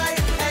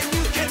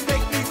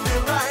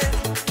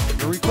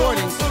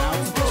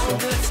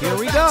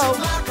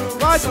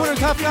on, Twitter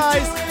tough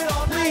guys.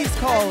 Please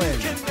call in.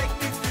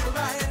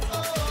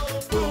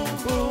 Boom,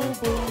 boom,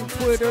 boom.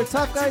 Twitter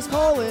tough guys,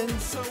 call in.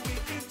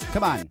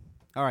 Come on.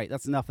 All right,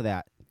 that's enough of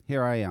that.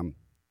 Here I am.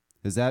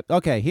 Is that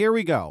okay? Here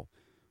we go.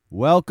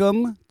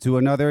 Welcome to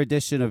another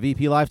edition of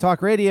VP Live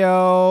Talk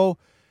Radio.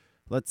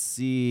 Let's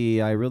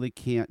see. I really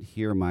can't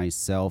hear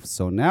myself,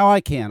 so now I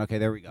can. Okay,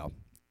 there we go.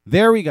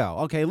 There we go.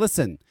 Okay,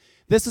 listen.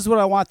 This is what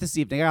I want this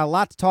evening. I got a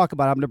lot to talk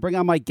about. I'm going to bring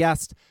on my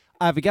guest.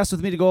 I have a guest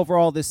with me to go over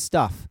all this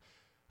stuff.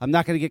 I'm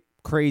not going to get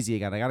crazy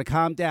again. I got to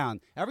calm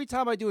down. Every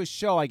time I do a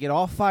show, I get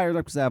all fired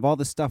up because I have all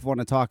this stuff I want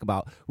to talk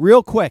about.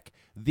 Real quick,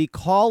 the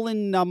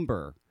call-in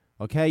number.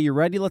 Okay, you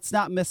ready? Let's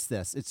not miss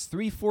this. It's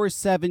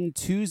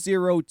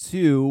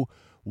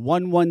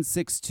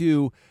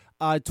 347-202-1162.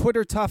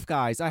 Twitter tough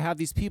guys. I have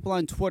these people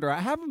on Twitter. I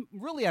have them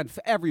really on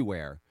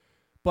everywhere,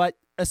 but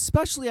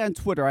especially on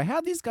Twitter. I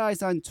have these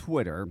guys on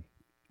Twitter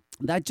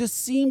that just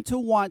seem to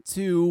want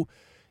to,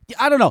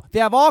 I don't know. They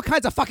have all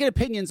kinds of fucking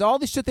opinions, all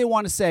this shit they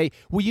want to say.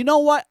 Well, you know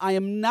what? I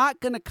am not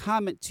going to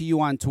comment to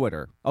you on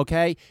Twitter,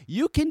 okay?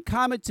 You can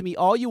comment to me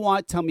all you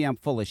want. Tell me I'm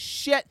full of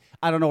shit.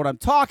 I don't know what I'm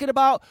talking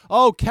about.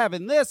 Oh,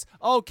 Kevin this.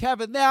 Oh,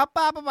 Kevin that.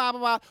 Blah, blah, blah, blah,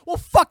 blah. Well,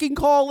 fucking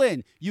call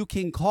in. You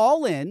can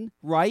call in,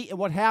 right? And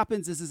what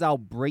happens is I'll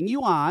bring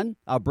you on.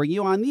 I'll bring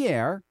you on the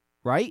air,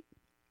 right?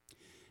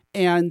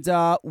 And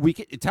we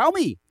can tell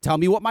me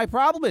what my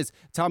problem is.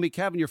 Tell me,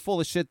 Kevin, you're full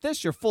of shit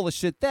this, you're full of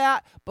shit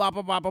that, blah,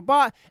 blah, blah, blah,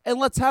 blah. And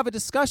let's have a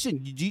discussion.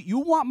 You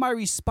want my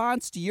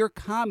response to your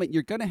comment,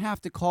 you're going to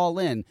have to call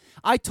in.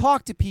 I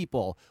talk to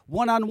people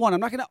one-on-one. I'm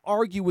not going to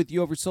argue with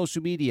you over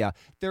social media.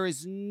 There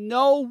is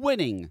no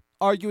winning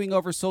arguing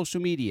over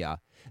social media.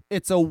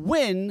 It's a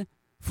win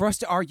for us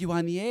to argue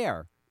on the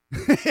air.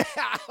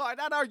 Why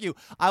not argue?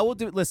 I will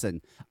do it.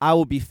 Listen, I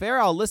will be fair.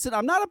 I'll listen.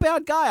 I'm not a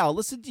bad guy. I'll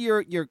listen to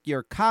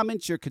your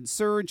comments, your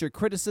concerns, your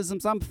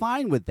criticisms. I'm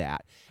fine with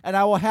that. And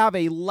I will have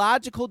a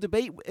logical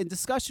debate and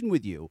discussion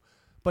with you.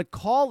 But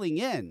calling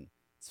in,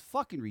 it's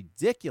fucking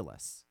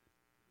ridiculous.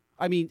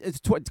 I mean,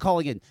 it's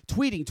calling in,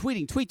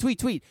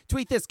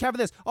 tweet this, Kevin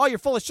this. Oh, you're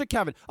full of shit,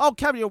 Kevin. Oh,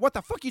 Kevin, what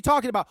the fuck are you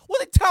talking about? Well,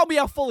 then tell me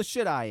how full of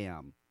shit I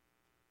am.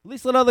 At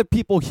least let other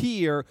people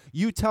hear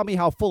you tell me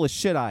how full of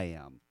shit I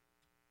am.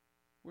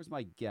 Where's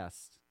my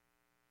guest?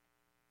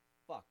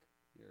 Fuck.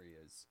 Here he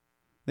is.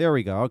 There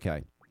we go.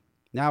 Okay.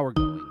 Now we're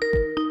going.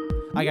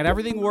 I got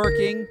everything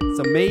working. It's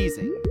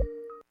amazing.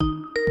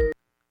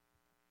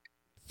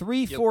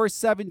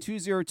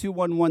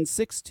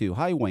 347-202-1162.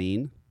 Hi,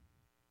 Wayne.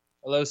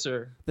 Hello,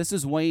 sir. This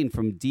is Wayne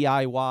from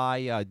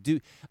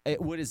DIY.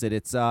 What is it?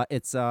 It's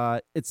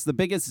the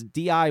biggest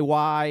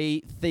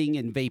DIY thing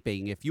in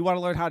vaping. If you want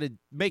to learn how to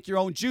make your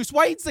own juice,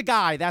 Wayne's the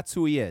guy. That's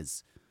who he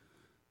is.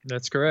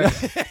 That's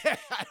correct.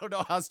 I don't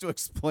know how else to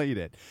explain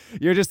it.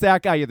 You're just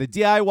that guy. You're the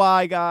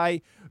DIY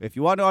guy. If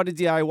you want to know how to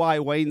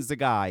DIY, Wayne's the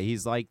guy.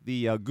 He's like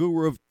the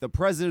guru of the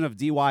president of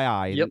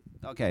DIY. Yep.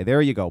 Okay,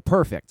 there you go.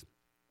 Perfect.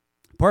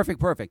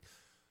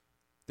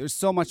 There's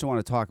so much I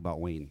want to talk about,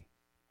 Wayne.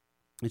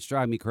 It's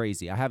driving me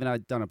crazy. I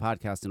haven't done a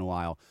podcast in a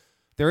while.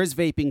 There is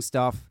vaping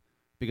stuff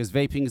because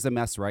vaping is a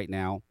mess right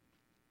now.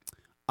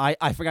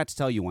 I forgot to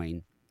tell you,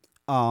 Wayne.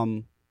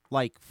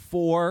 Like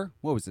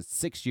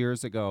 6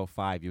 years ago,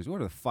 5 years,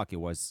 whatever the fuck it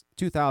was,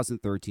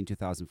 2013,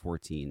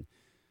 2014.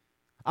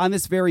 On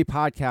this very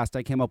podcast,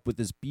 I came up with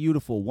this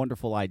beautiful,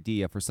 wonderful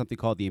idea for something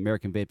called the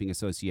American Vaping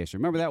Association.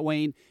 Remember that,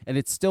 Wayne? And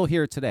it's still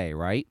here today,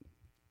 right?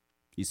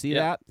 You see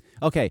that?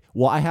 Okay,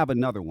 well, I have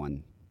another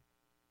one.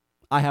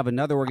 I have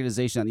another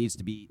organization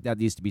that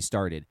needs to be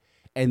started.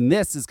 And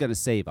this is going to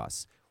save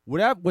us.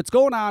 What's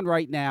going on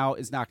right now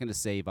is not going to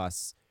save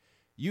us.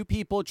 You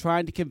people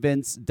trying to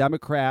convince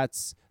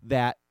Democrats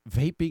that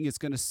vaping is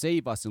going to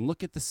save us and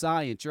look at the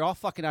science. You're all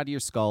fucking out of your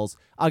skulls.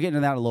 I'll get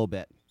into that in a little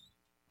bit.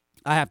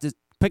 I have to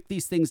pick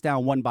these things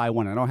down one by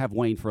one. I don't have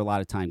Wayne for a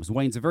lot of time because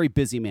Wayne's a very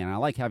busy man. I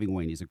like having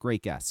Wayne. He's a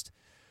great guest.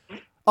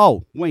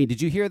 Oh, Wayne,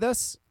 did you hear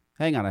this?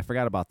 Hang on, I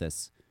forgot about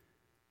this.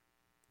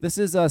 This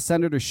is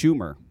Senator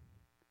Schumer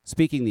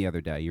speaking the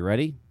other day. You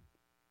ready?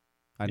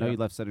 I know you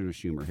left Senator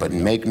Schumer. But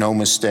make no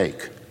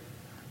mistake,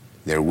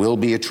 there will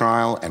be a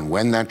trial, and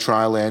when that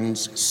trial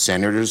ends,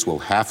 senators will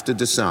have to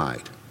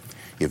decide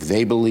if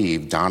they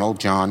believe Donald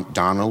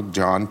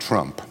John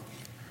Trump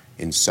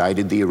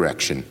incited the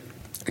election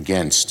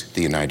against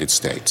the United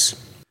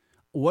States.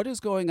 What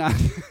is going on?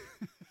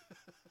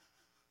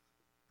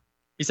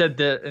 He said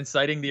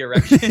inciting the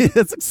erection.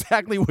 That's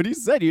exactly what he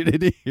said. You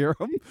didn't hear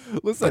him?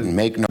 Listen. But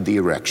make no the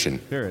erection.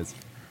 Here it is.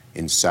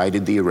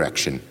 Incited the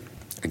erection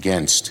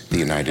against the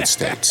United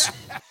States.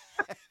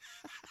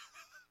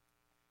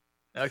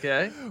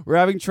 Okay. We're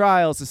having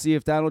trials to see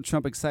if Donald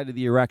Trump incited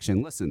the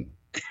erection. Listen.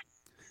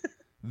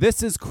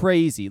 This is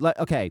crazy.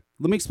 Okay,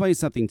 let me explain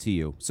something to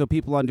you so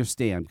people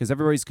understand, because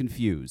everybody's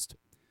confused.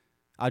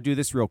 I'll do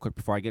this real quick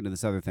before I get into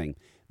this other thing.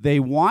 They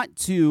want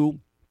to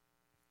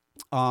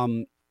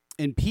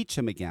impeach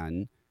him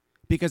again,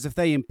 because if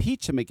they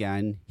impeach him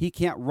again, he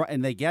can't run,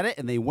 and they get it,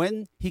 and they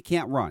win, he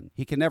can't run.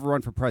 He can never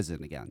run for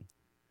president again.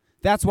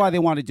 That's why they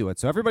want to do it.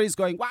 So everybody's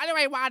going, why do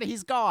I want it?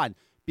 He's gone.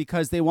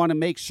 Because they want to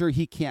make sure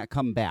he can't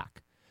come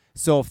back.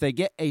 So if they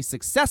get a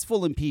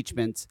successful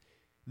impeachment,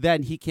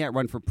 then he can't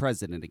run for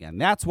president again.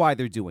 That's why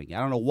they're doing it. I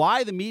don't know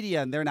why the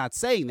media, and they're not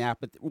saying that,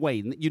 but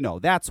wait,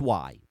 that's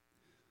why.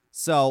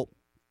 So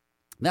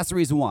that's the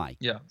reason why.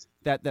 Yeah.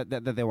 That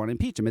they want to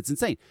impeach him. It's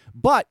insane.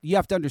 But you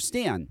have to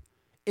understand,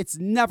 it's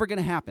never going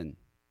to happen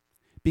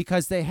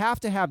because they have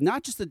to have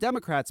not just the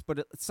Democrats,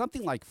 but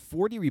something like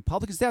 40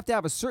 Republicans. They have to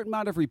have a certain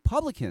amount of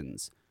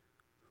Republicans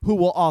who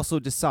will also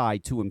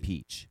decide to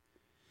impeach.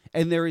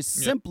 And there is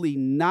simply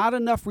not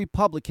enough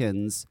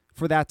Republicans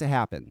for that to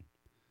happen.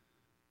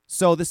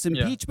 So this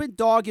impeachment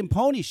dog and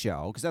pony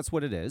show, because that's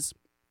what it is.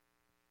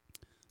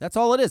 That's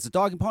all it is, a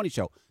dog and pony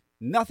show.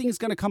 Nothing's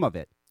going to come of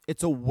it.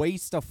 It's a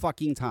waste of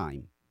fucking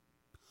time.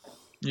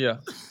 Yeah.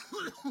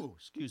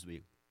 Excuse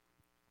me.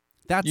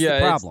 That's the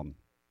problem.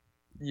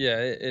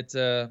 It's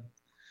a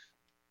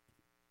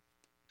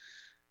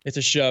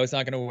show. It's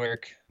not going to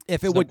work.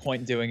 If There's it would, no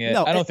point in doing it.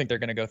 No, I don't think they're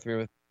going to go through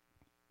with.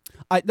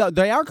 No,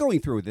 they are going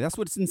through with it. That's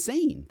what's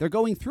insane. They're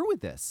going through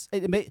with this,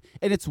 and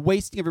it's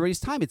wasting everybody's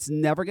time. It's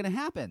never going to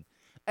happen.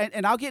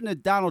 And I'll get into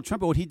Donald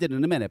Trump and what he did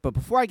in a minute. But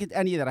before I get to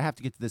any of that, I have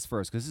to get to this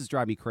first because this is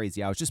driving me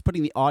crazy. I was just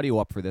putting the audio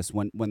up for this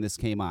when this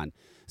came on.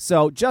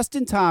 So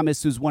Justin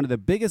Thomas, who's one of the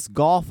biggest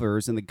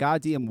golfers in the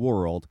goddamn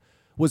world,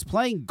 was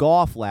playing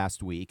golf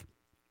last week.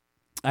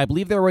 I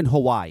believe they were in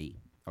Hawaii,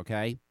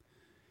 okay?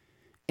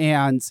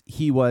 And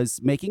he was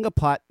making a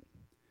putt.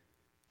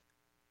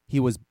 He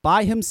was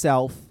by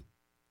himself,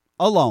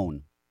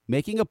 alone,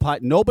 making a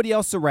putt, nobody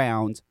else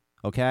around,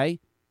 okay?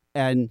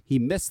 And he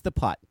missed the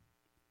putt.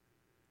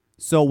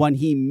 So when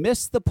he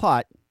missed the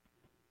putt,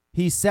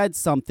 he said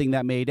something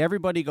that made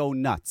everybody go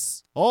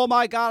nuts. Oh,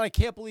 my God, I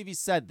can't believe he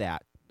said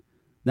that.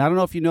 Now, I don't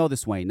know if you know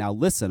this, Wayne. Now,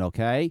 listen,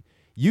 okay?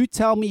 You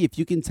tell me if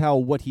you can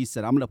tell what he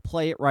said. I'm going to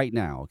play it right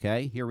now,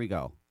 okay? Here we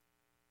go.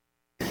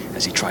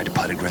 As he tried to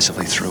putt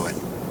aggressively through it.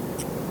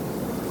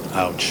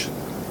 Ouch.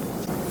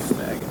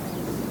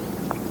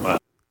 Faggot. Wow.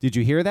 Did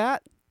you hear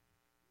that?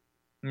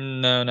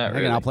 No, not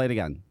really. I'll play it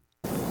again.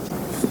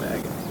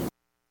 Faggot.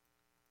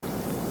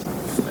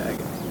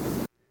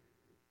 Faggot.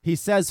 He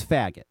says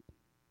faggot.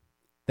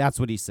 That's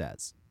what he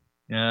says.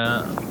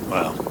 Yeah.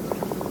 Wow.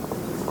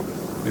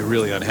 We're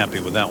really unhappy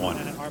with that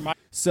one.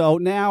 So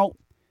now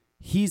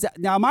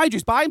mind you,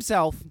 he's by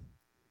himself.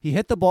 He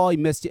hit the ball. He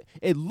missed it.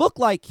 It looked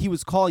like he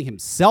was calling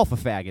himself a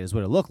faggot is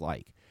what it looked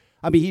like.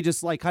 I mean, he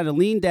just kind of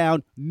leaned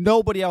down.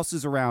 Nobody else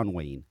is around,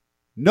 Wayne.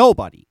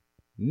 Nobody.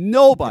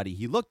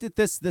 He looked at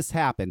this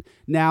happen.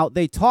 Now,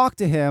 they talked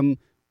to him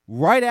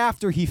right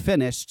after he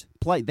finished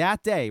play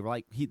that day.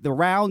 The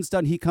round's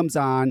done. He comes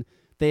on.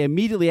 They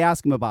immediately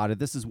ask him about it.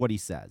 This is what he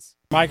says.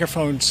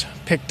 Microphone's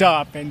picked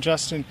up, and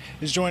Justin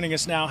is joining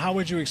us now. How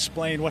would you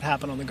explain what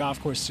happened on the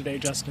golf course today,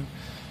 Justin?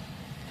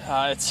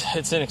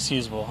 It's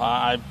inexcusable.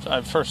 I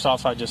first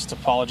off, I just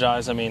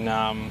apologize. I mean,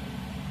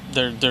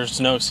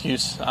 there's no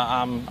excuse.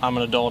 I'm an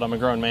adult. I'm a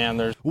grown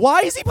man.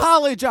 Why is he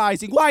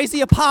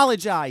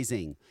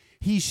apologizing?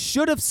 He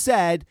should have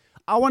said,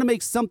 I want to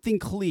make something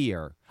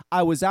clear.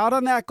 I was out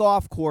on that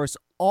golf course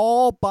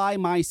all by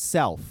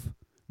myself.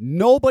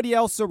 Nobody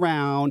else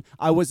around.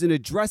 I wasn't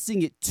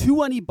addressing it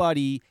to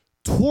anybody,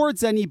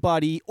 towards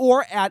anybody,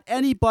 or at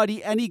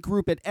anybody, any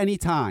group at any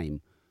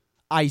time.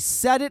 I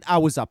said it. I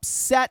was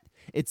upset.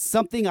 It's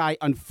something I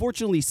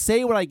unfortunately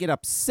say when I get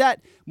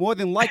upset. More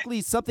than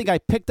likely something I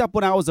picked up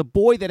when I was a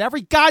boy that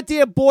every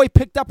goddamn boy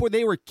picked up when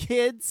they were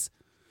kids.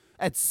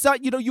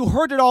 You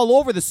heard it all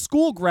over the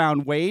school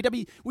ground, Wade. I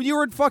mean, when you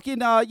were in fucking,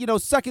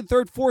 second,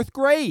 third, fourth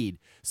grade,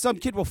 some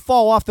kid will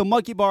fall off the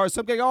monkey bars.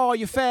 Some guy, oh,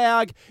 you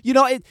fag.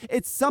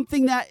 It's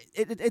something that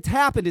it's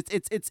happened.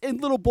 It's in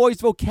little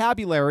boys'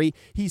 vocabulary.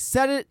 He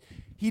said it.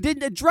 He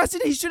didn't address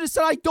it. He should have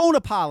said, I don't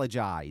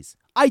apologize.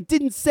 I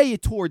didn't say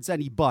it towards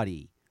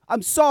anybody.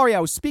 I'm sorry. I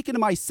was speaking to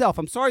myself.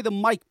 I'm sorry the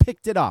mic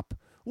picked it up.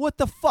 What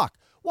the fuck?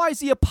 Why is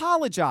he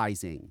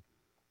apologizing?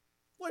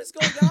 What is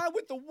going on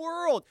with the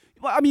world?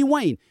 I mean,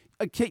 Wayne,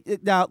 okay,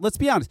 now let's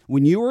be honest.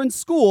 When you were in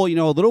school, a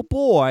little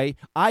boy,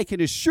 I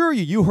can assure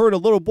you heard a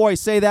little boy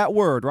say that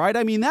word, right?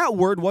 I mean, that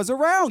word was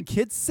around.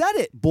 Kids said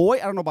it. Boy,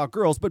 I don't know about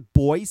girls, but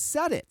boys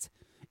said it.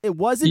 It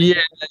wasn't.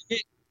 Yeah.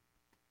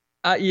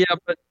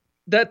 But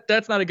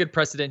that's not a good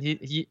precedent.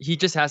 He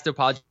just has to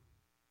apologize.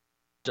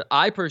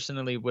 I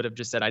personally would have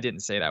just said, I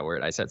didn't say that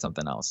word. I said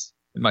something else.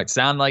 It might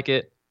sound like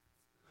it.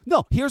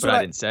 No, here's what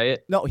I didn't say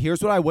it. No,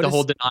 here's what I would have. The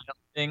whole denial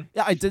thing.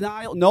 Yeah,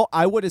 denial. No,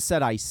 I would have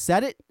said I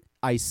said it.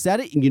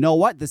 And you know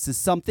what? This is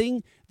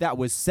something that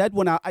was said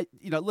when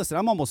listen,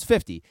 I'm almost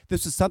 50.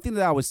 This is something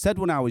that was said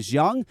when I was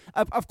young.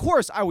 Of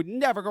course, I would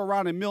never go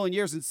around in a million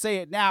years and say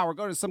it now or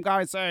go to some guy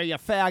and say, hey, you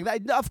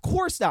fag. Of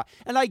course not.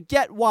 And I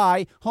get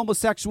why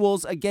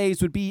homosexuals,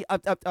 gays would be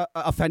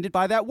offended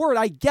by that word.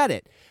 I get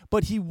it.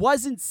 But he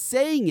wasn't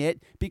saying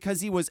it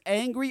because he was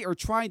angry or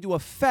trying to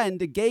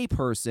offend a gay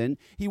person.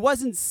 He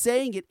wasn't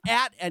saying it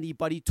at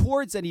anybody,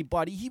 towards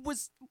anybody. He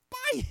was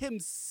by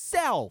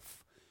himself.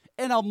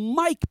 And a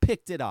mic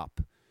picked it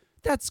up.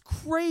 That's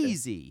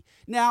crazy.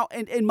 Now,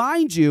 and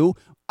mind you,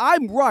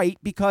 I'm right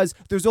because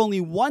there's only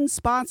one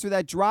sponsor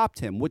that dropped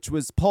him, which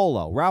was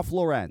Polo, Ralph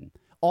Lauren.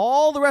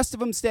 All the rest of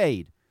them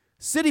stayed.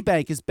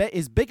 Citibank,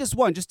 his biggest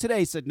one, just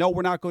today said, no,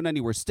 we're not going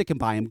anywhere. Sticking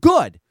by him.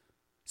 Good.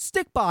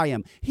 Stick by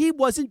him. He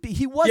wasn't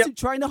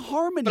trying to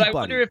harm anybody. But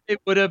I wonder if they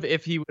would have,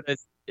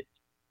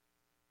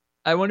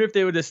 I wonder if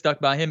they would have stuck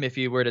by him if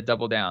he were to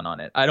double down on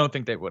it. I don't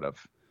think they would have,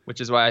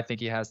 which is why I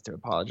think he has to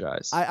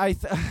apologize.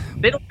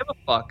 They don't give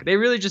a fuck. They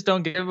really just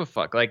don't give a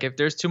fuck. Like, if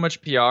there's too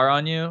much PR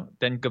on you,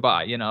 then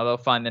goodbye. You know, they'll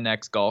find the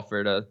next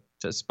golfer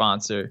to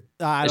sponsor.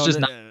 It's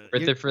just not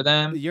worth it for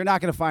them. You're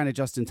not going to find a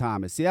Justin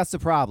Thomas. See, that's the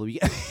problem.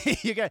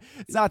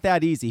 It's not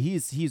that easy.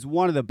 He's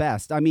one of the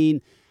best. I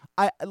mean,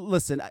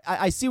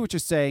 I see what you're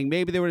saying.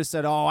 Maybe they would have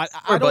said, "Oh, I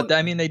don't." But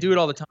I mean, they do it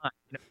all the time.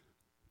 You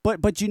know?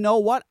 But you know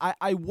what?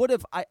 I would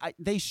have.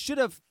 They should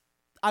have.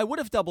 I would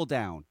have doubled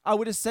down. I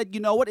would have said, you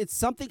know what? It's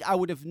something I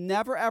would have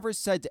never, ever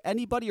said to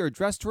anybody or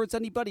addressed towards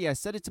anybody. I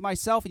said it to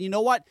myself. And you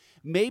know what?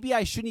 Maybe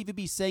I shouldn't even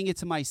be saying it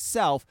to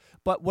myself.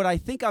 But when I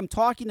think I'm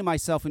talking to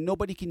myself and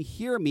nobody can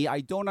hear me,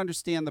 I don't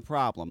understand the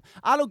problem.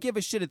 I don't give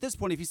a shit at this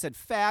point if he said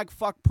fag,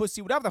 fuck,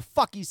 pussy, whatever the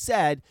fuck he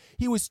said.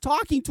 He was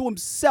talking to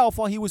himself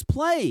while he was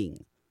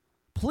playing.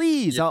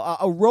 Please, yeah.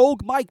 A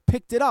rogue Mike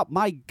picked it up.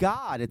 My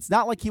God, it's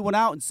not like he went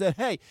out and said,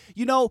 hey,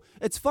 you know,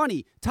 it's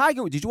funny.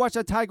 Did you watch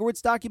that Tiger Woods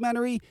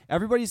documentary?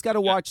 Everybody's got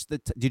to watch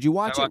did you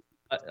watch it?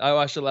 I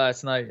watched it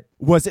last night.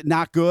 Was it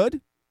not good?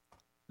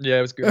 Yeah,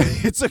 it was good.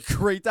 It's a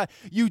great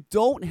You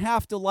don't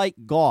have to like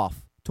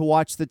golf to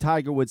watch the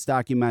Tiger Woods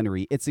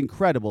documentary. It's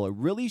incredible. It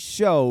really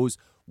shows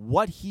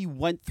what he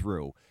went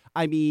through.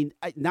 I mean,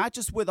 not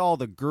just with all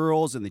the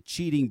girls and the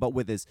cheating, but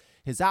with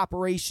his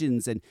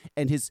operations and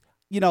his,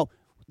 you know,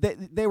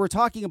 they were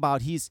talking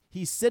about he's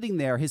sitting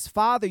there. His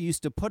father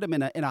used to put him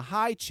in a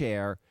high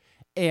chair,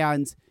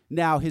 and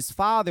now his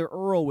father,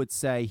 Earl, would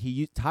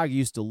say Tiger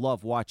used to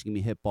love watching me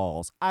hit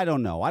balls. I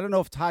don't know. I don't know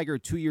if Tiger,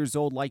 2 years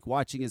old, liked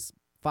watching his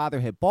father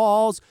hit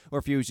balls, or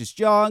if he was just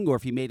young, or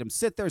if he made him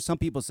sit there. Some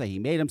people say he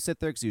made him sit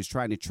there because he was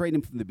trying to train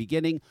him from the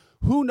beginning.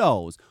 Who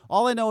knows?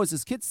 All I know is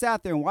this kid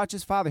sat there and watched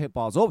his father hit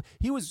balls. Oh,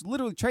 he was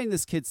literally training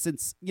this kid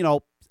since, you know,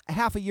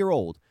 half a year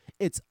old.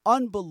 It's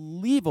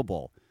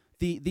unbelievable.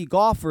 The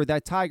golfer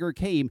that Tiger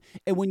came,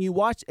 and when you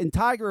watch, and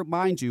Tiger,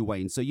 mind you,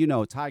 Wayne, so you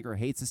know Tiger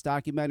hates this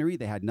documentary.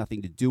 They had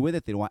nothing to do with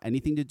it. They don't want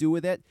anything to do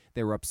with it.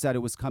 They were upset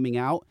it was coming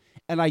out,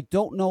 and I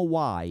don't know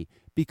why,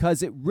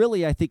 because it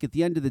really, I think at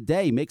the end of the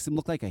day, makes him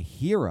look like a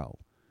hero.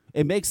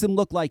 It makes him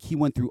look like he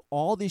went through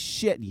all this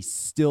shit, and he's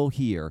still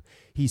here.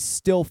 He's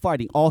still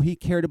fighting. All he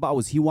cared about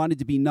was he wanted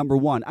to be number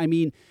one. I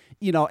mean,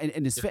 you know,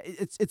 and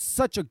it's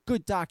such a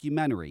good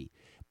documentary.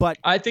 But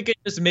I think it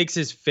just makes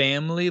his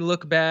family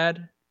look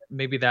bad.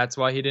 Maybe that's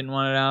why he didn't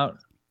want it out.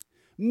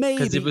 Maybe.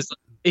 Because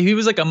he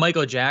was like a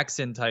Michael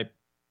Jackson type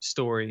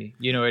story.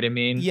 You know what I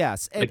mean?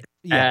 Yes. Like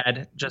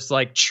dad just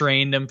like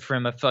trained him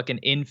from a fucking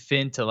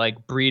infant to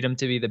like breed him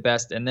to be the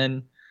best. And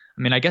then,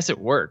 I mean, I guess it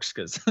works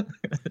because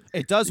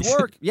it does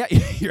work. Yeah,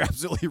 you're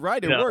absolutely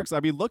right. It works. I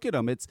mean, look at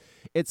him.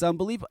 It's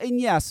unbelievable.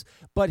 And yes,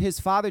 but his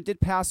father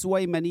did pass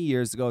away many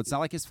years ago. It's not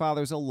like his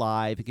father's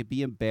alive. He could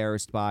be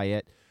embarrassed by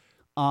it.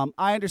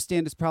 I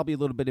understand it's probably a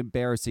little bit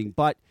embarrassing,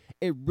 but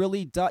it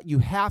really does. You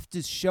have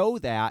to show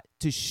that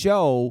to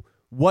show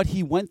what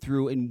he went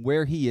through and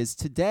where he is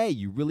today.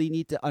 You really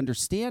need to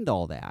understand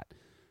all that.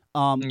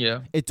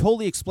 It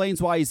totally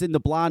explains why he's into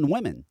blonde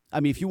women.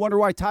 I mean, if you wonder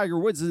why Tiger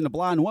Woods is into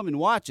blonde women,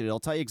 watch it. It'll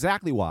tell you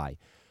exactly why.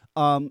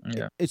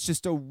 It's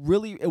just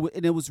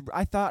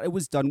I thought it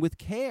was done with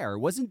care. It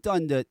wasn't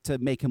done to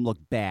make him look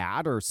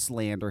bad or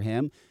slander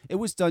him. It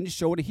was done to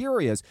show what a hero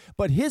he is.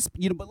 But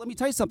but let me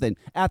tell you something.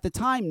 At the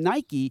time,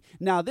 Nike,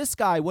 now this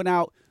guy went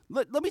out.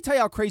 Let me tell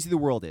you how crazy the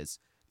world is.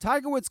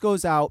 Tiger Woods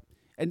goes out,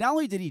 and not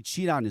only did he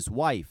cheat on his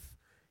wife,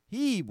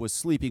 he was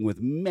sleeping with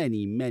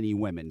many, many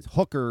women,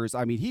 hookers.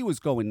 I mean, he was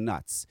going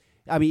nuts.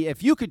 I mean,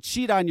 if you could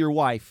cheat on your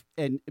wife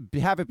and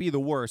have it be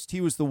the worst,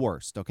 he was the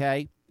worst,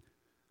 okay?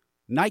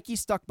 Nike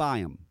stuck by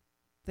him.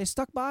 They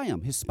stuck by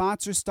him. His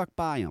sponsors stuck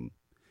by him.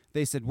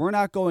 They said, we're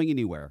not going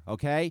anywhere,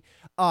 okay?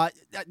 Now,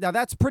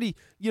 that's pretty,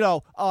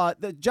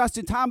 the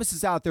Justin Thomas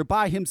is out there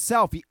by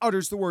himself. He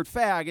utters the word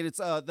fag, and it's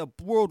the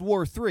World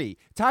War III.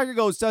 Tiger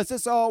goes, does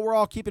this, we're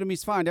all keeping him,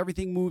 he's fine.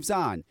 Everything moves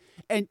on.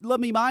 And let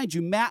me mind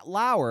you, Matt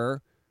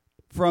Lauer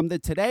from the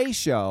Today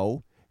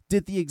Show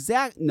did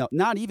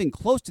not even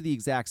close to the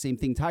exact same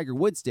thing Tiger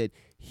Woods did.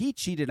 He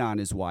cheated on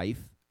his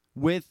wife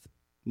with,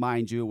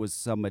 mind you, it was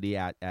somebody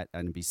at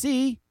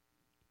NBC,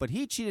 but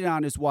he cheated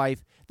on his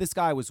wife. This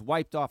guy was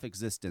wiped off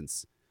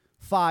existence,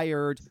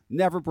 fired,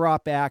 never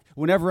brought back.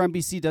 Whenever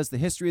NBC does the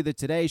history of the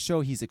Today Show,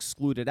 he's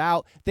excluded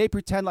out. They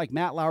pretend like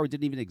Matt Lauer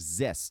didn't even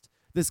exist.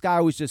 This guy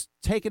was just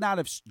taken out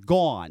of,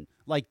 gone.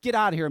 Like, get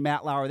out of here,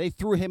 Matt Lauer. They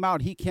threw him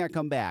out. He can't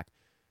come back.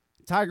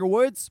 Tiger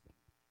Woods,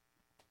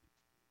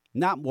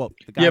 not well.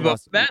 The guy but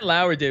Matt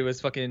Lauer did was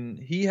fucking.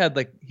 He had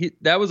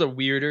that was a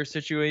weirder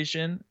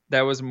situation.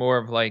 That was more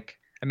of like.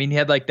 I mean, he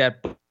had like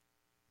that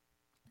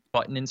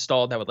button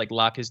installed that would like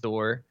lock his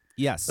door.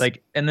 Yes.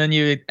 Like, and then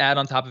you add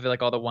on top of it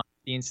like all the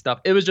Weinstein stuff.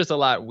 It was just a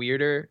lot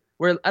weirder.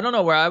 Where I don't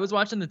know, where I was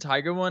watching the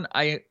Tiger one,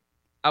 I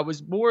I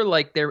was more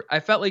like I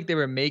felt like they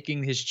were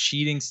making his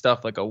cheating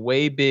stuff like a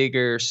way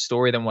bigger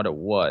story than what it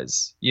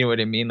was. You know what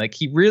I mean? Like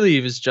he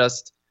was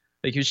just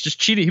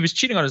cheating. He was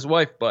cheating on his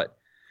wife, but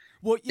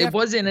it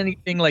wasn't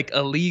anything like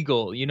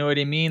illegal. You know what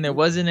I mean? There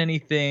wasn't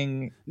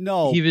anything.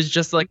 No, he was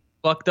just like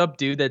a fucked up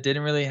dude that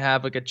didn't really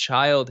have like a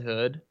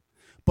childhood.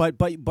 But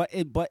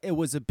it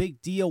was a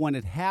big deal when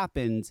it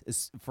happened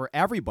for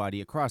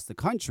everybody across the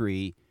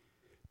country,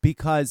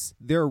 because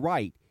they're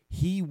right.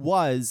 He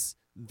was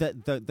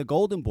the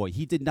golden boy.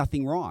 He did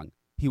nothing wrong.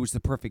 He was the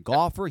perfect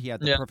golfer. He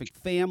had the perfect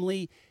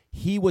family.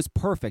 He was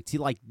perfect.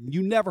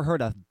 You never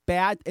heard a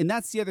bad, and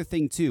that's the other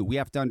thing too. We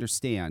have to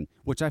understand,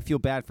 which I feel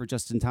bad for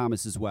Justin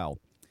Thomas as well.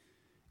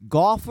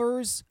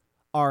 Golfers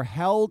are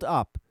held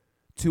up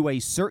to a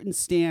certain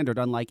standard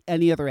unlike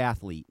any other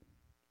athlete.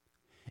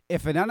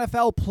 If an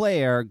NFL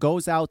player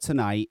goes out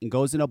tonight and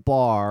goes in a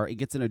bar and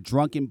gets in a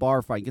drunken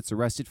bar fight and gets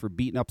arrested for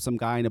beating up some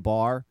guy in a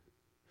bar,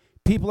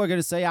 people are going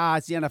to say,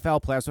 it's the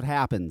NFL player. That's what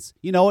happens.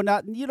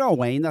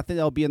 Wayne, nothing,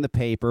 they'll be in the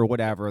paper,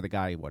 whatever. The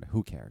guy,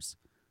 who cares?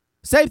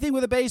 Same thing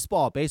with a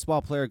baseball.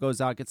 Baseball player goes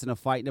out, gets in a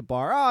fight in a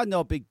bar.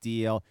 No big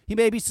deal. He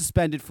may be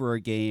suspended for a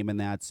game, and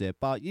that's it.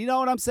 But you know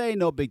what I'm saying?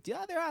 No big deal.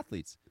 They're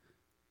athletes.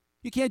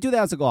 You can't do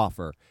that as a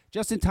golfer.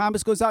 Justin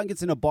Thomas goes out and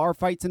gets in a bar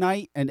fight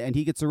tonight, and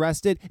he gets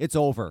arrested. It's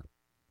over.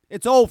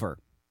 It's over.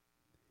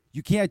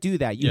 You can't do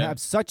that. You have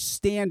such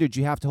standards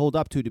you have to hold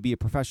up to be a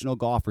professional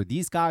golfer.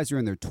 These guys are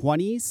in their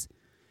 20s.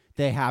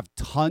 They have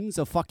tons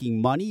of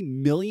fucking money,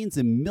 millions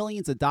and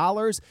millions of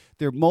dollars.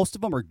 Most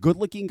of them are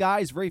good-looking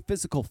guys, very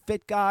physical,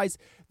 fit guys.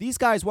 These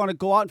guys want to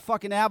go out and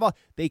fucking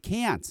they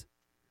can't.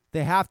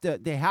 They have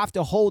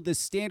to hold this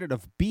standard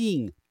of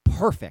being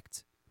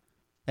perfect.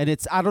 And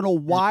I don't know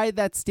why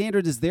that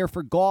standard is there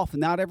for golf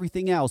and not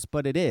everything else,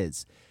 but it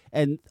is.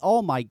 And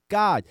oh my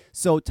God.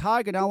 So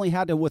Tiger not only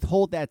had to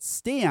withhold that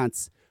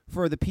stance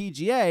for the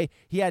PGA,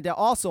 he had to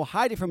also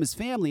hide it from his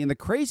family. And the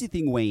crazy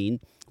thing, Wayne,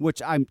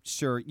 which I'm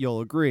sure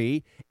you'll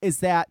agree, is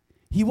that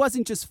he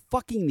wasn't just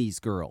fucking these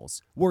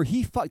girls.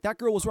 That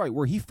girl was right.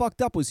 Where he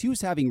fucked up was he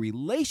was having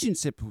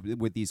relationships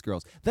with these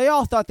girls. They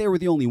all thought they were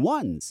the only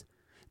ones.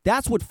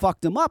 That's what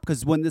fucked him up,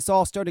 because when this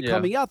all started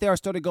coming out, they all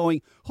started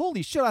going,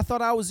 holy shit, I thought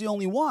I was the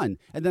only one.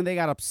 And then they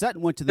got upset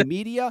and went to the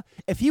media.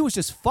 If he was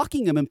just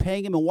fucking him and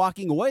paying him and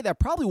walking away, that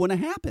probably wouldn't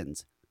have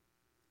happened.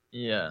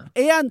 Yeah.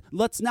 And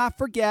let's not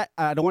forget,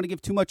 I don't want to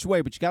give too much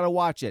away, but you got to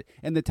watch it.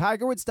 In the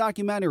Tiger Woods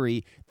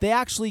documentary, they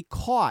actually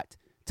caught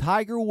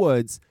Tiger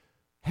Woods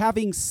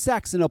having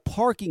sex in a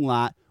parking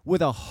lot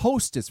with a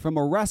hostess from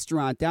a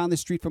restaurant down the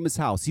street from his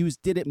house. He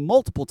did it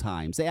multiple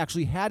times. They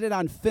actually had it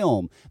on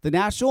film. The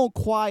National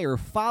Enquirer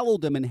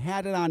followed him and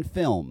had it on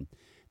film.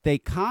 They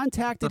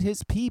contacted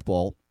his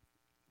people,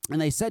 and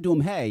they said to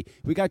him, hey,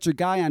 we got your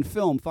guy on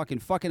film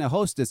fucking a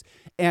hostess,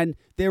 and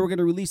they were going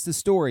to release the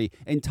story.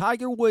 And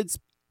Tiger Woods'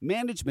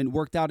 management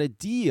worked out a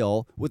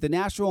deal with the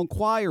National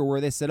Enquirer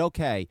where they said,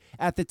 okay,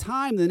 at the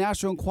time, the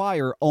National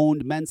Enquirer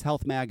owned Men's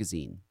Health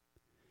magazine.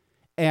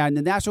 And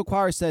the National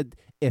Enquirer said,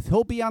 if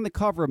he'll be on the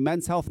cover of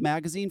Men's Health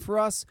magazine for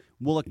us,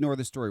 we'll ignore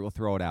the story. We'll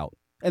throw it out.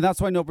 And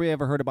that's why nobody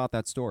ever heard about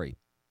that story,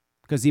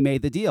 because he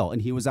made the deal,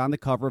 and he was on the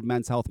cover of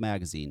Men's Health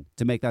magazine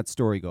to make that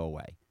story go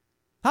away.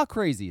 How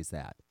crazy is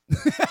that?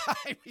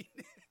 I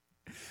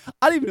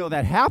didn't even know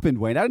that happened,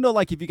 Wayne. I didn't know,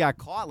 if you got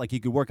caught, you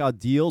could work out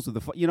deals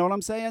with you know what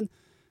I'm saying?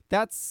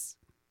 That's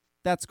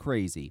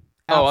crazy.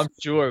 Oh, I'm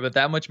sure. But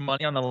that much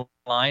money on the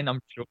line,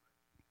 I'm sure.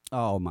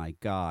 Oh, my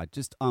God.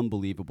 Just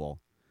unbelievable.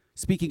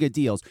 Speaking of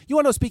deals,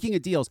 speaking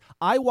of deals,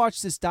 I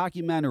watched this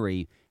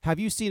documentary. Have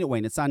you seen it,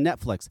 Wayne? It's on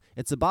Netflix.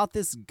 It's about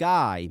this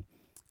guy.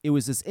 It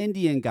was this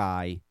Indian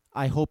guy.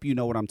 I hope you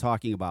know what I'm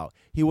talking about.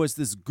 He was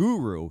this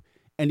guru,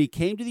 and he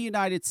came to the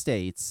United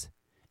States,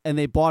 and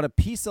they bought a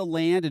piece of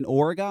land in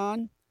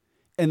Oregon,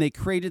 and they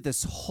created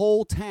this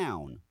whole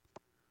town,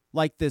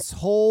 this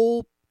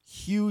whole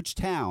huge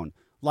town.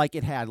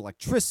 It had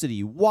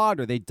electricity,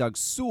 water, they dug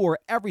sewer,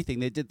 everything.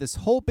 They did this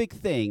whole big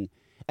thing.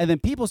 And then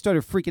people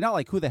started freaking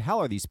out, who the hell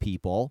are these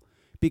people?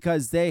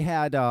 Because they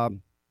had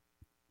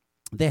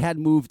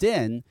moved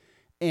in,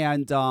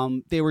 and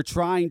they were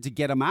trying to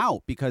get them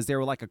out because they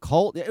were like a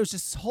cult. It was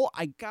just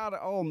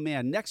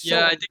next show.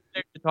 Yeah, I think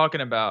they're talking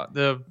about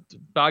the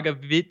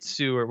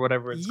Bhagavitsu or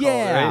whatever it's called, right?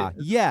 Yeah,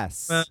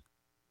 yes.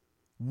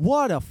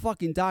 What a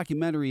fucking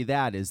documentary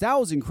that is. That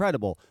was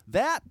incredible.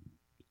 That,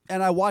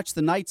 and I watched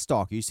The Night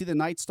Stalker. You see the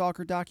Night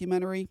Stalker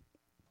documentary?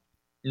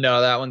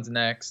 No, that one's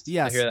next.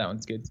 Yes. I hear that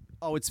one's good.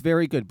 Oh, it's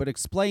very good. But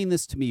explain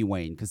this to me,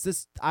 Wayne,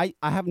 because I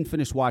haven't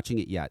finished watching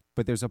it yet.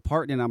 But there's a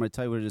part in it, I'm going to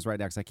tell you what it is right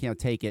now, because I can't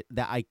take it.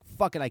 I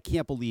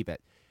can't believe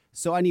it.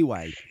 So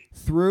anyway,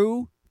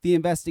 through the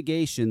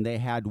investigation, they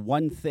had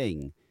one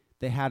thing.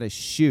 They had a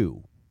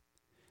shoe.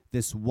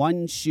 This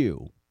one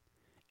shoe.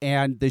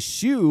 And the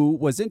shoe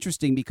was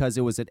interesting because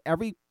it was at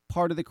every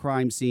part of the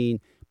crime scene,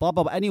 blah,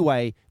 blah, blah.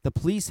 Anyway, the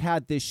police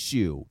had this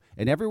shoe.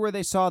 And everywhere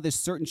they saw this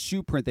certain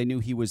shoe print, they knew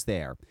he was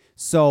there.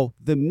 So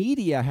the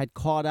media had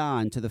caught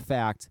on to the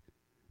fact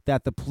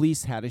that the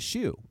police had a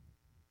shoe.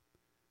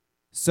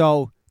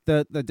 So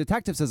the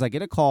detective says, I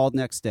get a call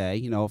next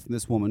day, from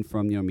this woman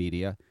from,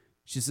 media.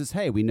 She says,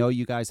 hey, we know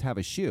you guys have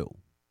a shoe.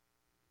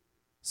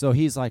 So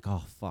he's like,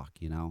 oh, fuck,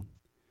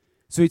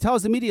 So he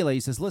tells the media lady,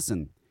 he says,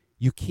 listen,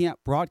 you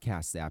can't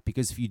broadcast that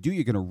because if you do,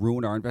 you're going to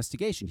ruin our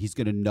investigation. He's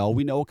going to know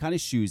we know what kind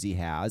of shoes he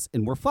has,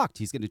 and we're fucked.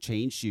 He's going to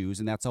change shoes,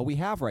 and that's all we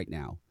have right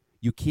now.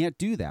 You can't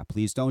do that.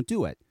 Please don't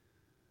do it.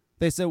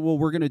 They said, well,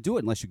 we're going to do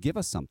it unless you give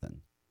us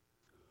something.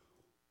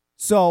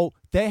 So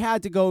they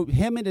had to go,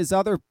 him and his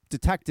other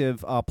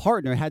detective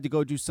partner had to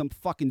go do some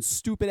fucking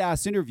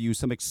stupid-ass interview,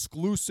 some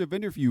exclusive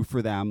interview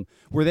for them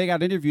where they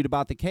got interviewed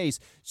about the case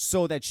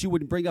so that she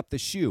wouldn't bring up the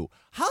shoe.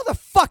 How the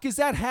fuck is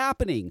that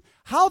happening?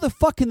 How the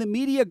fuck can the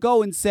media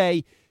go and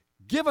say,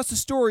 give us a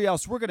story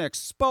else we're going to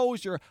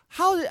expose your...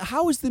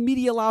 How is the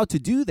media allowed to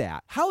do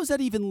that? How is that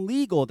even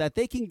legal that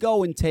they can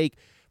go and take...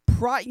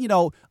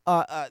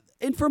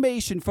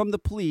 information from the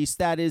police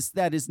that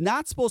is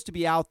not supposed to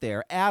be out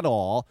there at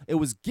all. It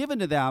was given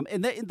to them,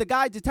 and the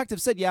guy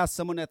detective said, yeah,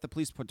 someone at the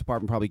police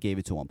department probably gave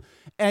it to him,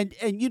 and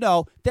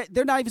that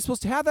they're not even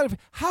supposed to have that.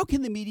 How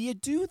can the media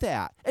do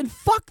that? And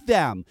fuck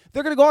them.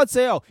 They're gonna go out and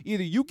say, oh,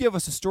 either you give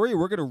us a story or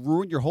we're gonna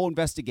ruin your whole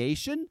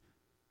investigation.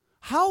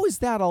 How is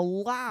that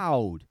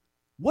allowed?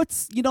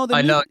 What's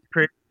I know it's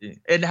crazy.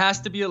 It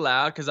has to be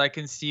allowed because I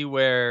can see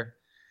where.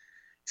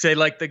 Say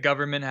like the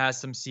government has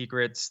some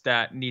secrets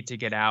that need to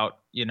get out,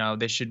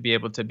 they should be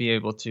able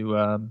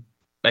to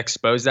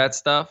expose that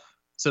stuff.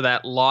 So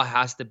that law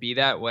has to be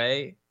that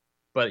way.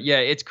 But yeah,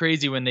 it's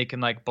crazy when they can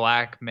like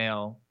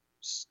blackmail,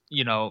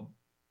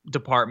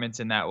 departments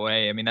in that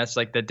way. I mean, that's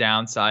like the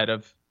downside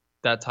of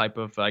that type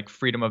of like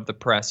freedom of the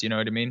press. You know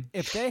what I mean?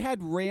 If they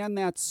had ran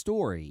that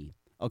story,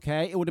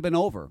 okay, it would have been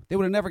over. They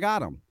would have never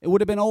got him. It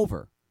would have been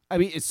over. I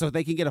mean, so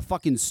they can get a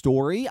fucking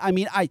story. I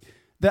mean,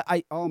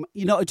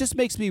 it just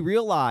makes me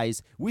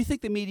realize we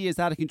think the media is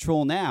out of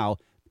control now.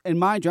 And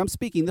mind you, I'm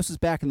speaking, this was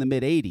back in the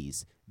mid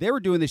 80s. They were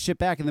doing this shit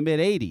back in the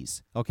mid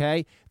 80s.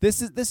 Okay.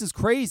 This is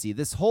crazy.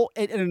 This whole,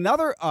 and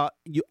another,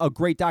 a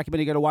great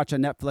documentary you got to watch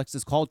on Netflix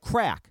is called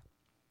Crack.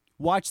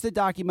 Watch the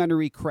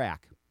documentary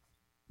Crack.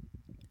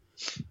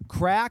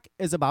 Crack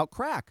is about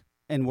crack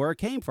and where it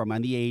came from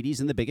in the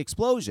 80s and the big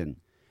explosion.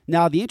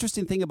 Now, the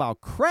interesting thing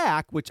about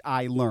crack, which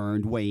I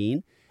learned,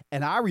 Wayne,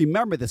 and I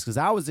remember this because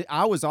I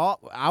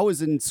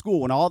was in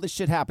school when all this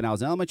shit happened. I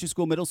was in elementary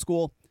school, middle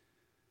school.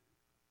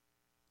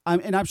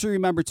 And I'm sure you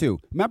remember too.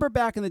 Remember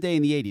back in the day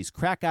in the 80s,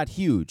 crack got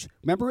huge.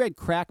 Remember we had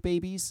crack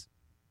babies?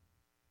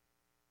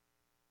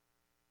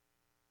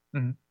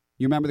 Mm-hmm.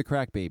 You remember the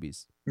crack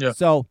babies? Yeah.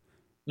 So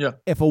yeah,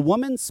 if a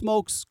woman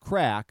smokes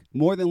crack,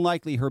 more than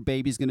likely her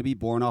baby's going to be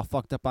born all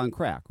fucked up on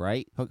crack,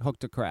 right?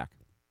 Hooked to crack.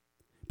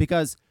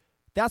 Because...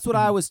 that's what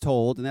I was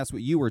told, and that's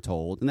what you were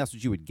told, and that's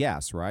what you would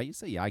guess, right? You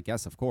say, yeah, I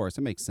guess, of course.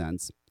 It makes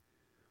sense.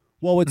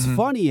 Well, what's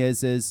funny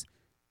is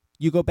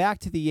you go back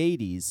to the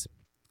 80s,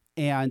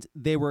 and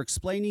they were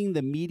explaining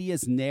the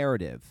media's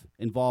narrative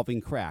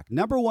involving crack.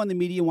 Number one, the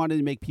media wanted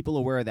to make people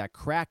aware that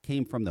crack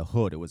came from the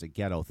hood. It was a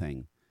ghetto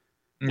thing.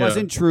 It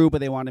wasn't true, but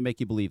they wanted to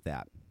make you believe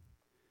that.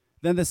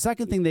 Then the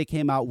second thing they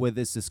came out with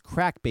is this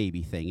crack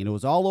baby thing, and it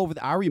was all over.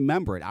 I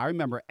remember it. I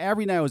remember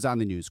every night it was on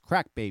the news.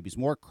 Crack babies,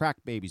 more crack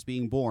babies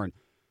being born.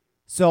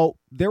 So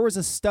there was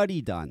a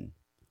study done,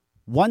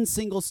 one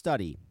single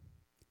study,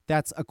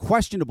 that's a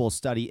questionable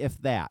study,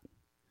 if that,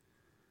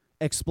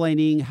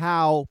 explaining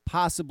how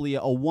possibly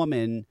a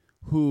woman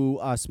who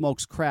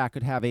smokes crack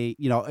could have it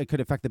could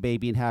affect the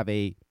baby and have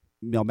a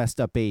messed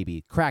up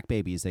baby, crack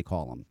babies they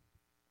call them.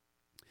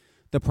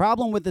 The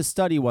problem with this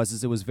study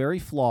was it was very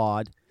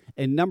flawed,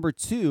 and number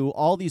two,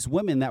 all these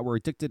women that were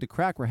addicted to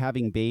crack were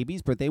having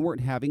babies, but they weren't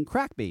having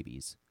crack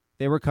babies.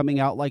 They were coming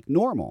out like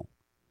normal.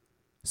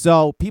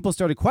 So people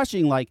started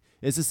questioning, like,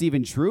 is this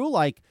even true?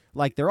 Like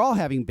they're all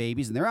having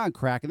babies and they're on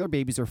crack and their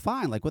babies are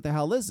fine. Like, what the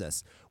hell is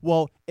this?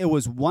 Well, it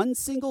was one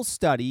single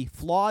study,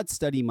 flawed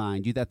study,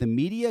 mind you, that the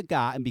media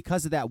got. And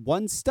because of that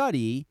one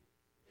study,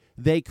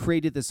 they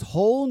created this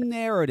whole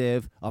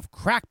narrative of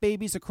crack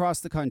babies across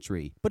the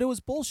country. But it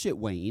was bullshit,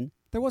 Wayne.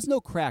 There was no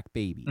crack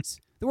babies.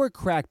 There were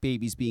crack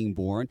babies being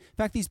born. In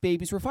fact, these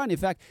babies were fine. In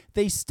fact,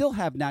 they still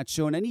have not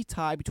shown any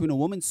tie between a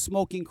woman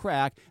smoking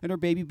crack and her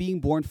baby being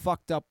born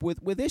fucked up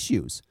with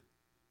issues.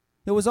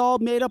 It was all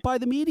made up by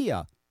the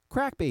media.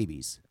 Crack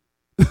babies.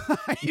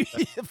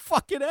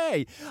 Fucking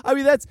A. I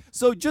mean,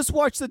 so just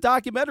watch the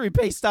documentary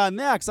based on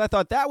that because I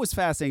thought that was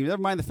fascinating.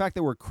 Never mind the fact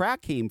that where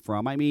crack came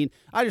from. I mean,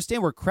 I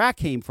understand where crack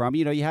came from.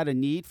 You had a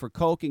need for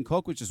coke, and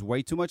coke was just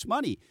way too much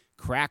money.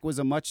 Crack was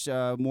a much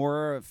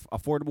more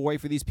affordable way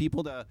for these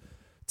people to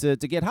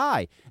get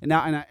high. And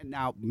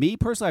now, me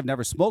personally, I've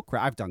never smoked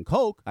crack. I've done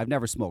coke. I've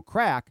never smoked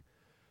crack.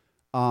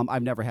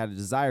 I've never had a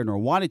desire nor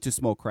wanted to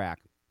smoke crack.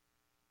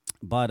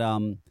 But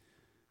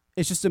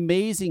it's just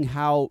amazing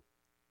how,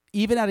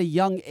 even at a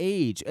young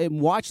age,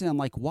 and watching them,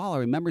 like, wow, I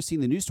remember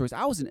seeing the news stories.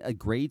 I was in a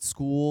grade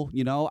school,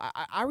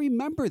 I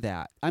remember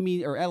that. I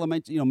mean, or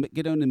elementary,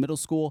 get into middle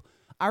school.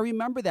 I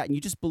remember that, and you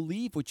just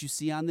believe what you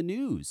see on the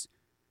news.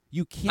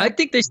 You can't. I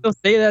think they still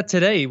say that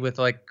today with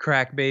like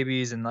crack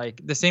babies and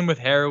like the same with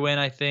heroin,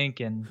 I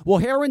think. And well,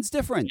 heroin's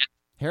different.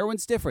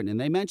 Heroin's different,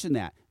 and they mentioned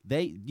that.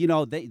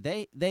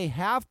 They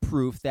have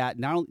proof that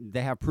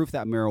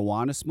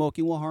marijuana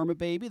smoking will harm a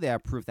baby. They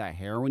have proof that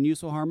heroin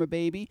use will harm a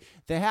baby.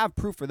 They have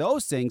proof for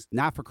those things,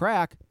 not for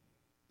crack.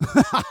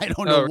 I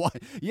don't know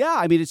what. Yeah,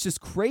 I mean, it's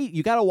just crazy.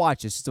 You got to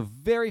watch this. It's a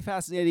very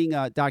fascinating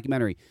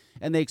documentary,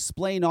 and they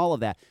explain all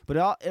of that. But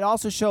it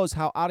also shows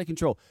how out of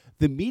control.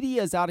 The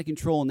media is out of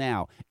control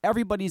now.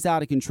 Everybody's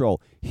out of control.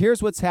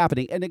 Here's what's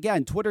happening. And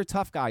again, Twitter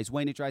tough guys.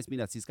 Wayne, it drives me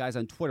nuts. These guys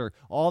on Twitter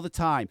all the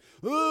time.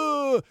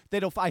 I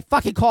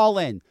fucking call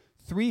in.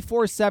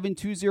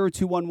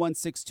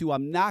 347-202-1162.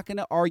 I'm not going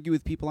to argue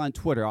with people on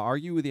Twitter. I'll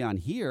argue with you on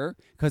here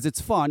because it's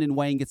fun, and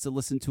Wayne gets to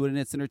listen to it, and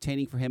it's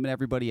entertaining for him and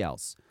everybody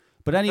else.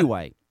 But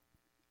anyway,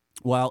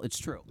 well, it's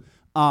true.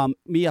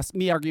 Me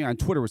arguing on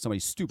Twitter with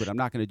somebody's stupid. I'm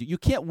not going to do. You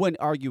can't win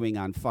arguing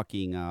on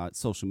fucking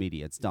social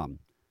media. It's dumb.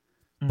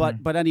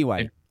 Mm-hmm. But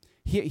anyway,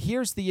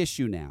 here's the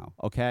issue now.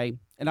 Okay,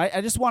 and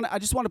I just want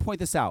to point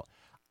this out.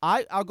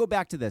 I'll go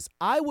back to this.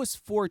 I was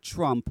for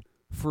Trump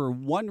for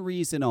one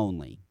reason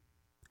only,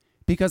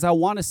 because I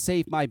want to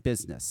save my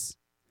business.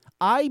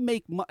 I'm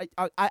in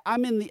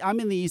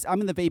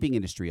the vaping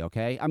industry.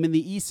 Okay, I'm in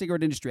the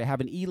e-cigarette industry. I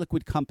have an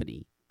e-liquid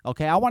company.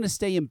 Okay, I want to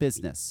stay in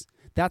business.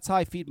 That's how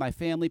I feed my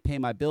family, pay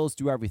my bills,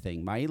 do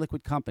everything. My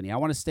e-liquid company. I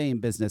want to stay in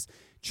business.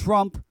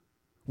 Trump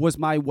was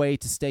my way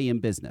to stay in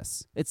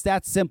business. It's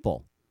that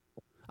simple.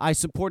 I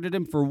supported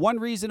him for one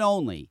reason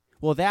only.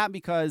 Well,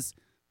 because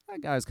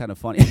that guy was kind of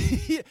funny.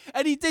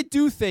 And he did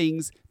do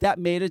things that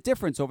made a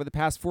difference over the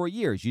past 4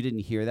 years. You didn't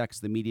hear that because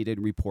the media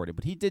didn't report it.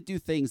 But he did do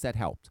things that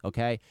helped,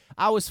 okay?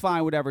 I was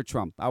fine with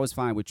Trump. I was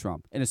fine with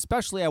Trump. And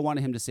especially I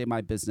wanted him to save my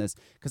business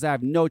because I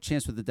have no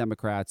chance with the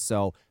Democrats.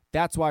 So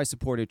that's why I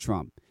supported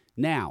Trump.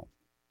 Now,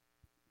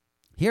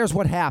 here's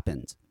what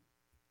happened.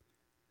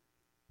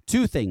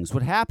 Two things.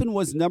 What happened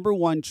was, number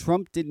one,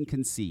 Trump didn't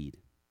concede.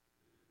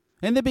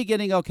 In the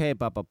beginning, okay,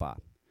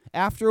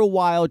 After a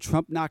while,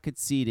 Trump not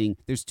conceding,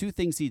 there's two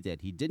things he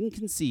did. He didn't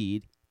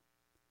concede,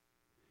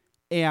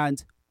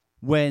 and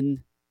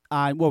when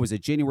on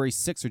January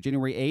 6th or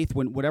January 8th,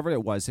 whatever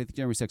it was, I think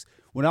January 6th,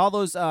 when all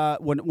those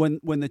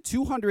when the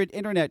 200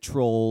 internet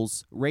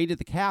trolls raided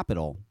the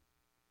Capitol,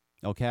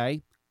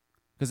 okay,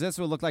 because that's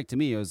what it looked like to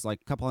me. It was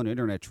like a couple hundred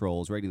internet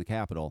trolls raiding the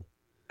Capitol.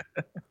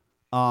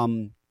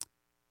 Trump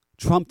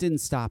didn't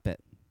stop it,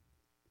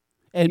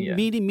 and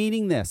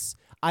meaning this.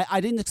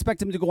 I didn't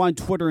expect him to go on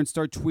Twitter and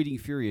start tweeting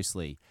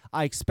furiously.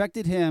 I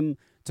expected him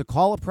to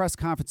call a press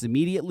conference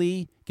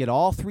immediately, get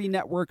all three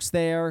networks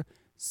there,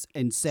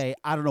 and say,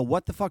 I don't know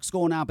what the fuck's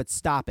going on, but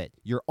stop it.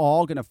 You're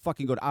all going to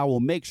fucking go to, I will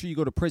make sure you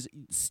go to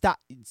prison.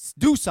 Stop.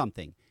 Do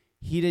something.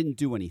 He didn't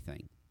do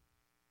anything.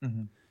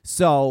 Mm-hmm.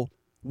 So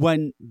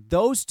when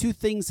those two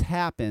things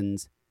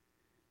happened,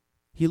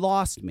 he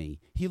lost me.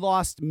 He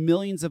lost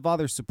millions of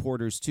other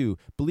supporters, too.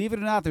 Believe it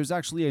or not, there's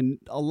actually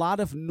a lot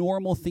of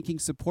normal thinking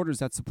supporters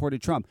that supported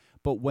Trump.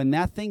 But when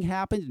that thing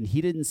happened and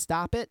he didn't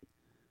stop it,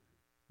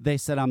 they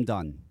said, I'm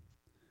done.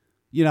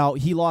 You know,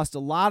 he lost a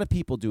lot of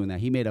people doing that.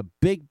 He made a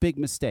big, big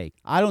mistake.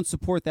 I don't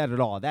support that at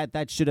all.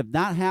 That should have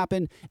not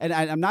happened. And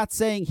I'm not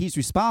saying he's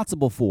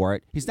responsible for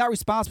it. He's not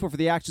responsible for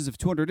the actions of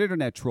 200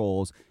 internet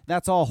trolls.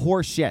 That's all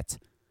horse shit.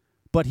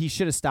 But he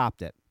should have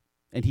stopped it.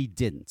 And he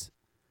didn't.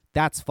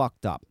 That's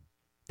fucked up.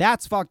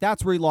 That's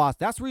where he lost.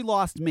 That's where he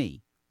lost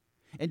me.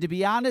 And to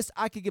be honest,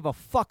 I could give a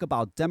fuck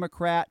about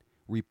Democrat,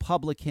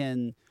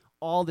 Republican,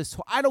 all this.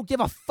 I don't give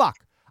a fuck.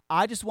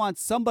 I just want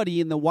somebody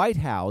in the White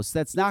House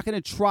that's not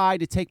going to try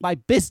to take my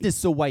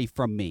business away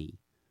from me.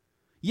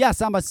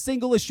 Yes, I'm a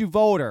single issue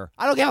voter.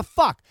 I don't give a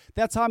fuck.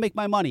 That's how I make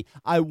my money.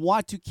 I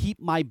want to keep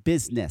my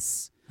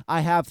business.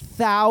 I have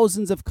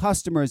thousands of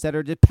customers that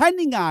are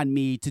depending on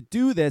me to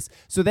do this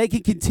so they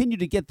can continue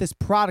to get this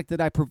product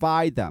that I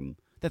provide them,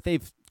 that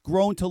they've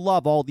grown to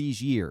love all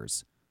these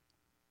years.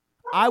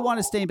 I want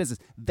to stay in business.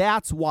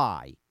 That's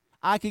why.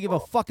 I could give a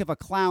fuck if a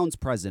clown's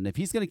president. If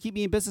he's going to keep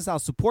me in business, I'll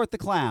support the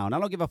clown. I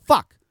don't give a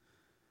fuck.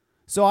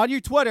 So on your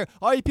Twitter,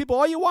 all you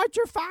people, you watch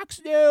your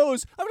Fox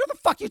News. I mean, what the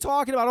fuck are you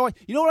talking about?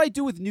 You know what I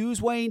do with news,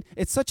 Wayne?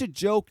 It's such a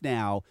joke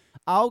now.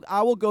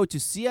 I will go to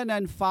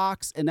CNN,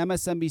 Fox, and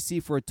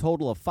MSNBC for a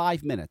total of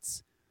 5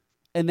 minutes.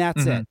 And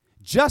that's it.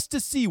 Just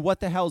to see what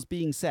the hell's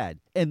being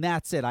said. And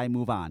that's it. I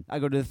move on. I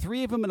go to the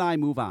three of them and I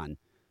move on.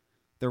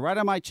 They're right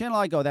on my channel.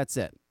 I go, that's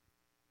it.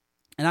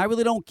 And I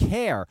really don't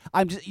care.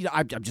 I'm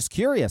just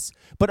curious.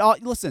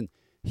 But listen,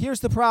 here's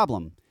the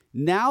problem.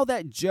 Now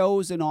that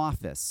Joe's in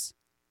office,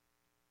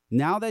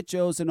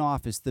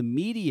 the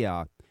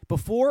media,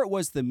 before it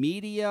was the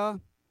media,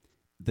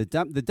 the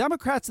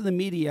Democrats and the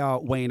media,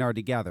 Wayne, are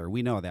together.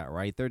 We know that,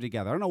 right? They're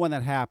together. I don't know when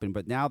that happened,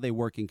 but now they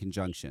work in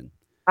conjunction.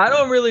 I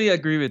don't really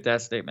agree with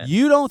that statement.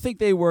 You don't think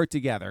they work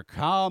together?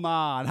 Come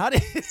on. How do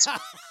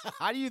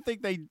you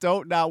think they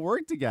don't not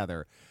work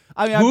together?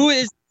 I mean, who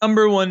is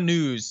number one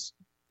news?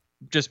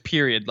 Just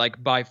period.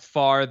 Like by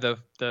far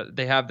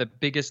they have the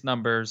biggest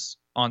numbers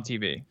on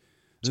TV.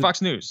 It's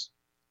Fox News.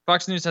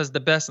 Fox News has the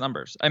best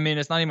numbers. I mean,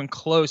 it's not even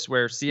close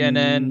where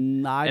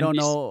CNN... I don't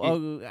know.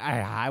 Oh,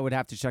 I would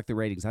have to check the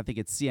ratings. I think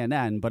it's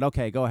CNN, but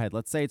okay, go ahead.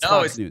 Let's say it's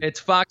Fox News. It's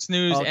Fox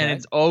News, okay. And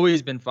it's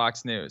always been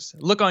Fox News.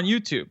 Look on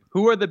YouTube.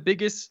 Who are the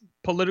biggest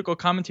political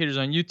commentators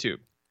on YouTube?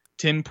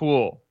 Tim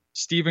Pool,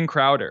 Steven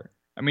Crowder.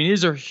 I mean,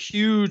 these are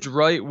huge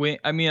right wing.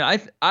 I mean,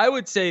 I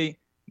would say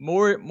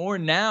more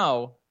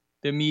now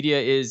the media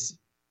is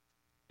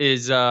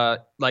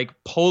like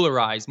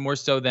polarized more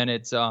so than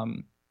it's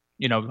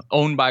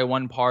owned by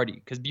one party.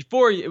 Because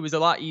before it was a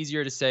lot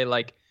easier to say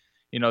like,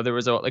 there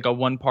was a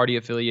one party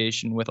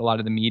affiliation with a lot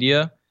of the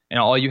media, and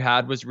all you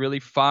had was really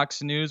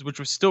Fox News, which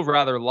was still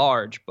rather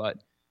large, but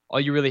all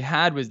you really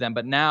had was them.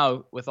 But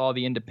now with all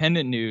the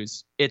independent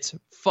news, it's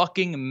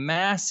fucking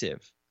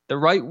massive. The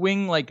right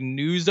wing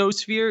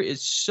newsosphere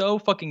is so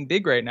fucking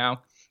big right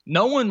now.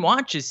 No one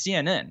watches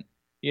CNN.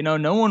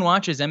 No one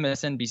watches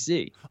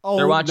MSNBC. Oh,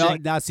 they're watching. No,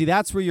 now see,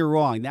 that's where you're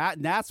wrong.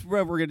 That's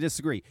where we're going to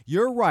disagree.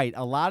 You're right.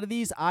 A lot of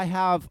these, I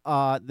have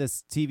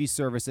this TV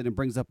service, and it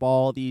brings up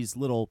all these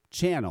little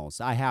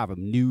channels. I have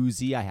them,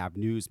 Newsy, I have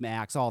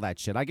Newsmax, all that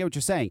shit. I get what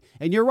you're saying.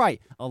 And you're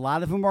right. A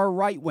lot of them are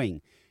right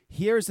wing.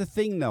 Here's the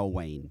thing, though,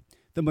 Wayne.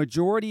 The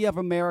majority of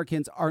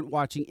Americans aren't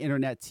watching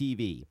internet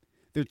TV.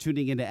 They're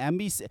tuning into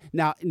NBC.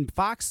 Now, in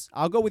Fox,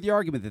 I'll go with the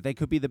argument that they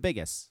could be the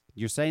biggest.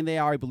 You're saying they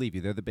are. I believe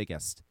you. They're the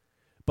biggest.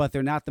 But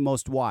they're not the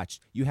most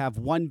watched. You have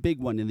one big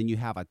one, and then you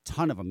have a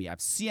ton of them. You have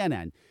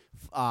CNN,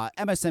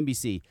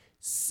 MSNBC,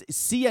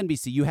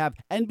 CNBC. You have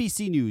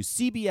NBC News,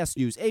 CBS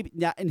News.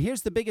 Now, and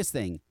here's the biggest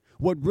thing.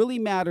 What really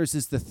matters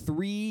is the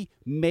three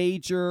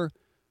major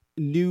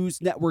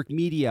news network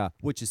media,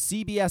 which is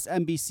CBS,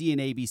 NBC,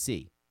 and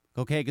ABC.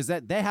 Okay, because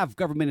they have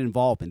government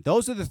involvement.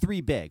 Those are the three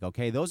big,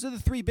 okay? Those are the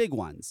three big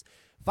ones.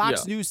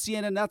 Fox News,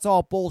 CNN, that's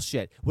all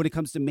bullshit. When it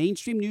comes to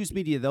mainstream news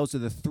media, those are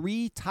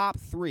the top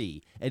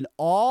three. And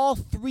all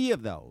three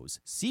of those,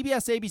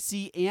 CBS,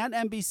 ABC, and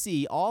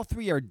NBC, all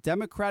three are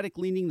Democratic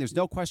leaning. There's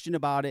no question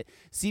about it.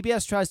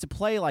 CBS tries to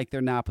play like they're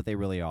not, but they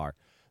really are.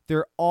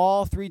 They're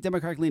all three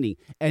Democratic leaning.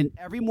 And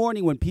every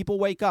morning when people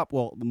wake up,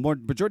 well, the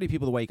majority of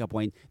people that wake up,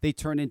 Wayne, they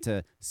turn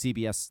into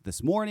CBS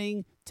This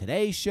Morning,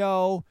 Today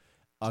Show,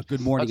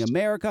 Good Morning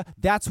America.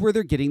 That's where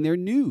they're getting their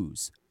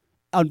news.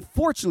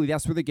 Unfortunately,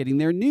 that's where they're getting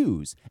their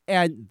news.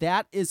 And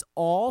that is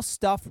all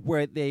stuff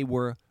where they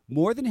were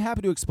more than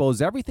happy to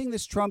expose everything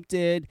this Trump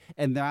did,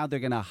 and now they're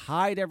going to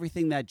hide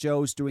everything that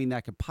Joe's doing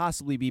that could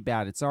possibly be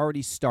bad. It's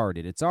already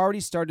started.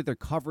 They're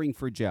covering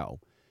for Joe.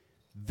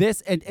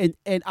 This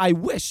and I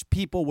wish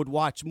people would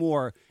watch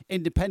more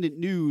independent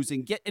news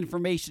and get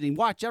information and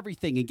watch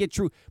everything and get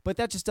true, but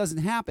that just doesn't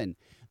happen.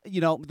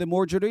 The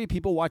majority of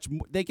people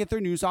they get their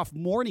news off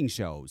morning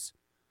shows.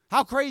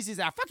 How crazy is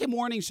that? Fucking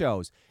morning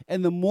shows.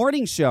 And the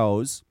morning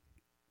shows,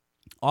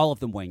 all of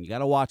them, Wayne, you got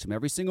to watch them.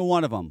 Every single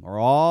one of them are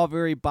all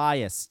very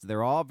biased.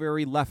 They're all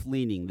very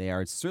left-leaning. They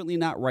are certainly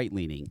not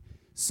right-leaning.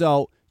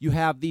 So you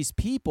have these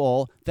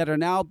people that are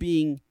now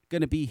going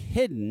to be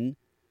hidden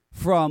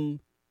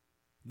from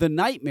the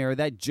nightmare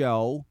that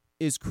Joe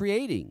is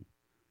creating.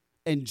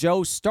 And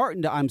Joe's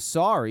starting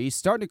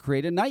to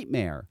create a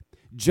nightmare.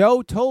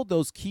 Joe told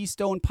those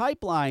Keystone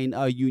Pipeline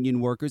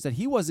union workers that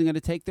he wasn't going to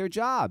take their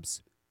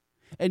jobs.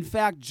 In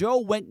fact, Joe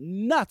went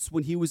nuts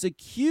when he was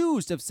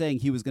accused of saying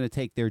he was going to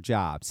take their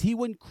jobs. He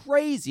went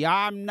crazy.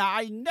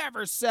 I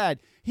never said.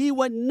 He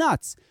went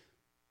nuts.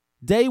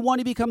 Day one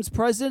he becomes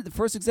president, the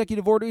first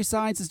executive order he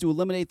signs is to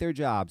eliminate their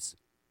jobs.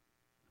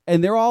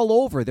 And they're all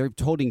over. They're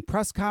holding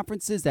press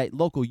conferences, that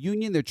local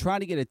union. They're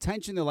trying to get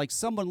attention. They're like,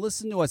 someone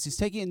listen to us. He's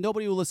taking it.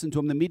 Nobody will listen to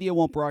him. The media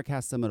won't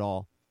broadcast them at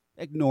all.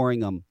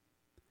 Ignoring them.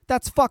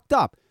 That's fucked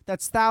up.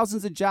 That's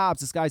thousands of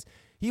jobs.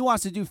 He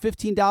wants to do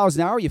 $15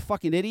 an hour, you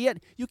fucking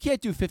idiot. You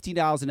can't do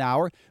 $15 an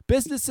hour.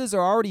 Businesses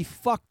are already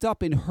fucked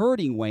up and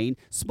hurting, Wayne.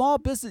 Small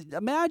business,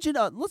 imagine,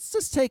 let's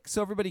just take,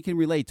 so everybody can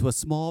relate, to a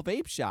small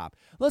vape shop.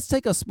 Let's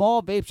take a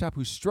small vape shop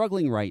who's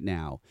struggling right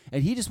now,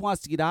 and he just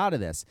wants to get out of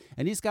this.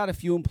 And he's got a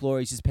few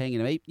employees, he's paying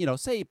them,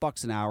 say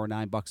 $8 an hour,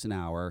 $9 an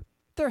hour.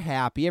 They're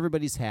happy,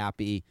 everybody's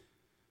happy.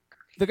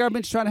 The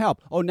government's trying to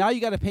help. Oh, now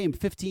you got to pay him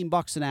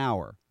 $15 an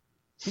hour.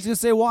 He's going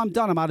to say, well, I'm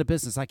done. I'm out of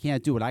business. I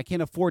can't do it. I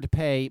can't afford to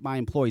pay my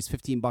employees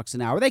 $15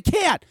 an hour. They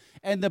can't.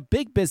 And the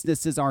big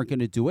businesses aren't going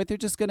to do it. They're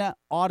just going to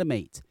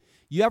automate.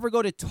 You ever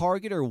go to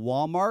Target or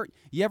Walmart?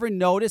 You ever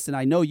notice, and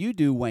I know you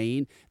do,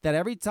 Wayne, that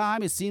every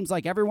time it seems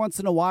like every once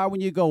in a while when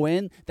you go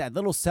in, that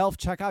little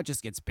self-checkout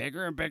just gets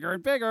bigger and bigger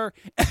and bigger,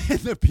 and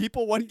the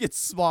people one gets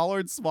smaller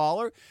and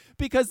smaller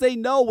because they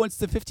know once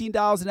the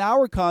 $15 an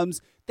hour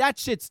comes, that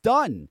shit's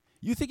done.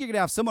 You think you're going to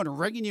have someone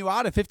ringing you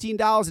out at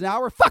 $15 an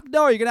hour? Fuck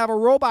no, you're going to have a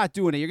robot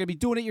doing it. You're going to be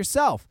doing it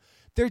yourself.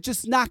 They're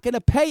just not going to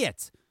pay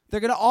it.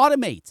 They're going to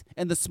automate.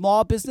 And the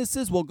small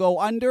businesses will go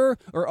under,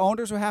 or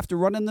owners will have to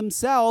run them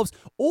themselves.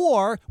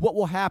 Or what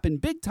will happen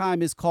big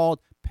time is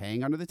called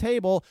paying under the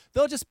table.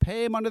 They'll just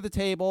pay them under the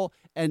table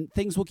and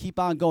things will keep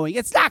on going.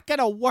 It's not going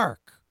to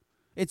work.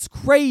 It's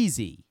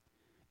crazy.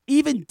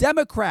 Even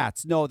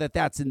Democrats know that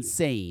that's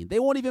insane. They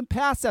won't even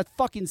pass that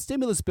fucking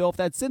stimulus bill if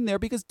that's in there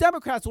because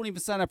Democrats won't even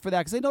sign up for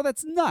that because they know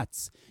that's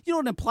nuts. You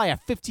don't imply a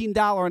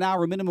 $15 an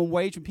hour minimum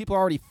wage when people are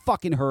already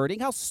fucking hurting.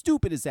 How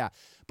stupid is that?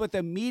 But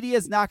the media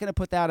is not going to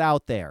put that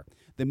out there.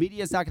 The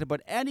media is not going to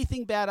put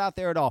anything bad out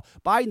there at all.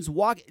 Biden's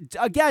walking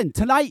again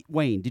tonight,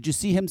 Wayne. Did you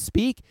see him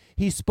speak?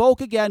 He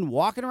spoke again,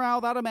 walking around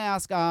without a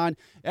mask on.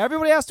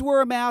 Everybody has to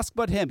wear a mask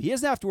but him. He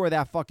doesn't have to wear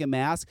that fucking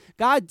mask.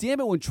 God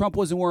damn it, when Trump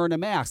wasn't wearing a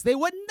mask. They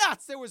went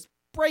nuts. There was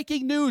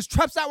breaking news.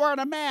 Trump's not wearing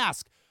a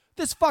mask.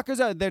 This fucker's,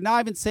 they're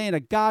not even saying a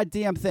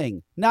goddamn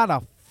thing. Not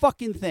a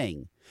fucking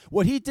thing.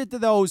 What he did to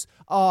those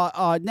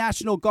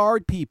National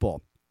Guard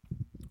people.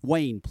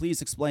 Wayne,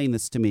 please explain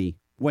this to me.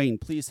 Wayne,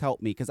 please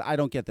help me because I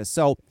don't get this.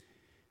 So,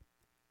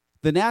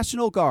 the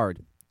National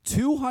Guard,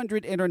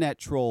 200 internet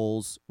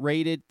trolls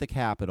raided the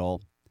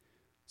Capitol.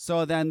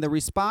 So then the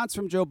response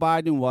from Joe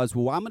Biden was,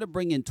 well, I'm going to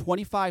bring in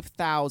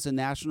 25,000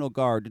 National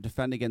Guard to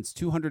defend against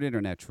 200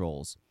 internet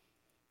trolls.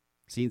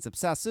 Seems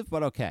obsessive,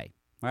 but okay.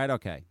 All right,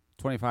 okay.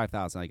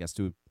 25,000, I guess,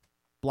 to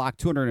block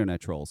 200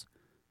 internet trolls.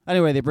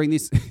 Anyway, they bring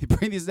these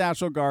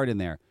National Guard in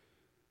there.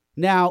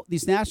 Now,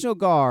 these National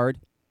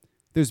Guard,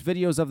 there's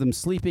videos of them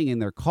sleeping in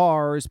their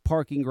cars,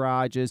 parking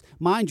garages.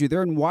 Mind you,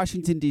 they're in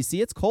Washington, D.C.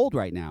 It's cold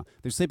right now.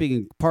 They're sleeping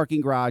in parking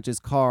garages,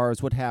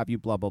 cars, what have you,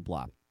 blah, blah,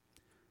 blah.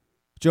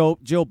 Joe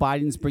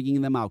Biden's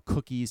bringing them out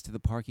cookies to the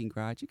parking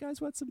garage. You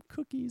guys want some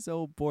cookies?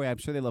 Oh, boy, I'm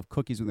sure they love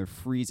cookies when they're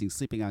freezing,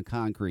 sleeping on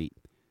concrete.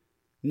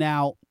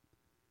 Now,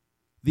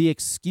 the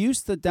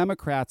excuse the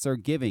Democrats are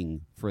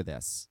giving for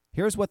this,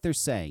 here's what they're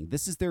saying.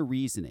 This is their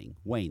reasoning.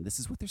 Wayne, this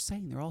is what they're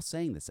saying. They're all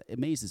saying this. It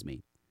amazes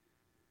me.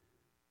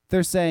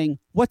 They're saying,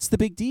 what's the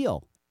big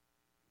deal?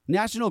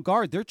 National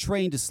Guard, they're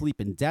trained to sleep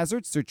in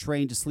deserts. They're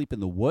trained to sleep in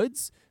the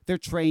woods. They're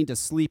trained to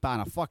sleep on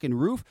a fucking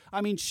roof.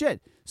 I mean,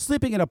 shit,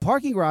 sleeping in a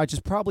parking garage is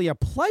probably a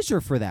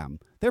pleasure for them.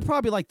 They're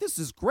probably like, this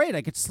is great.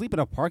 I get to sleep in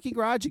a parking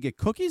garage and get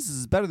cookies. This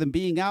is better than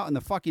being out in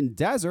the fucking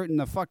desert in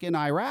the fucking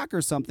Iraq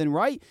or something,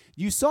 right?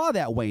 You saw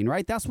that, Wayne,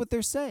 right? That's what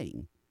they're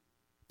saying.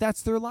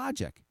 That's their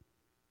logic.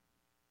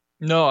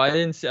 No, I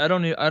didn't see. I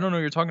don't know what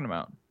you're talking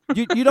about.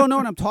 You don't know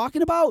what I'm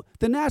talking about?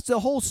 The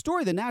whole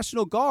story, the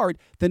National Guard,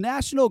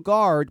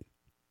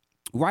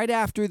 right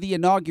after the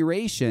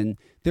inauguration,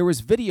 there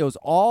was videos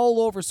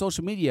all over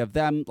social media of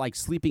them like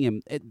sleeping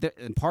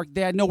in park.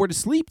 They had nowhere to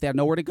sleep. They had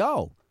nowhere to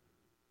go.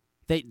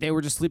 They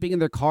were just sleeping in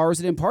their cars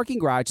and in parking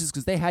garages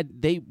because they had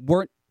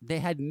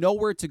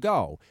nowhere to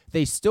go.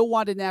 They still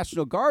wanted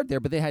National Guard there,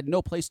 but they had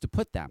no place to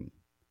put them.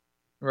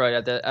 Right,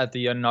 at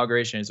the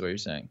inauguration is what you're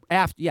saying.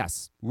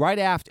 Yes, right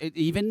after,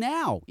 even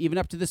now, even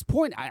up to this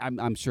point,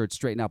 I'm sure it's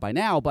straightened out by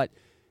now, but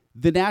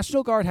the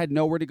National Guard had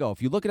nowhere to go.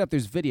 If you look it up,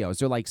 there's videos.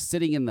 They're like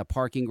sitting in the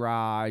parking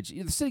garage.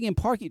 They're sitting in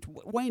parking.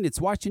 Wayne, it's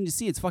Washington,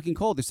 D.C. It's fucking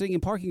cold. They're sitting in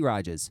parking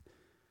garages.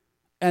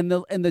 And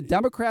the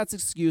Democrats'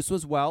 excuse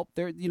was, well,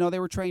 they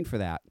were trained for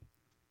that.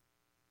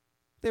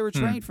 They were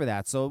trained for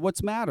that. So what's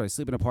the matter?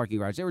 Sleep in a parking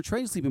garage. They were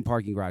trained to sleep in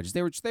parking garages.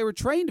 They were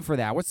trained for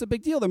that. What's the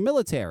big deal? They're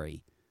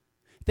military.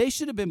 They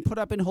should have been put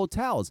up in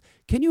hotels.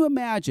 Can you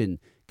imagine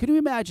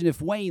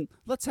if Wayne,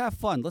 let's have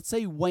fun. Let's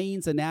say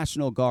Wayne's a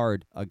National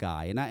Guard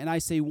guy. And I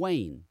say,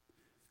 Wayne,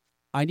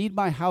 I need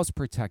my house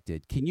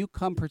protected. Can you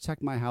come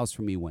protect my house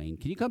for me, Wayne?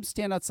 Can you come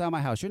stand outside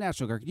my house? You're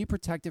National Guard. Can you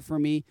protect it for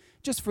me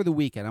just for the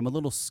weekend? I'm a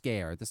little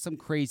scared. There's some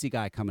crazy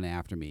guy coming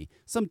after me.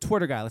 Some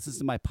Twitter guy listens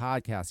to my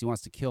podcast. He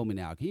wants to kill me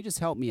now. Can you just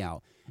help me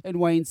out? And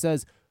Wayne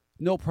says,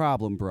 no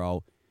problem,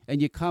 bro.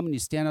 And you come and you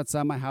stand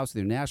outside my house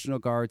with your National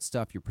Guard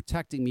stuff. You're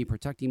protecting me,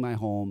 protecting my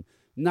home.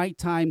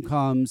 Nighttime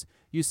comes.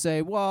 You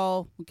say,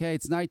 well, okay,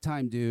 it's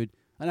nighttime, dude.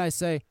 And I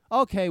say,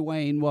 okay,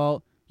 Wayne,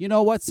 well, you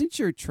know what? Since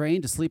you're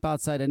trained to sleep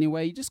outside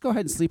anyway, you just go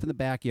ahead and sleep in the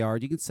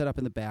backyard. You can set up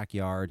in the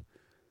backyard.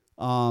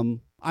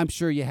 I'm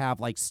sure you have,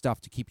 like, stuff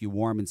to keep you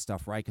warm and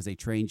stuff, right? Because they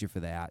trained you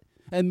for that.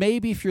 And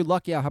maybe if you're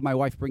lucky, I'll have my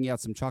wife bring you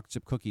out some chocolate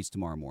chip cookies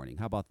tomorrow morning.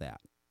 How about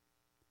that?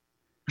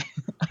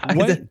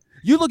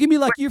 You look at me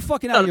like you're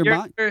fucking out of your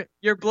mind.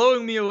 You're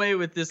blowing me away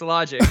with this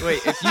logic.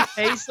 Wait, if you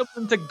pay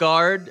someone to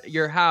guard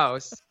your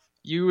house,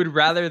 you would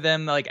rather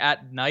them like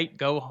at night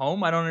go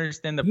home? I don't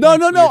understand the point. No.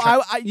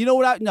 You know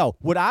what?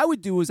 What I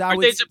would do is Are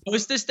they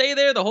supposed to stay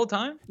there the whole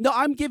time? No,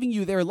 I'm giving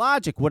you their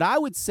logic. What I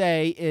would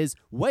say is,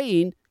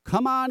 Wayne,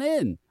 come on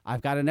in.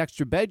 I've got an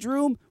extra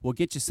bedroom. We'll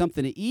get you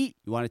something to eat.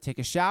 You want to take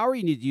a shower?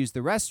 You need to use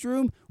the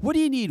restroom? What do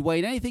you need,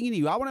 Wayne? Anything you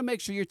need. I want to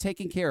make sure you're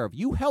taken care of.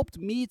 You helped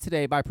me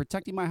today by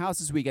protecting my house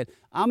this weekend.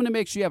 I'm going to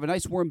make sure you have a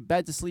nice warm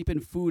bed to sleep in,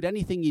 food,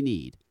 anything you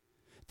need.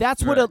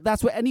 That's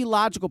what any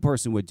logical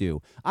person would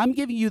do. I'm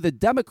giving you the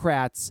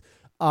Democrats'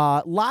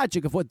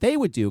 logic of what they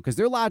would do, because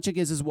their logic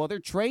is, well, they're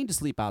trained to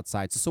sleep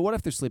outside. So what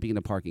if they're sleeping in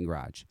a parking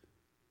garage?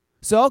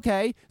 So,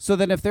 okay. So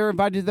then if they're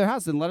invited to their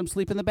house, then let them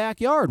sleep in the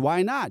backyard.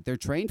 Why not? They're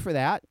trained for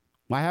that.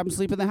 Why have them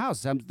sleep in the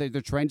house? They're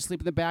trained to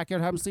sleep in the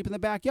backyard. Have them sleep in the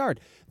backyard.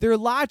 Their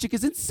logic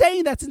is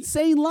insane. That's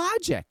insane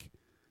logic.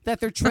 that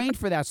they're trained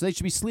for that, so they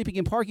should be sleeping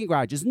in parking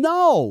garages.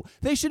 No,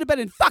 they should have been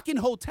in fucking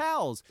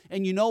hotels.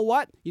 And you know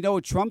what? You know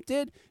what Trump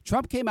did?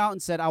 Trump came out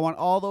and said, I want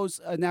all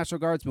those National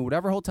Guardsmen,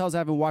 whatever hotels I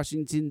have in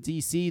Washington,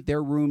 D.C.,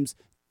 their rooms,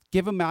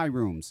 give them my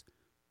rooms.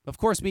 Of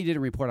course, media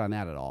didn't report on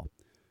that at all.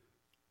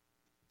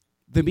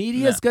 The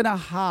media is going to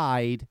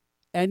hide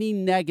any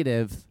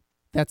negative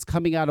that's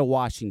coming out of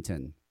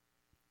Washington.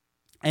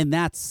 And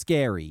that's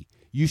scary.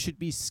 You should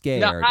be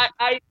scared. No,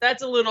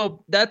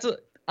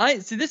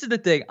 see, this is the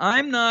thing.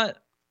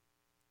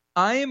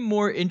 I am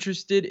more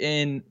interested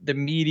in the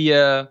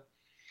media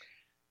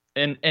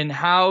and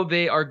how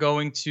they are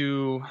going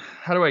to,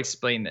 how do I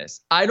explain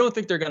this? I don't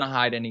think they're going to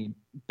hide any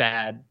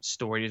bad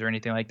stories or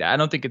anything like that. I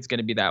don't think it's going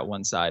to be that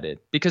one-sided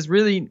because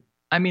really,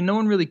 I mean, no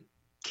one really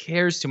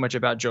cares too much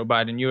about Joe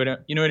Biden. You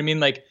know what I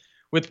mean? Like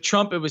with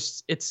Trump,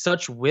 it's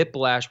such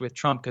whiplash with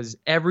Trump because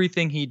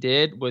everything he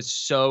did was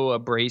so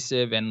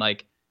abrasive and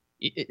like,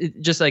 it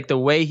just like the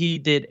way he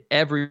did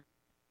everything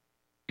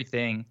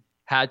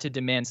had to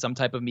demand some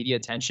type of media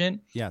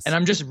attention. Yes. And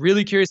I'm just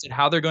really curious at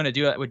how they're going to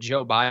do that with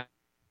Joe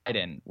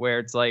Biden, where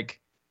it's like,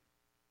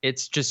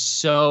 it's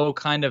just so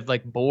kind of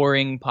like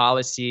boring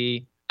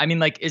policy. I mean,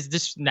 like, is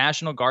this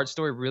National Guard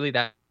story really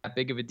that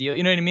big of a deal?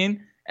 You know what I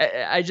mean?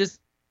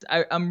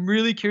 I'm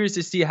really curious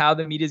to see how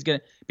the media is going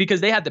to, because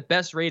they had the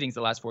best ratings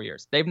the last 4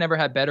 years. They've never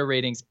had better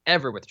ratings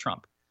ever with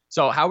Trump.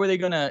 So how are they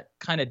going to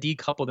kind of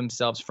decouple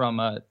themselves from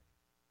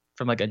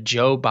like a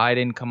Joe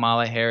Biden,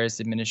 Kamala Harris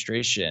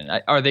administration?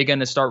 Are they going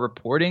to start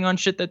reporting on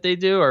shit that they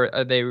do? Or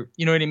are they,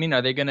 you know what I mean?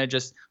 Are they going to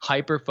just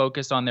hyper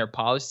focus on their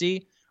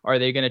policy? Or are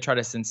they going to try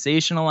to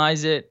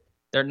sensationalize it?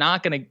 They're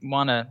not going to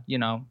want to,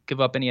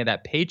 give up any of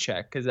that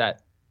paycheck because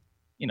that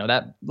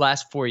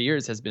last 4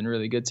 years has been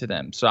really good to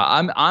them. So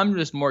I'm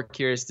just more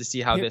curious to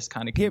see how this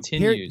kind of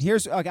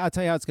continues. I'll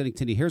tell you how it's going to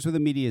continue. Here's where the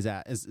media is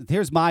at.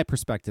 Here's my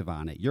perspective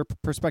on it. Your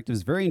perspective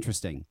is very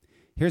interesting.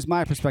 Here's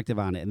my perspective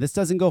on it. And this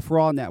doesn't go for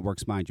all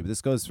networks, mind you, but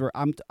this goes for,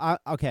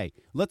 okay,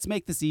 let's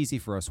make this easy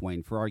for us,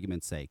 Wayne, for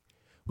argument's sake.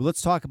 Well,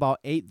 let's talk about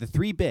the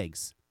three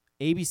bigs,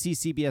 ABC,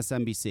 CBS,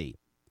 NBC.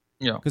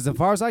 Yeah. Because as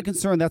far as I'm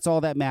concerned, that's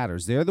all that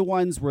matters. They're the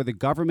ones where the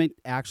government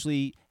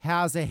actually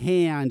has a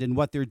hand in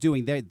what they're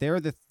doing. They're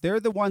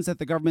the ones that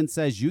the government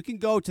says you can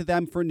go to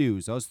them for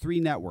news. Those three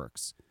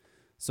networks.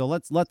 So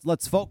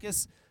let's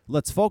focus.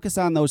 Let's focus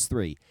on those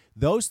three.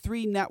 Those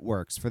three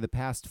networks for the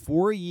past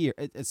 4 years.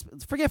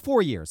 Forget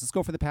 4 years. Let's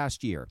go for the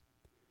past year.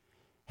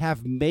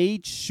 Have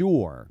made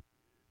sure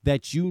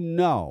that you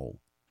know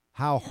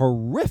how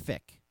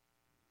horrific.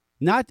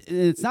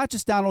 It's not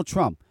just Donald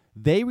Trump.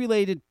 They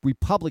related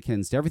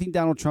Republicans to everything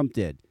Donald Trump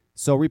did.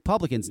 So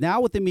Republicans, now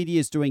what the media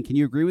is doing, can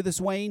you agree with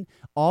this, Wayne?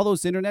 All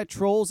those internet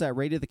trolls that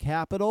raided the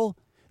Capitol,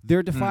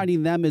 they're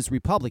defining them as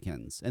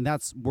Republicans, and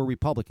we're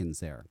Republicans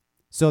there.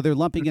 So they're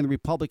lumping in the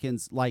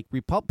Republicans like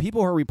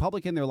people who are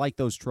Republican, they're like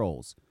those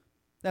trolls.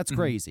 That's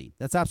crazy.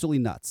 That's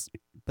absolutely nuts.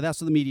 But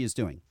that's what the media is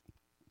doing.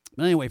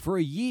 But anyway, for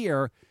a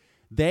year,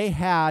 they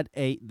had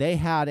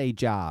a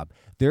job.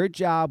 Their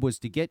job was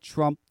to get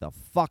Trump the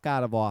fuck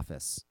out of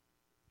office.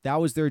 That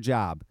was their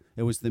job.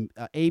 It was the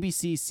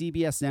ABC,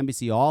 CBS, and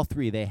NBC, all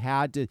three. They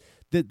had to.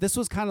 This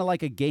was kind of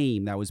like a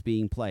game that was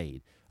being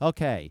played.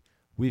 Okay,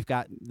 we've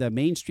got the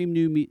mainstream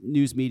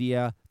news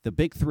media, the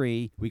big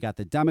three. We got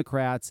the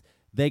Democrats.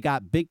 They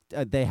got big.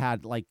 They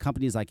had like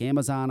companies like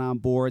Amazon on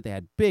board. They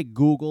had big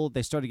Google.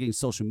 They started getting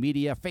social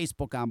media,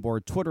 Facebook on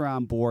board, Twitter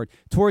on board.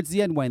 Towards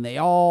the end, when they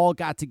all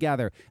got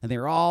together and they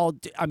were all.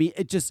 I mean,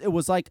 it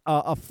was like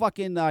a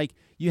fucking like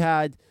you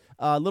had.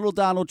 Little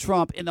Donald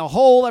Trump and the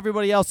whole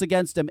everybody else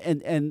against him.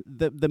 And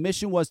the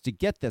mission was to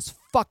get this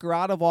fucker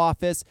out of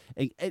office.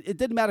 And it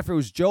didn't matter if it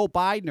was Joe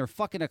Biden or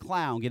fucking a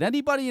clown. Get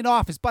anybody in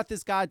office but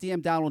this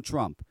goddamn Donald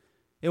Trump.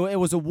 It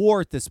was a war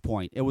at this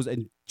point.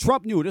 And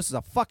Trump knew this was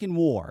a fucking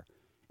war.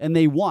 And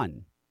they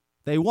won.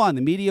 They won.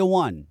 The media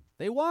won.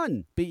 They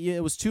won. But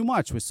it was too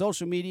much. With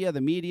social media,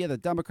 the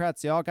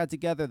Democrats, they all got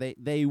together.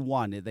 They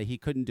won. He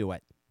couldn't do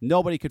it.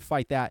 Nobody could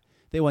fight that.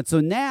 They won.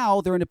 So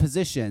now they're in a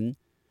position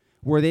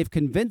where they've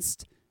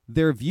convinced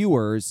their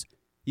viewers,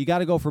 you got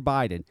to go for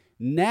Biden.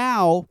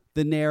 Now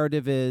the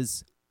narrative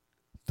is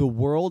the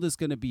world is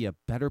going to be a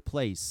better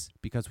place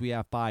because we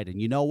have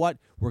Biden. You know what?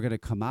 We're going to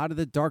come out of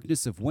the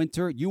darkness of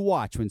winter. You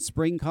watch when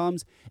spring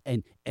comes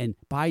and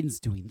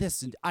Biden's doing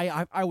this. And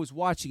I was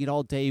watching it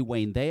all day,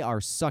 Wayne. They are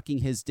sucking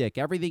his dick.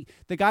 Everything.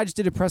 The guy just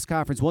did a press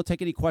conference, won't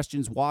take any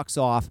questions, walks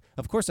off.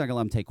 Of course, I'm not going to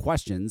let him take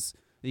questions.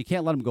 You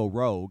can't let him go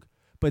rogue.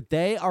 But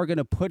they are going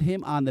to put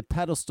him on the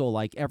pedestal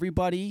like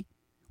everybody.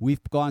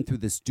 We've gone through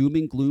this doom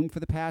and gloom for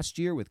the past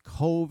year with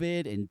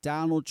COVID and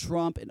Donald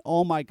Trump. And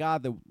oh, my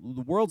God, the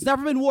world's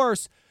never been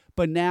worse.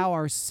 But now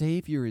our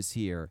Savior is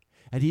here.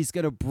 And he's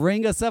going to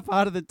bring us up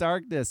out of the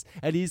darkness.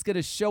 And he's going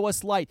to show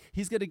us light.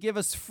 He's going to give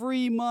us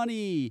free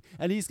money.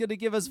 And he's going to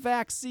give us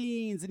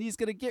vaccines. And he's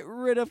going to get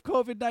rid of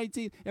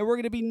COVID-19. And we're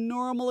going to be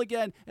normal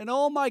again. And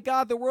oh, my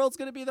God, the world's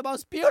going to be the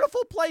most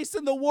beautiful place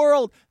in the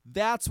world.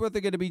 That's what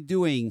they're going to be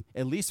doing,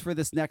 at least for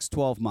this next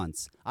 12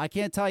 months. I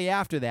can't tell you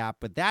after that,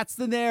 but that's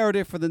the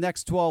narrative for the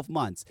next 12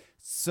 months.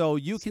 So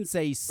you can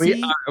say,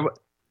 see...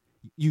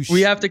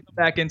 We have to go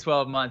back in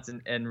 12 months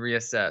and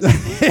reassess.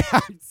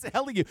 I'm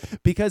telling you,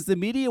 because the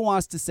media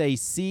wants to say,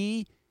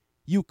 see,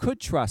 you could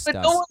trust us.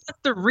 No one wants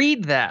to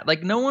read that.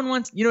 Like, no one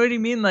wants, you know what I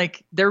mean?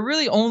 Like, they're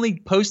really only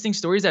posting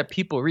stories that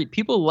people read.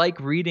 People like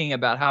reading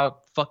about how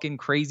fucking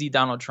crazy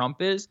Donald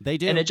Trump is. They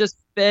do. And it just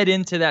fed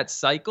into that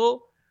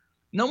cycle.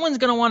 No one's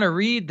going to want to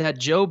read that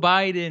Joe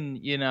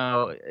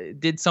Biden,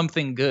 did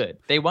something good.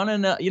 They want to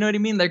know, you know what I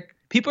mean? Like,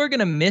 people are going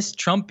to miss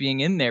Trump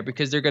being in there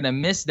because they're going to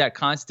miss that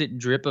constant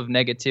drip of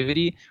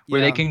negativity where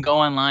they can go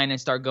online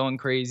and start going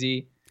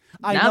crazy.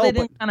 They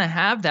didn't kind of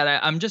have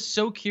that. I'm just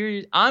so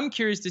curious. I'm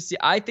curious to see.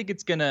 I think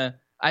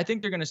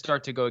they're going to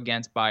start to go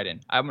against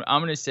Biden. I'm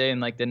going to say in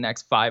like the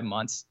next 5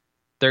 months,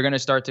 they're going to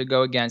start to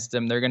go against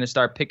him. They're going to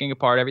start picking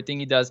apart everything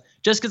he does,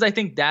 just because I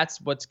think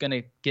that's what's going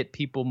to get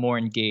people more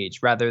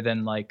engaged rather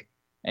than like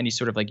any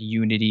sort of like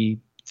unity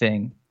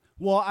thing.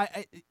 Well,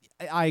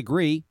 I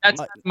agree.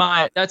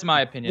 That's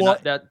my opinion. Well,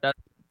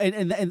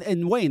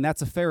 and Wayne,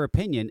 that's a fair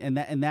opinion.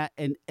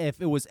 And if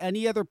it was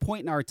any other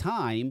point in our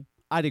time,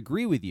 I'd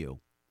agree with you.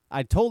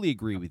 I totally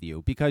agree with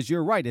you because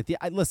you're right.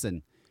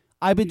 Listen,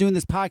 I've been doing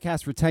this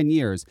podcast for 10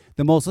 years.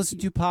 The most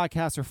listened to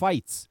podcasts are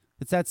fights.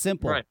 It's that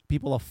simple. Right.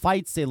 People love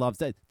fights. They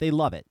love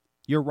it.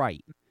 You're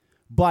right.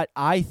 But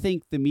I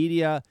think the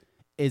media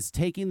is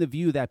taking the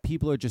view that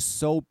people are just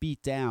so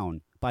beat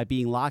down by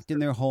being locked in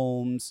their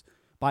homes,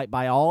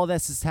 by all of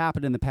this has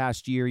happened in the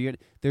past year.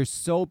 They're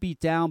so beat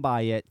down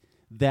by it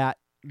that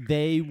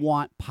they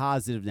want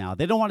positive now.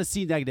 They don't want to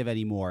see negative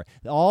anymore.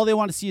 All they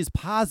want to see is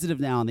positive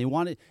now,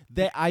 and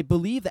I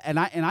believe that, and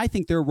I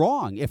think they're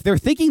wrong. If they're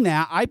thinking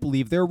that, I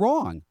believe they're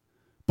wrong.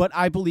 But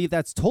I believe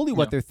that's totally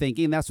what they're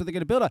thinking, and that's what they're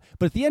going to build up.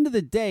 But at the end of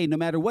the day, no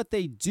matter what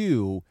they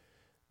do,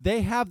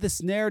 they have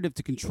this narrative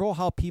to control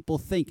how people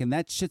think, and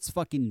that shit's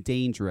fucking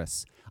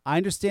dangerous. I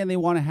understand they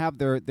want to have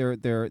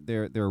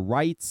their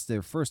rights,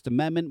 their First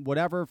Amendment,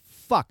 whatever.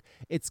 Fuck,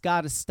 it's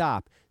got to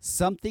stop.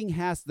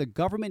 The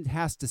government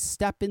has to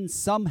step in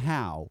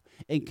somehow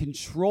and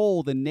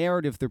control the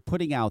narrative they're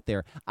putting out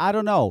there. I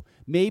don't know.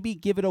 Maybe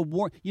give it a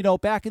warning.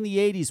 Back in the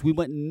 80s, we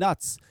went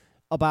nuts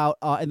about,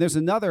 and there's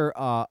another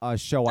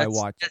show I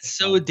watched. That's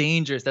so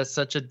dangerous. That's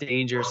such a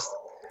dangerous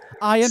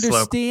I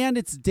understand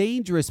it's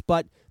dangerous,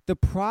 but the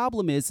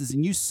problem is,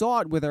 and you saw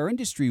it with our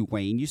industry,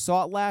 Wayne. You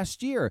saw it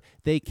last year.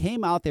 They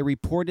came out, they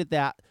reported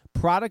that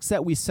products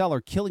that we sell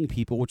are killing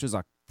people, which is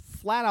a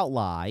flat-out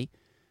lie.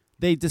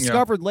 They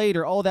discovered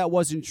later, that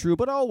wasn't true,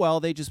 but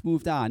they just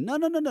moved on.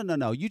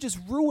 No. You just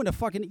ruined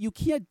you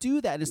can't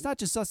do that. And it's not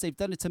just us. They've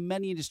done it to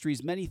many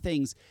industries, many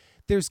things.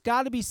 There's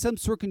got to be some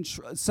sort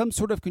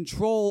of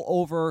control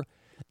over.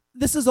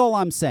 This is all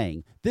I'm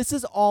saying. This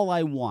is all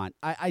I want.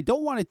 I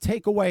don't want to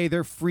take away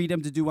their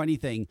freedom to do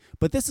anything,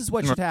 but this is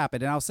what should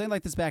happen. And I was saying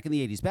like this back in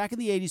the 80s. Back in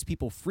the 80s,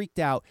 people freaked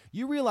out.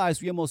 You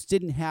realize we almost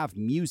didn't have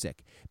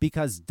music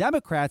because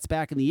Democrats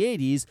back in the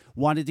 80s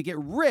wanted to get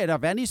rid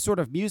of any sort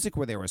of music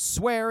where they were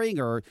swearing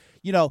or,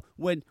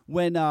 when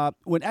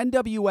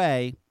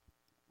NWA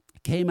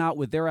came out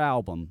with their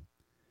album.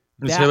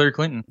 It was Hillary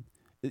Clinton.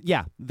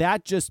 Yeah,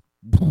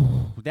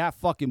 that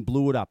fucking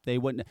blew it up.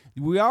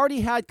 We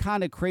already had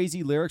kind of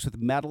crazy lyrics with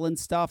metal and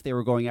stuff. They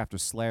were going after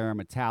Slayer and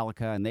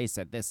Metallica, and they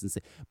said this and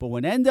but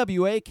when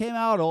NWA came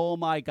out, oh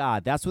my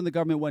God, that's when the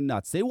government went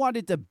nuts. They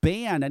wanted to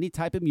ban any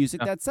type of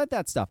music that said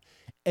that stuff.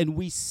 And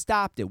we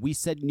stopped it. We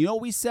said, you know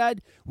what we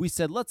said? We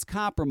said, let's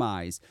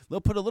compromise.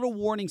 We'll put a little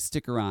warning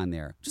sticker on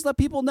there. Just let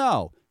people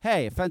know,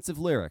 hey, offensive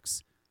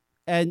lyrics.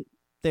 And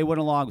they went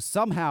along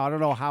somehow. I don't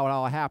know how it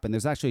all happened.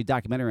 There's actually a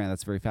documentary on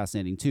that's very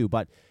fascinating too.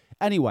 But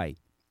anyway,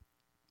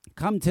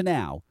 come to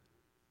now.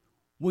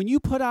 When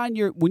you put on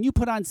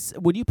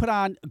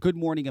Good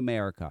Morning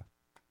America,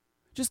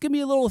 just give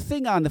me a little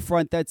thing on the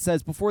front that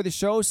says before the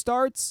show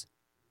starts,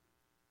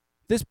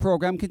 this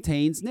program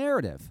contains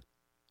narrative.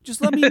 Just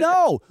let me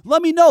know.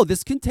 Let me know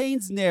this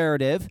contains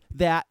narrative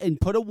and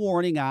put a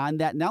warning on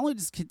that not only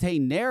does it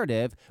contain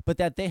narrative, but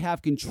that they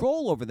have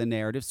control over the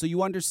narrative so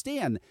you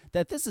understand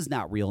that this is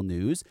not real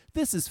news.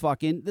 This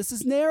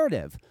is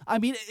narrative. I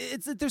mean,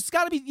 there's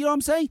got to be, you know what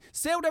I'm saying?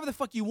 Say whatever the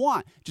fuck you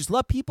want. Just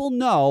let people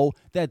know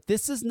that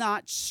this is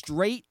not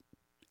straight,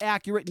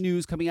 accurate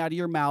news coming out of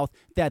your mouth,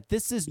 that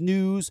this is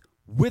news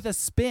with a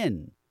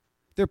spin.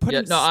 They're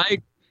putting...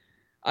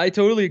 I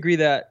totally agree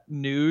that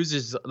news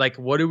is like,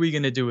 what are we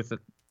going to do with it?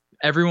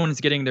 Everyone's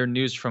getting their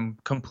news from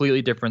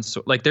completely different.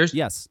 We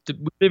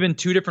live in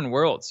two different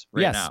worlds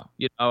right now.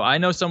 I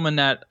know someone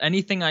that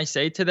anything I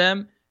say to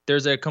them,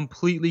 there's a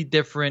completely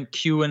different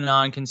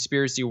QAnon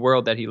conspiracy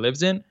world that he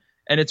lives in.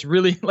 And it's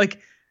really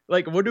like,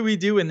 what do we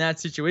do in that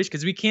situation?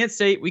 Because we can't,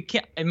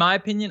 in my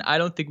opinion, I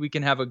don't think we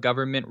can have a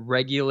government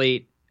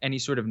regulate any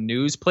sort of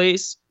news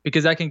place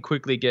because that can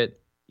quickly get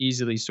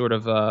easily sort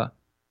of,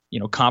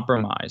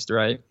 compromised.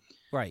 Right.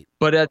 Right.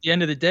 But at the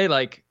end of the day,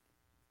 like,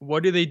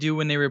 what do they do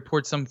when they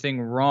report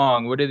something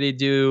wrong? What do they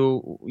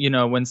do,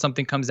 when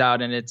something comes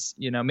out and it's,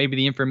 maybe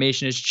the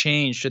information has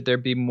changed? Should there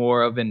be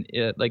more of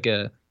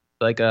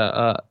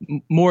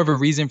more of a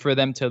reason for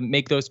them to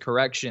make those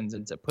corrections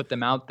and to put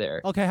them out there?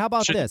 Okay, how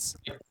about this?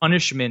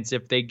 Punishments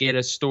if they get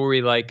a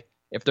story like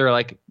if they're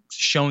like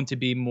shown to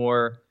be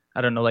more,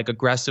 I don't know, like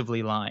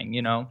aggressively lying,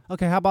 you know?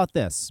 Okay, how about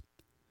this?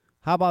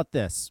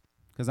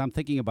 Because I'm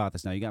thinking about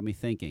this now. You got me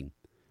thinking.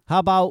 How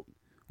about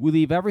we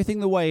leave everything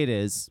the way it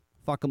is,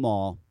 fuck them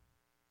all,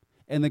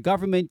 and the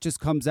government just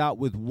comes out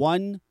with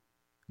one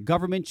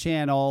government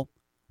channel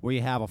where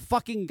you have a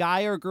fucking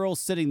guy or girl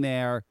sitting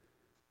there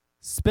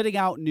spitting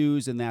out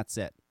news, and that's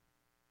it.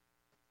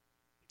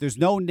 There's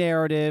no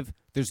narrative.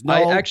 There's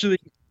no...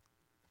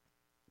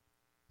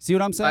 See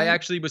what I'm saying? I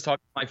actually was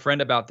talking to my friend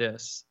about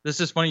this.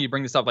 This is funny you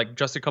bring this up, like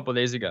just a couple of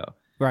days ago.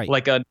 Right.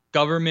 Like a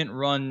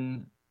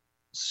government-run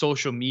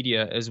social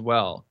media as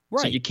well.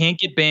 Right. So you can't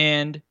get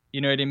banned.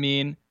 You know what I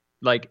mean?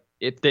 Like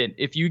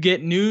if you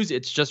get news,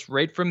 it's just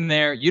right from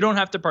there. You don't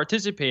have to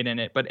participate in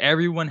it, but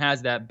everyone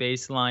has that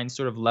baseline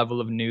sort of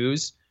level of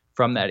news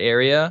from that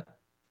area.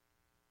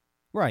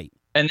 Right.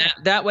 And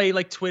that way,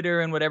 like Twitter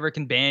and whatever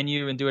can ban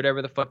you and do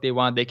whatever the fuck they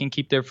want. They can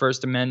keep their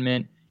First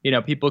Amendment. You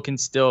know, people can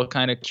still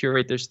kind of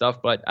curate their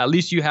stuff, but at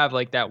least you have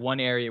like that one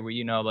area where,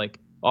 you know, like,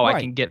 oh, right. I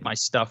can get my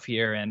stuff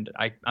here and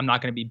I'm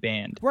not going to be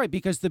banned. Right,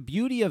 because the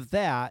beauty of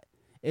that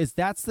is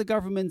that's the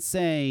government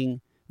saying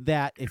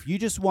that if you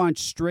just want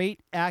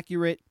straight,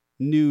 accurate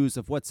news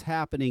of what's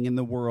happening in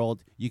the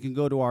world, you can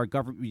go to our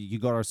government, you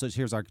go to our,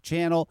 here's our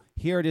channel,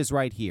 here it is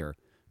right here.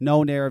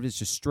 No narrative, it's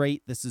just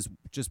straight, this is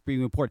just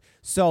being reported.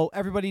 So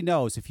everybody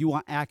knows if you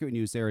want accurate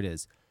news, there it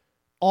is.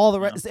 All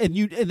the rest, and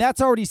that's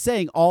already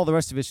saying all the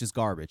rest of it's just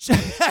garbage.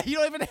 You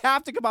don't even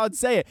have to come out and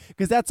say it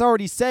because that's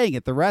already saying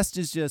it. The rest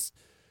is just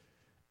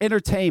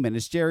entertainment.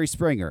 It's Jerry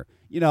Springer,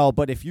 you know.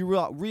 But if you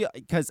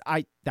because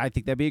I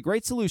think that'd be a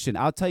great solution.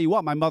 I'll tell you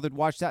what, my mother'd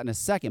watch that in a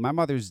second. My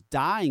mother's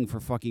dying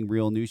for fucking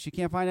real news. She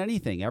can't find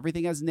anything.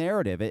 Everything has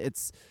narrative.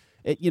 It's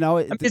kind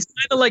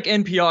of like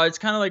NPR. It's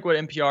kind of like what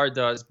NPR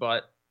does,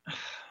 but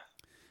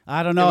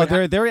I don't know.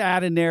 They're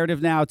adding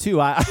narrative now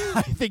too. I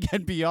think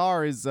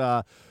NPR is.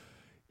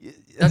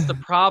 That's the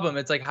problem.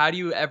 It's like, how do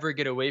you ever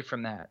get away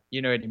from that?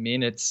 You know what I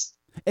mean? It's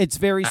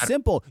very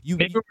simple.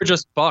 Maybe we're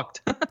just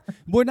fucked.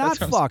 We're not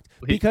fucked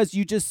because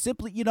you just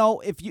simply, you know,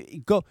 if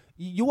you go,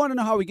 you want to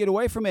know how we get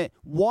away from it,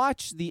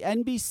 watch the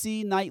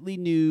NBC Nightly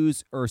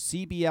News or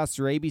CBS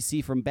or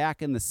ABC from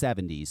back in the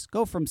 70s.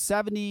 Go from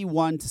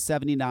 71 to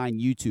 79,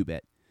 YouTube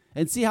it,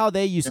 and see how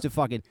they used to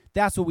fucking,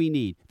 that's what we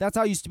need. That's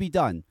how it used to be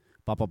done.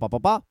 Ba, ba, ba, ba,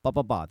 ba, ba,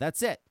 ba, ba.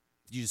 That's it.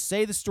 You just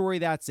say the story,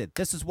 that's it.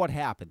 This is what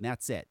happened,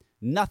 that's it.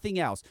 Nothing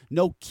else.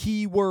 No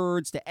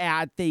keywords to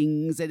add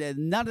things, and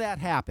none of that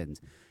happened.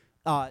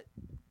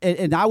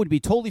 And I would be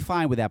totally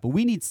fine with that, but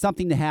we need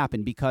something to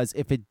happen because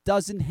if it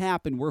doesn't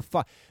happen, we're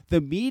fucked.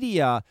 The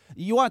media,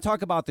 you want to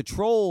talk about the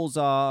trolls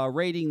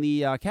raiding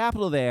the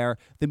Capitol there,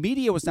 the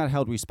media was not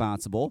held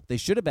responsible. They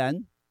should have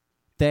been.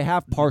 They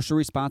have partial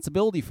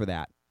responsibility for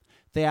that.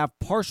 They have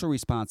partial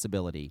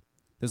responsibility.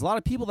 There's a lot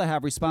of people that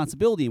have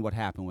responsibility in what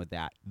happened with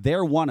that.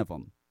 They're one of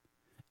them.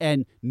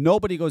 And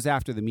nobody goes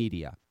after the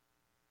media.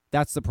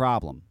 That's the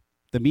problem.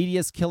 The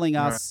media's killing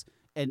us,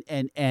 and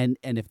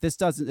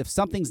if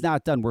something's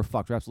not done, we're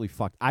fucked. We're absolutely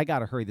fucked. I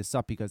gotta hurry this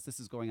up because this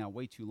is going on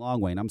way too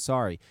long, Wayne. I'm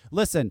sorry.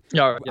 Listen,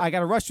 I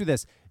gotta rush through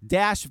this.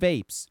 Dash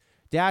Vapes,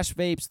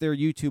 their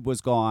YouTube was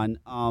gone.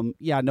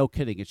 Yeah, no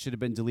kidding. It should have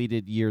been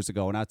deleted years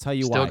ago, and I'll tell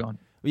you why. Still gone.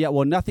 Yeah,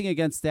 well, nothing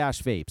against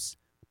Dash Vapes.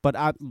 But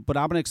I'm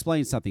gonna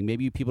explain something.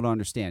 Maybe you people don't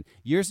understand.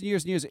 Years and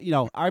years and years. You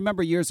know, I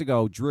remember years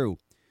ago, Drew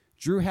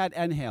had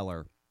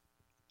Inhaler,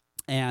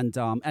 and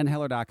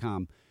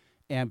Inhaler.com.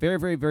 And very,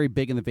 very, very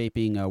big in the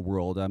vaping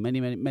world.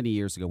 Many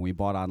years ago when we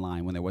bought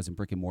online when there wasn't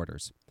brick and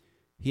mortars.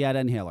 He had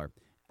Inhaler.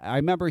 I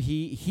remember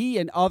he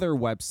and other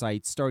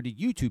websites started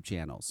YouTube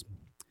channels.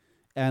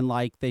 And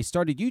like they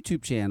started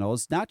YouTube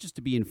channels not just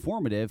to be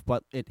informative,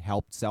 but it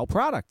helped sell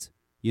product.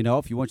 You know,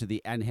 if you went to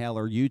the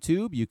Inhaler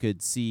YouTube, you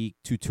could see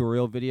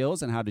tutorial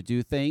videos on how to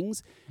do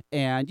things.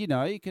 And, you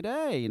know, you could,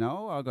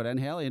 I'll go to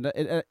Inhaler. And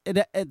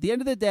at the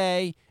end of the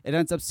day, it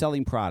ends up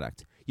selling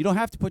product. You don't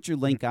have to put your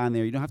link on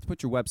there. You don't have to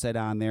put your website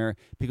on there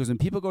because when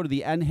people go to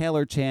the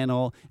Inhaler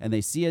channel and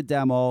they see a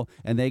demo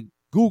and they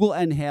Google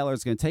Inhaler,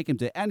 it's going to take them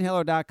to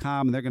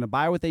Inhaler.com and they're going to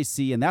buy what they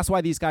see. And that's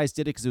why these guys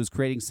did it, because it was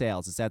creating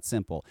sales. It's that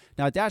simple.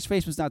 Now, Dash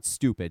Vapes was not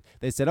stupid.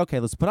 They said, okay,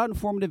 let's put out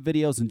informative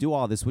videos and do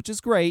all this, which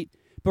is great,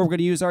 but we're going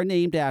to use our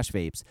name, Dash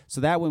Vapes. So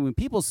that when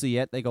people see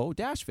it, they go, oh,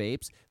 Dash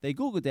Vapes. They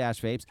Google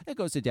Dash Vapes. It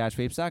goes to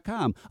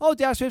DashVapes.com. Oh,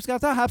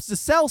 DashVapes.com happens to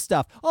sell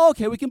stuff. Oh,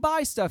 okay, we can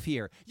buy stuff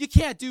here. You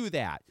can't do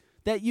that.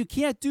 You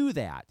can't do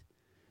that.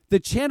 The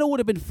channel would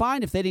have been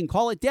fine if they didn't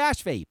call it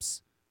Dash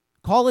Vapes.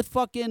 Call it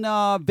fucking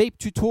vape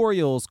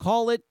tutorials.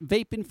 Call it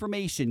vape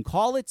information.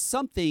 Call it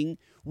something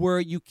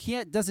where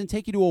doesn't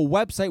take you to a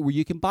website where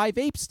you can buy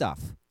vape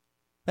stuff.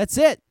 That's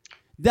it.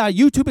 Now,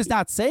 YouTube is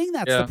not saying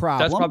that's the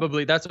problem.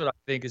 That's what I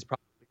think is probably.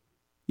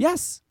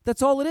 Yes,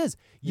 that's all it is.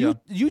 Yeah.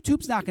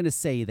 YouTube's not going to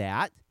say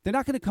that. They're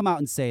not going to come out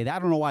and say that. I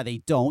don't know why they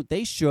don't.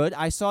 They should.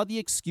 I saw the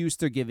excuse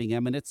they're giving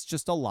him, and it's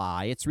just a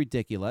lie. It's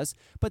ridiculous.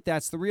 But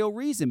that's the real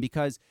reason,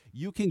 because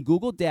you can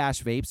Google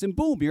Dash Vapes, and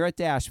boom, you're at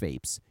Dash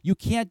Vapes. You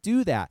can't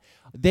do that.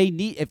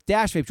 If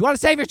Dash Vapes, you want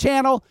to save your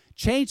channel,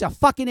 change the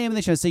fucking name of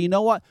the channel. Say, you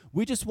know what?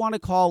 We just want to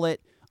call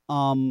it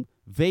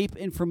vape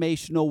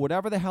informational,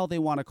 whatever the hell they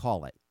want to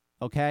call it.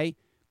 Okay?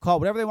 Call it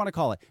whatever they want to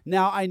call it.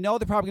 Now, I know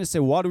they're probably going to say,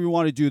 why do we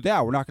want to do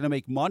that? We're not going to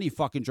make money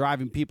fucking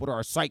driving people to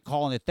our site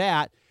calling it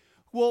that.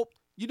 Well,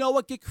 you know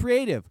what? Get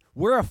creative.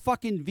 Wear a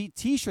fucking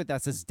t-shirt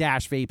that says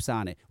Dash Vapes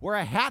on it. Wear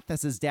a hat that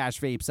says Dash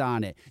Vapes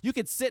on it. You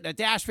could sit in a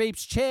Dash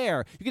Vapes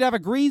chair. You could have a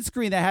green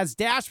screen that has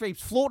Dash Vapes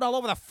floating all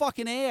over the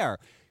fucking air.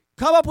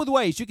 Come up with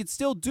ways. You can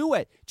still do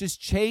it.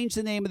 Just change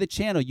the name of the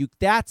channel.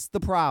 That's the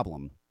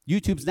problem.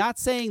 YouTube's not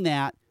saying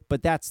that,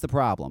 but that's the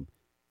problem.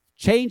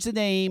 Change the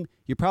name.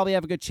 You probably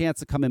have a good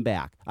chance of coming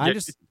back.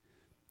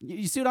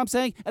 You see what I'm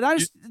saying? And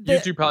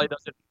YouTube probably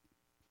doesn't.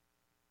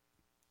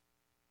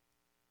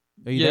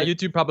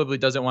 YouTube probably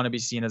doesn't want to be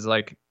seen as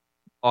like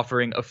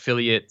offering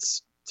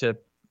affiliates to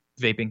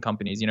vaping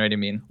companies. You know what I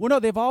mean? Well, no,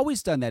 they've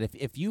always done that.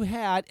 If you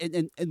had,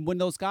 and when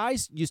those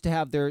guys used to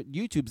have their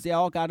YouTubes, they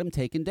all got them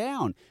taken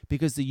down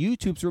because the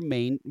YouTubes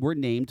were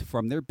named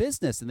from their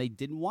business, and they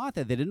didn't want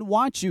that. They didn't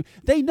want you.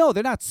 They know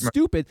they're not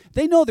stupid.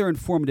 They know they're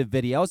informative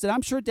videos, and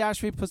I'm sure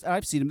Dash Vape,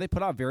 I've seen them. They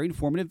put out very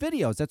informative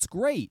videos. That's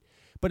great.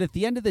 But at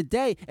the end of the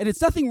day, and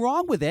it's nothing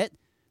wrong with it,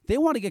 they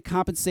want to get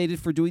compensated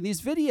for doing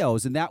these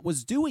videos, and that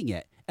was doing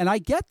it. And I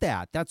get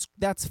that.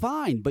 That's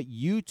fine. But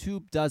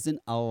YouTube doesn't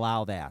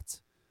allow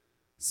that.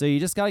 So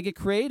you just got to get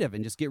creative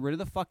and just get rid of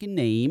the fucking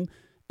name.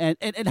 And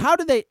how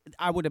do they,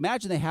 I would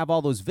imagine they have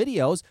all those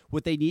videos.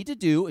 What they need to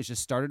do is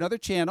just start another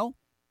channel,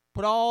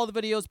 put all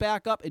the videos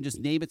back up, and just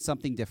name it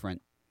something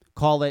different.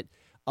 Call it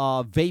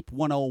Vape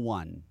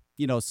 101.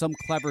 You know, some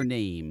clever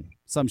name,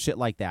 some shit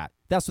like that.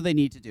 That's what they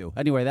need to do.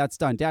 Anyway, that's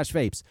done. Dash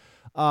Vapes.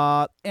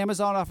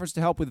 Amazon offers to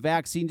help with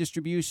vaccine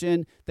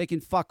distribution. They can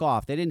fuck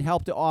off. They didn't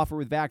help to offer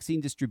with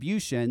vaccine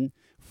distribution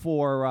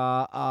for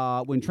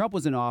when Trump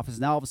was in office.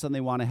 Now all of a sudden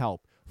they want to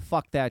help.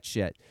 Fuck that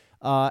shit.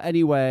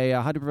 Anyway,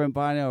 how to prevent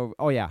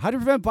Biden? How to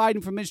prevent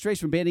Biden from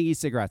administration from banning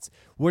e-cigarettes.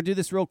 We'll do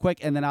this real quick,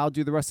 and then I'll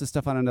do the rest of the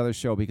stuff on another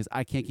show because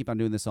I can't keep on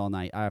doing this all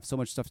night. I have so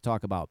much stuff to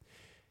talk about.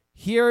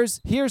 Here's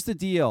the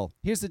deal.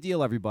 Here's the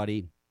deal,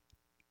 everybody.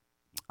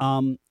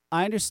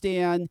 I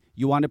understand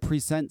you want to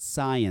present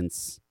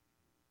science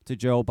to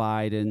Joe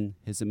Biden,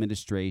 his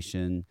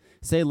administration.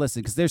 Say,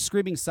 listen, because they're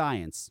screaming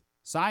science.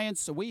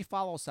 Science, so we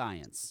follow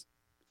science.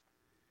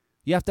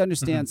 You have to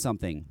understand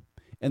something.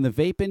 In the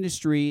vape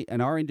industry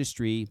and our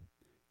industry,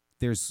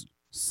 there's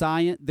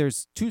science.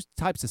 There's two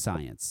types of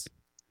science.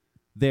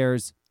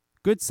 There's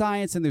good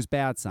science and there's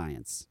bad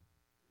science.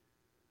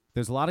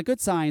 There's a lot of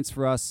good science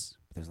for us,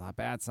 but there's a lot of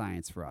bad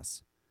science for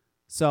us.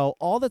 So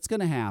all that's going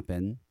to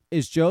happen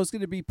is Joe's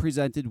going to be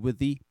presented with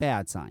the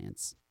bad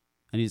science.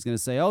 And he's going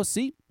to say, oh,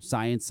 see,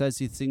 science says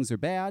these things are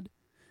bad.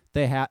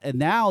 And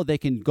now they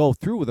can go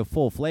through with a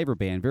full flavor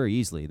ban very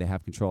easily. They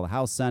have control of the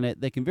House,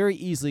 Senate. They can very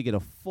easily get a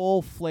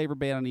full flavor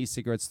ban on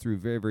e-cigarettes through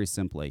very, very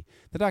simply.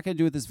 They're not going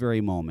to do it this very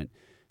moment.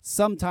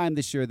 Sometime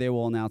this year, they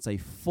will announce a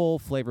full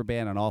flavor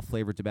ban on all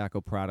flavored tobacco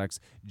products.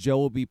 Joe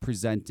will be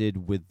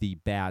presented with the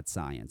bad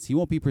science. He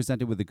won't be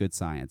presented with the good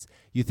science.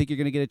 You think you're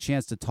going to get a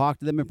chance to talk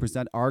to them and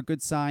present our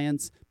good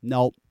science?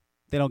 Nope.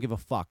 They don't give a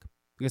fuck.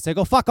 They're going to say,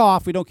 go fuck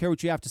off. We don't care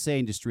what you have to say,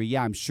 industry.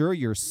 Yeah, I'm sure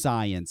your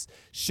science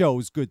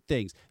shows good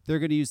things. They're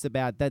going to use the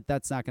bad.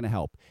 That's not going to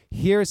help.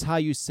 Here's how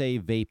you say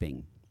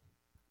vaping.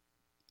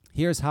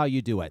 Here's how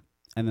you do it.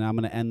 And then I'm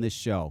going to end this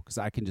show because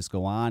I can just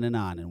go on.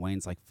 And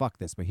Wayne's like, fuck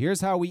this. But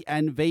here's how we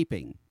end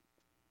vaping.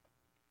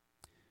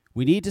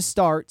 We need to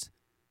start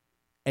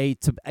an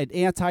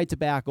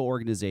anti-tobacco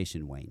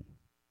organization, Wayne.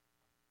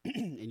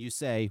 And you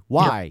say,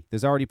 why? Yep.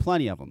 There's already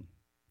plenty of them.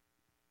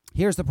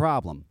 Here's the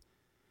problem.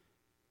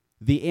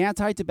 The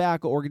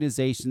anti-tobacco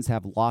organizations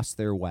have lost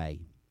their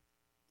way.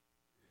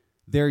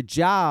 Their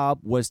job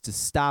was to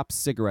stop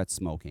cigarette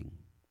smoking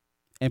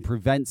and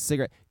prevent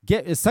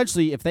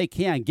essentially, if they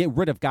can, get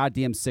rid of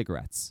goddamn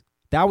cigarettes.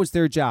 That was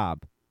their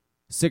job.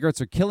 Cigarettes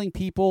are killing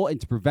people,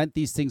 and to prevent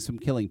these things from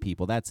killing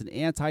people. That's an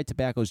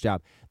anti-tobacco's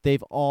job.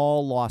 They've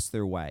all lost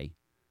their way.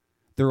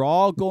 They're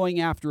all going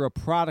after a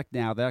product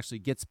now that actually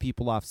gets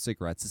people off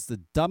cigarettes. It's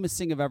the dumbest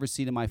thing I've ever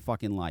seen in my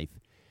fucking life.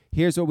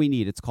 Here's what we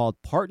need. It's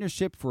called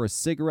Partnership for a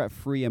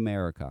Cigarette-Free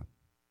America.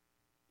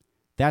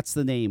 That's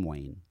the name,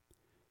 Wayne.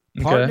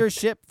 Okay.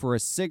 Partnership for a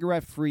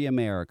Cigarette-Free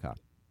America.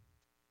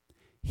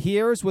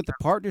 Here's what the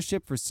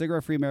Partnership for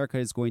Cigarette-Free America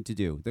is going to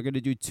do. They're going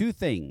to do two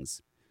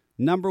things.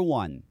 Number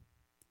one,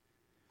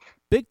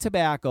 Big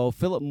Tobacco,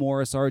 Philip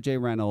Morris, R.J.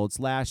 Reynolds,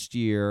 last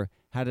year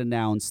had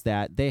announced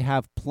that they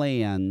have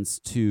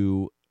plans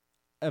to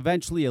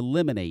eventually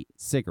eliminate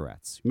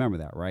cigarettes. Remember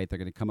that, right? They're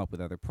going to come up with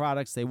other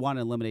products. They want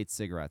to eliminate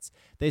cigarettes.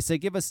 They say,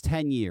 give us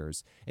 10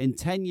 years. In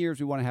 10 years,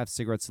 we want to have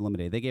cigarettes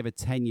eliminated. They gave a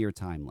 10-year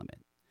time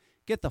limit.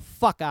 Get the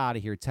fuck out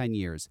of here, 10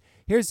 years.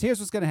 Here's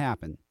what's going to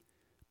happen.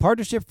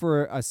 Partnership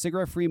for a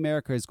Cigarette-Free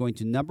America is going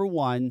to, number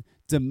one,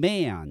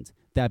 demand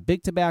that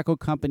big tobacco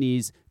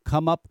companies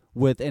come up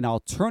with an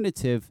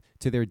alternative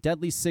to their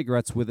deadly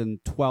cigarettes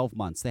within 12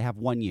 months. They have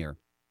 1 year.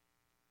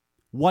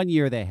 1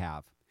 year they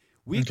have.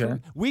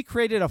 We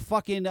created a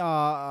fucking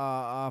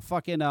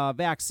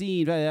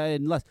vaccine.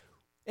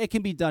 It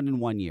can be done in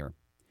 1 year.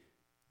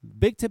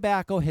 Big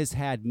Tobacco has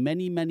had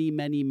many, many,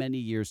 many, many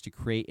years to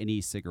create an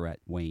e-cigarette,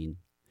 Wayne.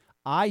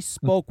 I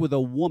spoke with a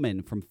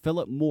woman from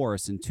Philip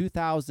Morris in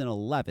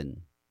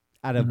 2011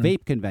 at a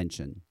vape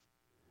convention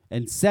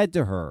and said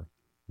to her,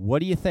 "What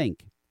do you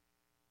think?"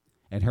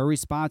 And her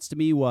response to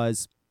me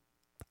was,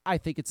 "I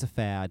think it's a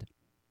fad.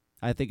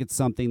 I think it's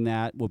something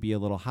that will be a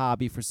little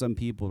hobby for some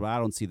people, but I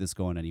don't see this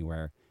going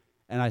anywhere."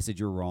 And I said,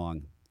 "You're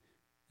wrong."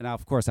 And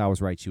of course, I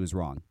was right. She was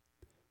wrong.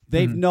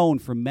 They've known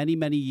for many,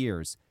 many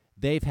years.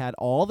 They've had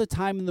all the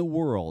time in the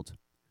world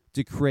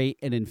to create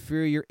an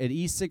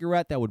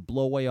e-cigarette that would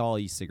blow away all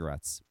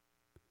e-cigarettes.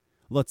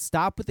 Let's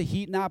stop with the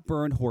heat not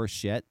burn horse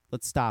shit.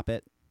 Let's stop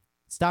it.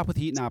 Stop with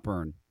heat not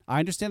burn. I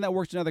understand that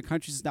works in other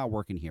countries. It's not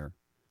working here.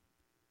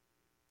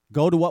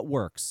 Go to what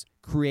works.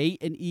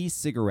 Create an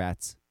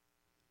e-cigarette.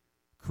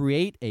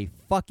 Create a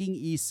fucking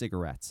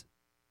e-cigarette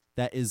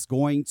that is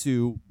going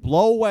to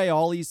blow away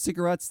all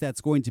e-cigarettes.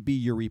 That's going to be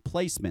your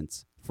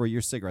replacement for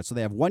your cigarettes. So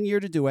they have 1 year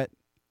to do it.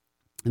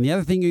 And the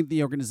other thing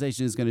the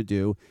organization is going to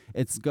do,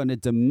 it's going to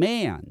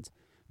demand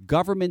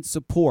government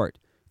support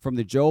from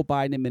the Joe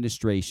Biden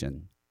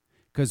administration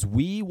because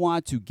we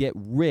want to get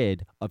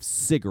rid of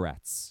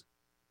cigarettes.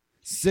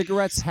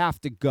 Cigarettes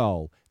have to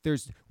go.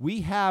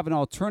 We have an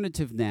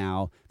alternative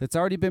now that's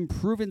already been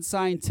proven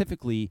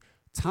scientifically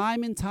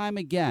time and time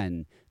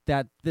again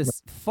that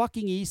this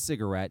fucking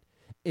e-cigarette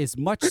is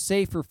much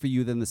safer for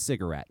you than the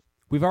cigarette.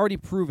 We've already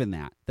proven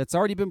that. That's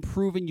already been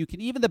proven.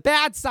 Even the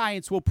bad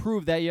science will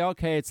prove that,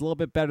 okay, it's a little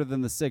bit better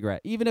than the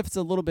cigarette. Even if it's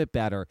a little bit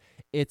better,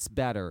 it's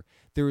better.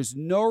 There is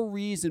no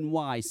reason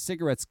why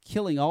cigarettes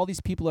killing all these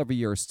people every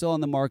year are still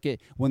on the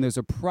market when there's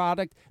a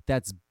product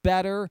that's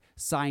better,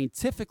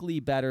 scientifically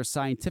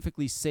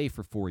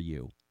safer for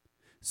you.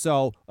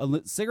 So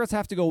cigarettes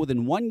have to go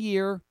within 1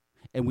 year,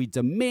 and we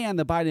demand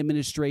the Biden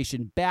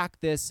administration back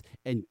this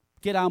and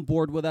get on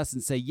board with us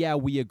and say, yeah,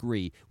 we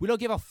agree. We don't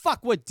give a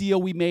fuck what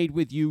deal we made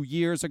with you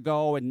years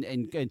ago and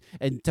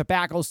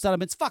tobacco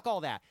settlements. Fuck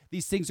all that.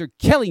 These things are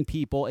killing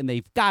people, and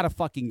they've got to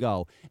fucking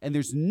go. And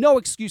there's no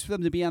excuse for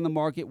them to be on the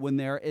market when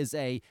there is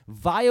a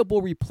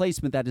viable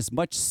replacement that is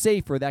much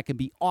safer that can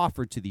be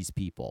offered to these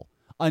people.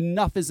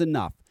 Enough is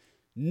enough.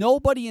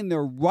 Nobody in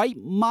their right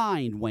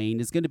mind, Wayne,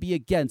 is going to be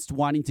against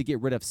wanting to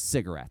get rid of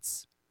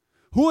cigarettes.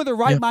 Who in their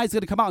right mind is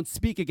going to come out and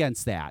speak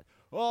against that?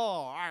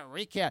 Oh,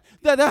 we can't.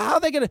 How are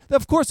they going to?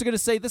 Of course, they're going to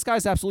say this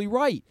guy's absolutely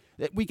right.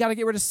 We got to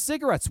get rid of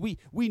cigarettes. We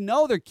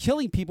know they're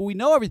killing people. We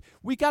know everything.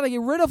 We got to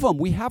get rid of them.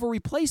 We have a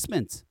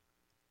replacement,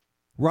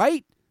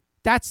 right?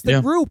 That's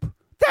the group.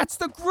 That's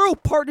the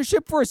group.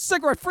 Partnership for a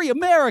Cigarette-Free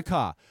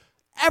America.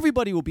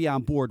 Everybody will be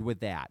on board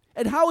with that.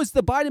 And how is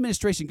the Biden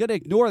administration going to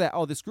ignore that?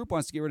 Oh, this group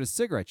wants to get rid of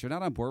cigarettes. You're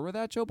not on board with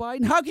that, Joe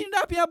Biden? How can you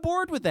not be on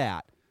board with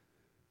that?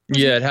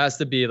 Yeah, it has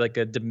to be like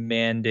a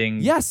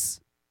demanding.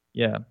 Yes.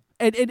 Yeah.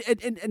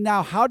 And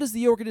now, how does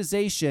the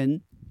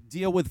organization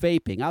deal with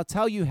vaping? I'll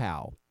tell you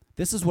how.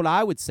 This is what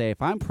I would say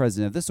if I'm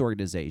president of this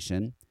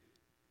organization.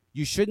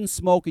 You shouldn't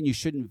smoke and you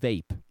shouldn't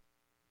vape.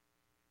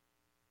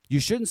 You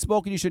shouldn't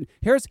smoke and you shouldn't.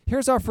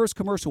 Here's our first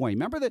commercial, Wayne.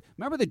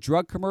 Remember the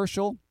drug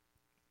commercial?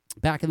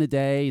 Back in the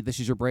day, this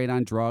is your brain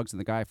on drugs, and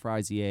the guy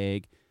fries the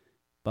egg.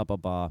 Blah, blah,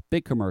 blah.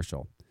 Big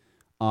commercial.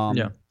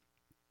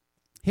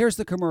 Here's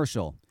the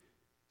commercial.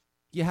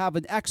 You have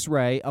an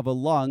x-ray of a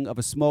lung of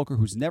a smoker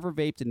who's never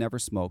vaped and never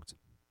smoked,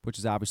 which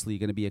is obviously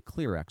going to be a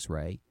clear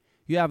x-ray.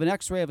 You have an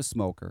x-ray of a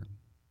smoker.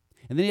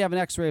 And then you have an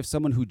x-ray of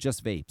someone who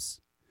just vapes,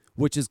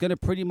 which is going to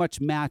pretty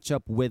much match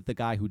up with the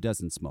guy who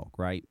doesn't smoke,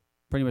 right?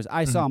 Pretty much.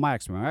 I saw my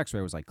x-ray. My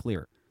x-ray was like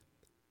clear.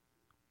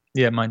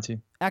 Yeah, mine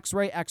too.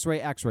 X-ray, x-ray,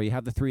 x-ray. You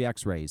have the 3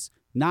 x-rays.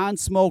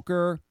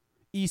 Non-smoker,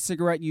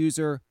 e-cigarette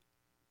user,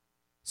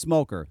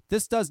 smoker.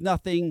 This does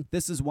nothing.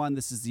 This is one.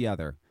 This is the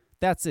other.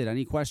 That's it.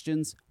 Any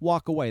questions?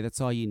 Walk away.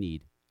 That's all you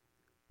need.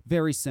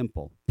 Very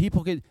simple.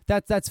 People can.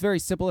 That's very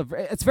simple.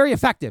 It's very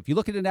effective. You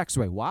look at an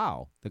x-ray.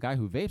 Wow. The guy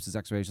who vapes his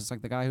x-ray is just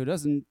like the guy who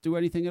doesn't do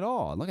anything at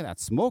all. And look at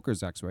that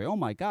smoker's x-ray. Oh,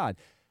 my God.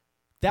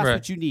 That's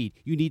what you need.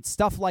 You need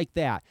stuff like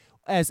that.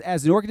 As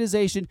an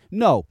organization,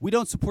 no, we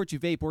don't support you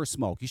vape or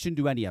smoke. You shouldn't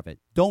do any of it.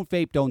 Don't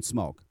vape, don't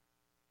smoke.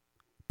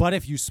 But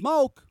if you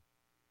smoke,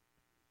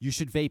 you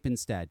should vape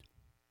instead.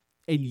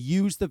 And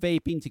use the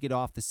vaping to get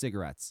off the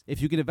cigarettes.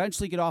 If you can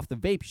eventually get off the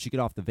vape, you should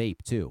get off the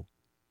vape too.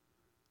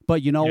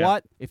 But you know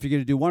what? If you're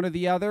going to do one or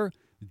the other,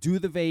 do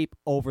the vape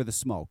over the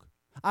smoke.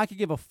 I could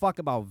give a fuck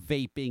about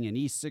vaping and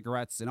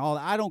e-cigarettes and all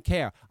that. I don't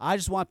care. I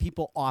just want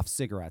people off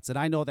cigarettes. And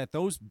I know that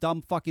those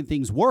dumb fucking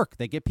things work.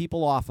 They get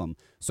people off them.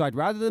 So I'd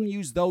rather them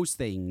use those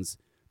things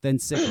than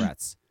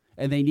cigarettes.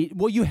 And they need,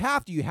 you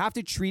have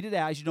to treat it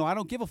as, I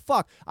don't give a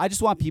fuck. I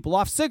just want people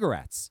off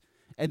cigarettes.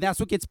 And that's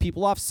what gets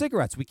people off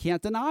cigarettes. We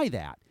can't deny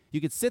that.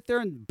 You could sit there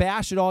and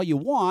bash it all you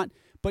want,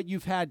 but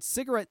you've had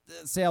cigarette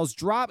sales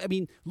drop. I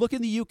mean, look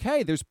in the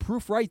UK. There's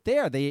proof right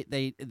there.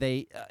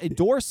 They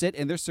endorse it,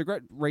 and their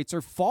cigarette rates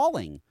are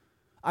falling.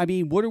 I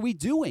mean, what are we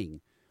doing?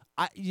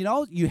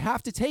 You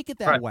have to take it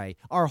that way.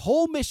 Our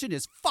whole mission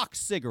is fuck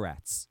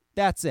cigarettes.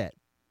 That's it.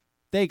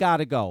 They got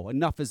to go.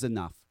 Enough is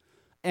enough.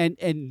 And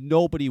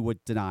nobody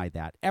would deny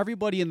that.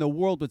 Everybody in the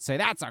world would say,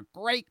 that's a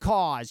great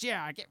cause.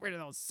 Yeah, get rid of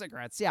those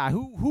cigarettes. Yeah,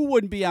 who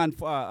wouldn't be on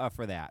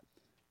for that?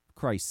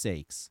 Christ's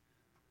sakes.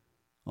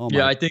 Oh my.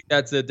 Yeah, I think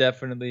that's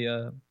definitely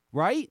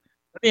right?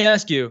 Let me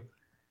ask you,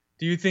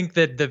 do you think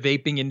that the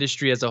vaping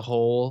industry as a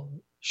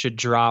whole should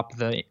drop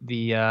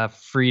the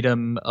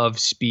freedom of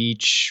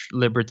speech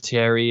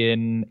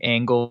libertarian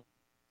angle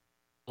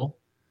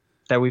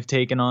that we've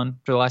taken on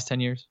for the last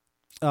 10 years?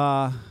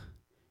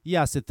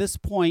 Yes, at this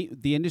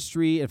point, the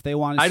industry, if they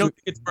want to... I don't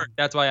think it's worked.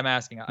 That's why I'm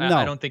asking.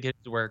 I don't think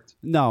it's worked.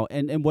 No,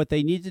 and what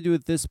they need to do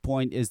at this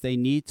point is they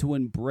need to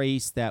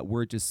embrace that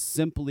we're just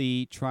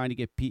simply trying to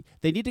get people...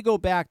 They need to go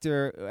back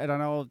to... I don't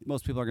know,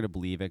 most people are going to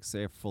believe it because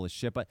they're full of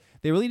shit, but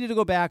they really need to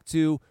go back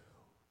to...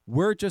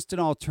 We're just an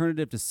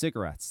alternative to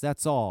cigarettes.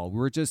 That's all.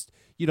 We're just,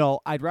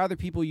 I'd rather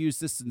people use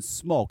this than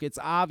smoke. It's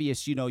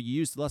obvious, you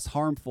use less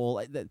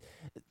harmful.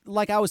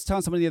 Like I was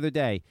telling somebody the other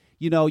day,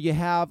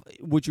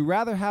 would you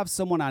rather have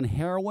someone on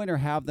heroin or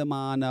have them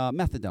on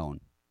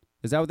methadone?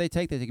 Is that what they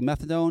take? They take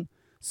methadone?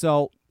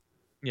 So,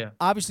 yeah.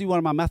 Obviously, you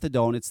want them on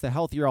methadone. It's the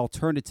healthier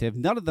alternative.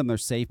 None of them are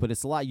safe, but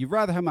it's a lot. You'd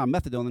rather have them on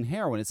methadone than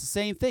heroin. It's the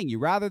same thing. You'd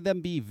rather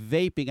them be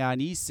vaping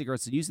on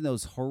e-cigarettes and using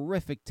those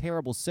horrific,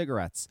 terrible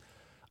cigarettes.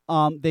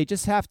 They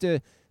just have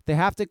to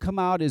come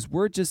out as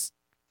we're just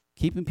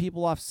keeping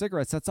people off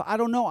cigarettes. That's all. I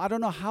don't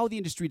know how the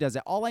industry does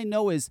it. All I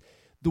know is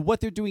what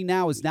they're doing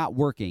now is not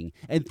working.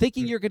 And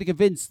thinking you're going to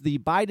convince the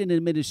Biden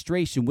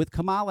administration with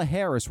Kamala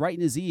Harris right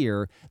in his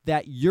ear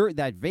that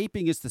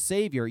vaping is the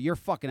savior, you're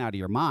fucking out of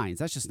your minds.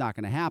 That's just not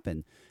going to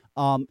happen.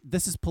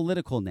 This is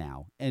political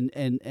now,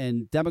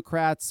 and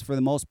Democrats for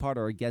the most part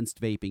are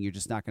against vaping. You're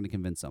just not going to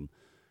convince them.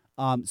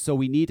 So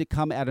we need to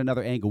come at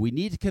another angle. We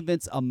need to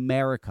convince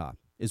America.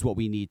 Is what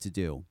we need to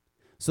do,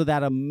 so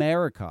that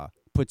America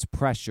puts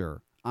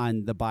pressure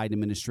on the Biden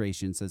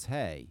administration and says,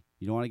 hey,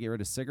 you don't want to get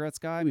rid of cigarettes,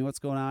 guy? I mean, what's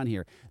going on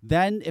here?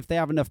 Then if they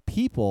have enough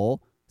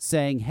people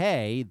saying,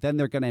 hey, then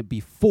they're going to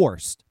be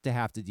forced to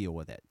have to deal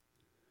with it.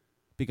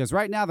 Because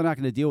right now they're not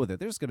going to deal with it.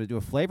 They're just going to do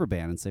a flavor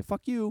ban and say,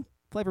 fuck you,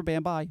 flavor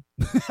ban, bye.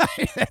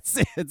 That's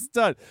it. It's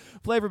done.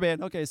 Flavor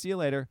ban. Okay, see you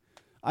later.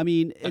 I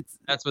mean,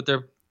 that's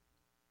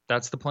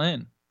the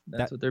plan.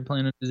 That's what they're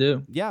planning to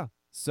do. Yeah.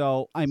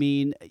 So, I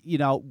mean,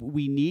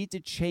 we need to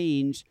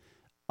change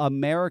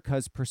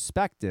America's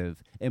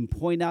perspective and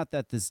point out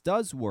that this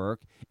does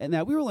work and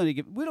that we don't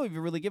even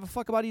really give a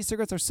fuck about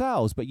e-cigarettes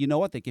ourselves. But you know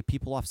what? They get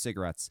people off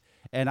cigarettes.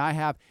 And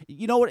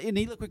what an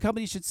e-liquid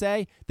company should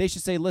say? They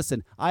should say,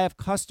 listen, I have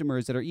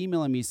customers that are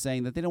emailing me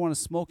saying that they don't want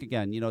to smoke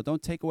again.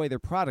 Don't take away their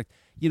product.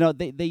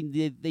 They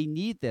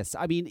need this.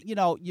 I mean,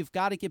 you've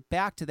got to get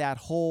back to that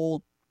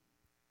whole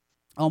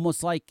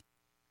almost like,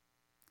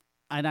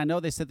 and I know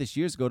they said this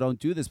years ago, don't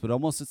do this, but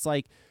almost it's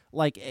like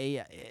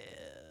a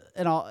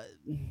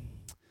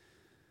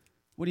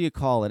what do you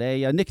call it?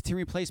 A nicotine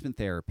replacement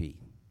therapy.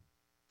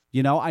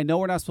 I know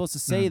we're not supposed to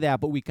say that,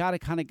 but we got to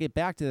kind of get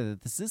back to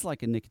that. This is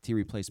like a nicotine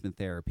replacement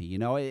therapy.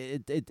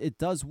 It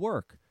does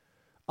work.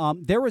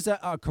 There was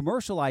a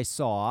commercial I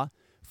saw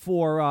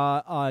for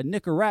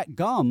Nicorette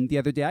gum the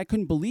other day. I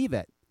couldn't believe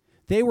it.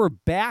 They were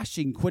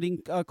bashing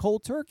quitting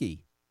cold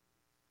turkey.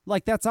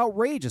 Like, that's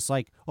outrageous.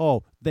 Like,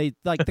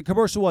 the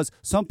commercial was,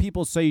 some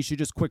people say you should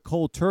just quit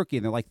cold turkey,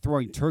 and they're like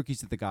throwing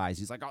turkeys at the guys.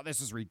 He's like, oh,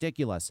 this is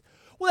ridiculous.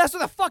 Well, that's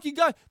what the fucking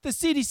guy, the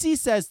CDC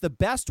says the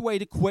best way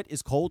to quit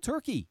is cold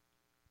turkey.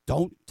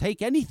 Don't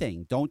take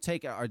anything. Don't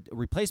take a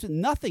replacement,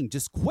 nothing.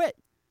 Just quit.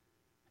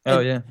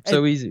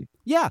 So easy.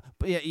 Yeah,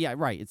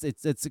 right.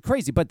 It's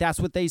crazy, but that's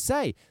what they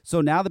say.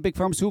 So now the big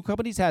pharmaceutical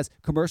companies has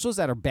commercials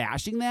that are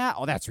bashing that.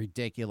 Oh, that's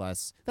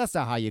ridiculous. That's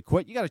not how you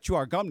quit. You got to chew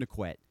our gum to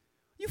quit.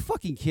 You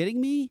fucking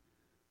kidding me?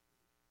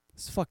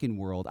 This fucking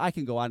world. I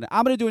can go on.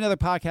 I'm going to do another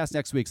podcast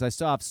next week because I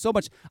still have so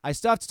much. I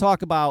still have to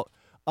talk about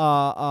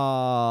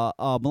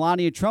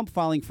Melania Trump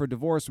filing for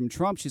divorce from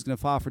Trump. She's going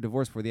to file for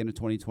divorce before the end of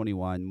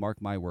 2021.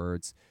 Mark my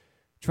words.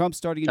 Trump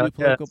starting a new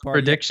political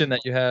party. Prediction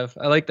that you have.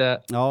 I like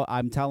that. Oh,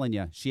 I'm telling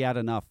you, she had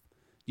enough.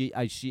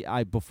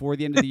 Before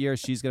the end of the year,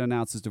 she's going to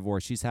announce his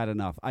divorce. She's had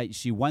enough.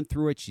 She went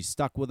through it. She's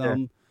stuck with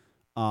him.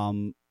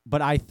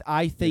 But I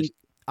think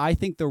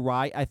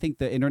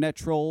the internet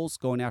trolls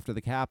going after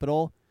the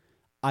Capitol,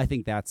 I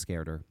think that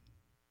scared her.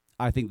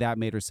 I think that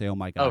made her say, oh,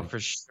 my God. Oh, for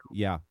sure.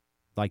 Yeah.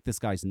 Like, this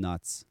guy's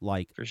nuts.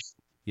 Like, for sure.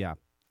 Yeah.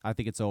 I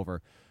think it's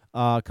over.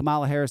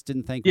 Kamala Harris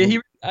didn't think. Yeah, he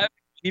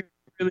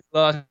really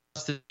lost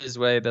his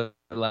way the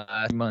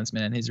last months,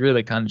 man. He's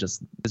really kind of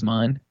just his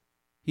mind.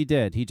 He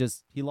did.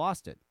 He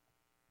lost it.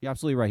 You're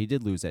absolutely right. He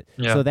did lose it.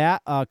 Yeah. So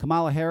that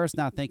Kamala Harris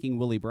not thanking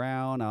Willie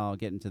Brown. I'll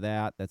get into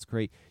that. That's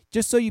great.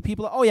 Just so you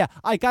people. Oh, yeah.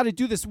 I got to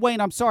do this. Wayne,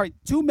 I'm sorry.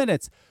 2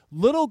 minutes.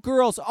 Little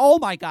girls. Oh,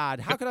 my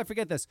God. How could I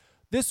forget this?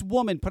 This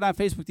woman put on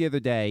Facebook the other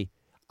day,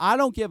 I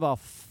don't give a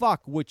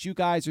fuck what you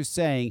guys are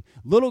saying.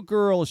 Little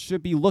girls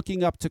should be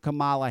looking up to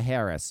Kamala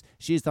Harris.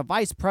 She's the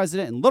vice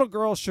president, and little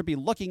girls should be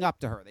looking up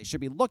to her. They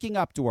should be looking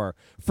up to her.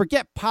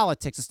 Forget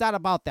politics. It's not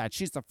about that.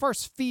 She's the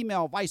first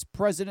female vice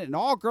president, and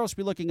all girls should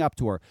be looking up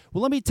to her.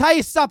 Well, let me tell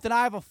you something.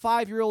 I have a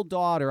 5-year-old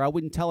daughter. I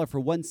wouldn't tell her for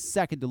 1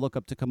 second to look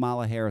up to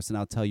Kamala Harris, and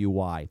I'll tell you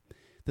why.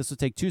 This will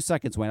take 2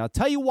 seconds, Wayne. I'll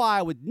tell you why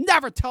I would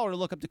never tell her to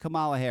look up to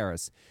Kamala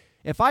Harris.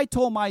 If I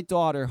told my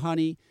daughter,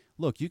 honey,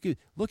 look, you could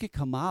look at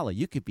Kamala.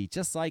 You could be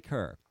just like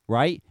her,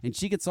 right? And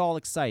she gets all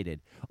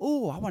excited.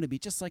 Oh, I want to be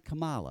just like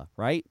Kamala,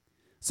 right?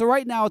 So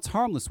right now it's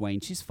harmless, Wayne.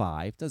 She's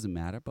 5. Doesn't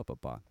matter.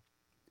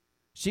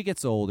 She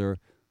gets older.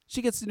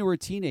 She gets into her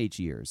teenage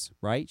years,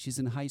 right? She's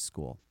in high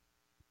school.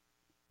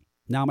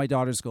 Now my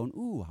daughter's going,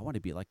 ooh, I want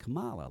to be like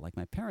Kamala, like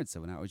my parents did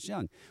when I was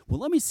young. Well,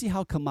 let me see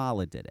how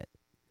Kamala did it.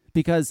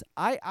 Because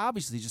I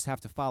obviously just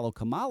have to follow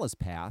Kamala's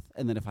path,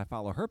 and then if I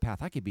follow her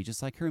path, I could be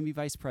just like her and be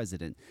vice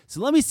president. So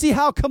let me see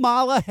how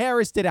Kamala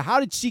Harris did it. How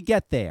did she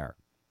get there?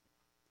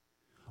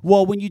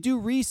 Well, when you do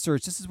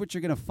research, this is what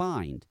you're going to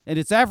find. And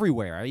it's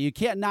everywhere. You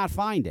can't not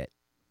find it,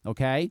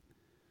 okay?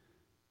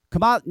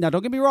 Now,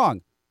 don't get me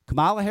wrong.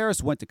 Kamala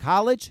Harris went to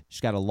college.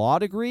 She got a law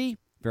degree.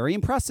 Very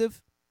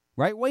impressive.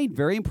 Right, Wayne?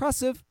 Very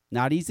impressive.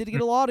 Not easy to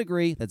get a law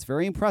degree. That's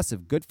very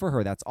impressive. Good for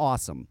her. That's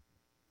awesome.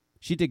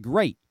 She did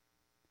great.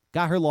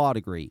 Got her law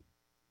degree.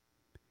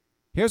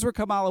 Here's where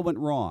Kamala went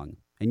wrong.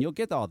 And you'll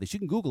get all this. You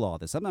can Google all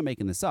this. I'm not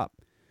making this up.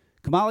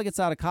 Kamala gets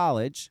out of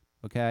college,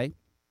 okay?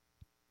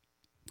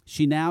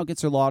 She now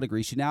gets her law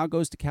degree. She now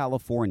goes to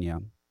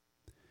California.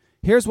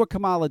 Here's what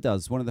Kamala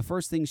does. One of the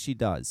first things she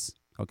does,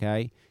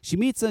 okay? She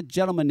meets a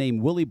gentleman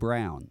named Willie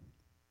Brown.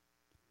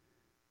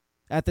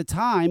 At the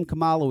time,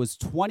 Kamala was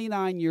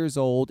 29 years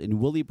old and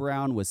Willie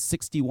Brown was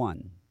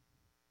 61.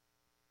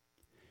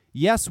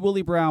 Yes,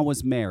 Willie Brown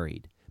was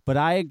married, but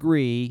I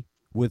agree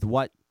with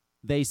what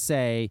they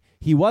say.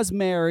 He was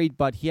married,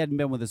 but he hadn't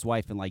been with his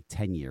wife in like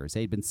 10 years.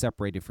 They'd been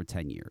separated for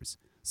 10 years.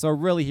 So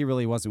really, he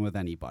really wasn't with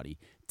anybody.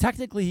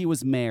 Technically, he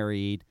was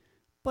married,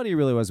 but he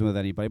really wasn't with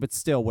anybody. But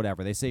still,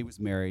 whatever. They say he was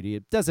married.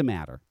 It doesn't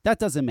matter. That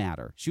doesn't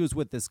matter. She was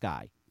with this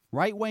guy.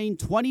 Right, Wayne?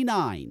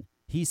 29.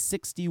 He's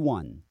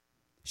 61.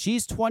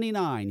 She's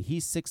 29.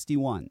 He's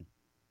 61.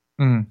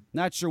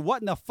 Not sure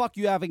what in the fuck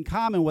you have in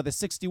common with a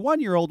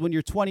 61-year-old when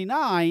you're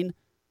 29.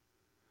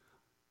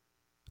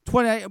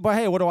 But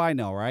hey, what do I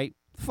know, right?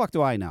 The fuck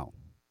do I know?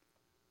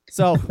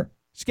 So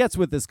she gets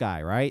with this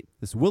guy, right?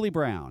 This Willie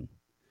Brown.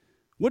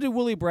 What did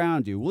Willie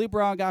Brown do? Willie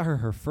Brown got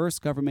her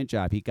first government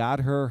job. He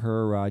got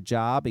her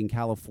job in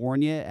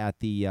California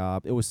at the,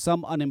 it was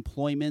some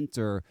unemployment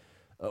or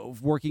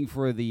working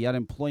for the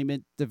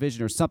unemployment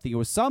division or something. It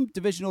was some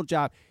divisional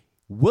job.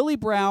 Willie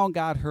Brown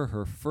got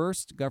her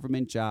first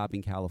government job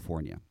in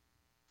California.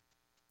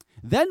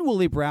 Then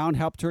Willie Brown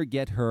helped her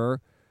get her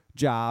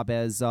job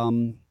as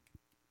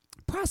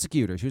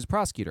prosecutor. She was a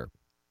prosecutor,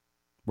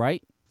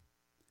 right?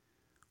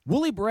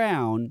 Willie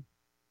Brown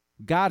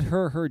got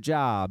her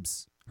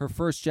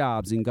first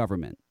jobs in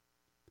government.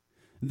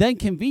 Then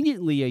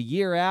conveniently, a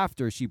year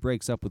after, she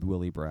breaks up with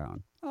Willie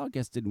Brown. Oh, I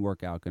guess it didn't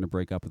work out. Going to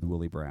break up with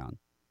Willie Brown.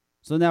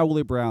 So now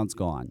Willie Brown's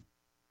gone.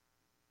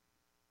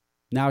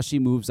 Now she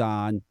moves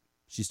on.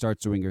 She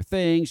starts doing her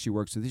thing. She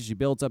works with this. She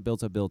builds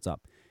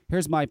up.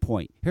 Here's my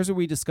point. Here's what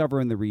we discover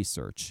in the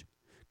research.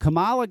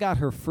 Kamala got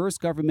her first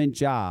government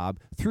job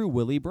through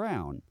Willie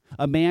Brown,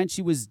 a man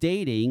she was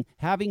dating,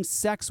 having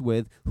sex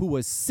with, who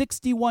was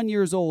 61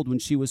 years old when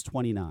she was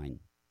 29.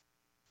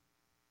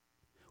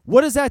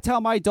 What does that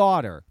tell my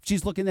daughter?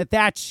 She's looking at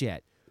that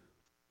shit.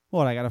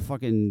 What, I got to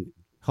fucking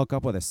hook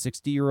up with a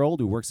 60-year-old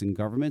who works in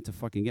government to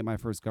fucking get my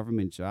first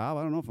government job?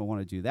 I don't know if I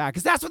want to do that,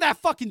 because that's what that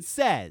fucking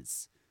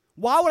says.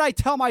 Why would I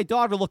tell my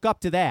daughter to look up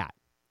to that?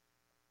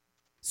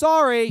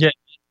 Sorry. Yeah.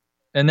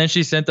 And then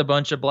she sent a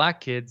bunch of black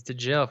kids to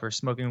jail for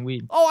smoking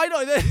weed. Oh, I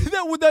know.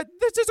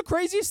 That's just the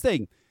craziest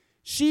thing.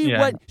 She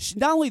went.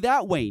 Not only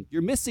that, Wayne,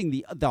 you're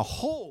missing the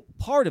whole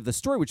part of the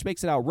story, which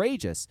makes it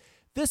outrageous.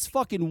 This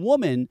fucking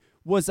woman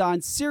was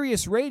on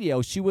Sirius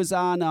Radio. She was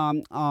on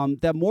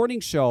that morning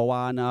show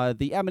on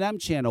the M&M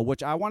channel,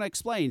 which I want to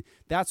explain.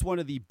 That's one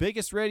of the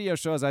biggest radio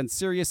shows on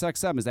Sirius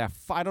XM. Is that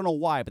I don't know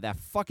why, but that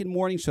fucking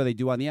morning show they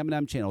do on the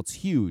M&M channel, it's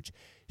huge.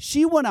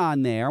 She went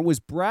on there and was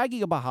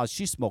bragging about how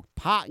she smoked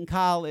pot in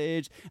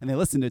college, and they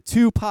listened to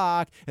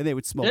Tupac, and they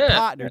would smoke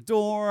pot in her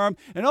dorm.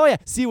 And oh yeah,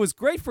 see, it was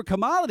great for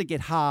Kamala to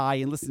get high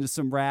and listen to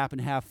some rap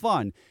and have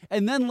fun.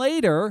 And then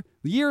later,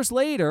 years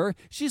later,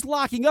 she's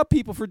locking up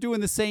people for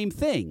doing the same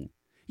thing.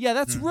 Yeah,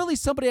 that's really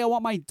somebody I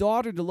want my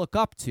daughter to look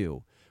up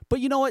to. But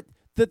you know what?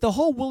 The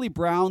whole Willie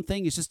Brown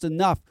thing is just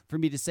enough for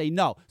me to say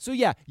no. So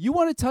yeah, you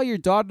want to tell your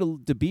daughter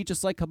to be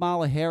just like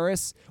Kamala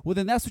Harris? Well,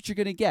 then that's what you're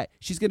going to get.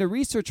 She's going to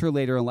research her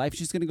later in life.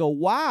 She's going to go,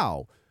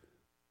 wow,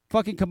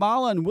 fucking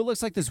Kamala and Will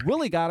looks like this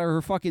Willie got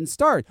her fucking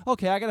start.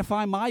 Okay, I got to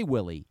find my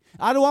Willie.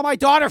 I don't want my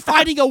daughter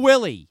finding a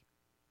Willie.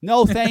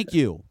 No, thank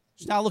you.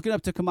 She's not looking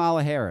up to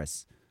Kamala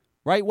Harris.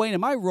 Right, Wayne?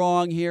 Am I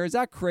wrong here? Is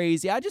that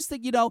crazy? I just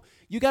think, you got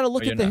to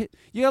look at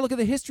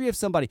the history of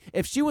somebody.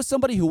 If she was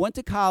somebody who went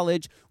to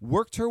college,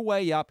 worked her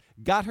way up,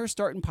 got her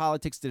start in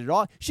politics, did it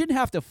all, she didn't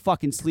have to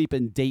fucking sleep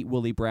and date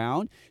Willie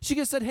Brown. She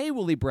could have said, hey,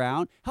 Willie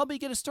Brown, help me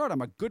get a start.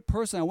 I'm a good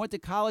person. I went to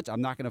college.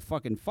 I'm not going to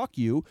fucking fuck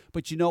you,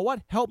 but you know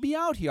what? Help me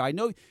out here. I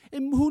know,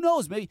 and who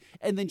knows, maybe.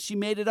 And then she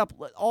made it up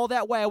all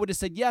that way. I would have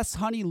said, yes,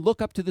 honey,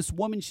 look up to this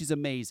woman. She's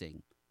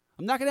amazing.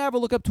 I'm not going to ever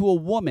look up to a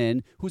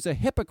woman who's a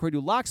hypocrite,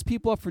 who locks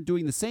people up for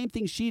doing the same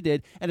thing she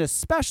did, and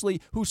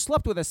especially who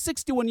slept with a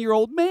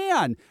 61-year-old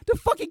man to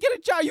fucking get a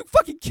job. Are you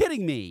fucking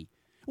kidding me?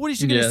 What is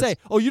she going to say?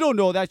 Oh, you don't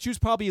know that. She was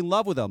probably in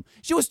love with him.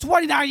 She was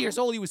 29 years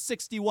old. He was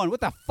 61.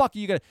 What the fuck are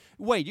you going to...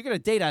 Wait, you're going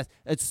to date a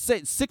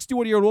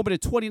 61-year-old woman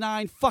at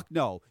 29? Fuck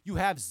no. You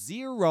have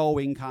zero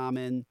in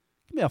common.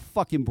 Give me a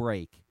fucking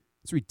break.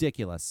 It's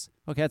ridiculous.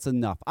 Okay, that's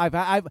enough.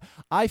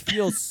 I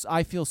feel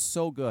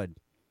so good.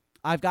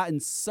 I've gotten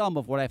some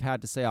of what I've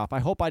had to say off. I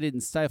hope I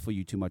didn't stifle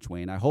you too much,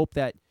 Wayne. I hope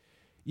that...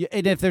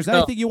 and if there's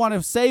anything you want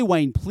to say,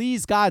 Wayne,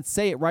 please, God,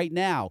 say it right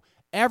now.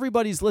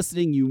 Everybody's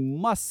listening. You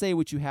must say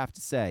what you have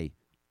to say.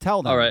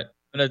 Tell them. All right.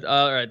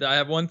 I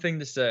have one thing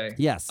to say.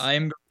 Yes. I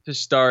am going to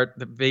start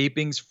the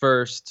Vaping's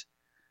first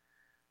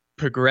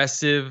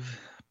progressive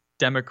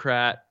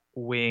Democrat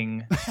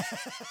wing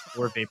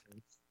for vapers.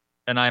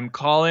 And I'm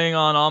calling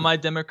on all my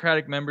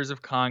Democratic members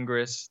of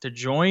Congress to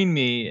join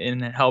me in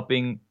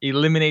helping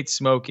eliminate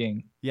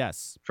smoking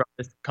from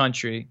this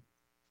country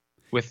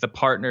with the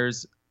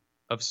Partners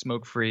of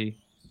Smoke-Free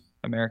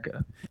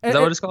America. Is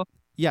that what it's called?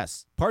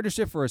 Yes.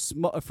 Partnership for a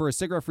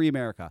Cigarette-Free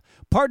America.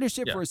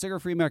 Partnership for a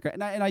Cigarette-Free America.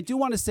 And I do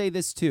want to say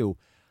this, too.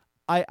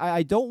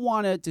 I don't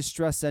want to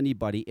distress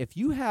anybody. If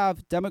you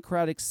have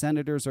Democratic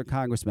senators or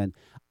congressmen,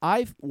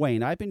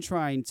 Wayne, I've been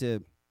trying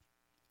to...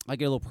 I'll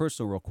get a little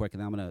personal real quick,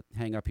 and then I'm going to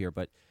hang up here,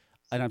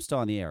 and I'm still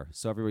on the air,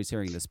 so everybody's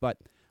hearing this. But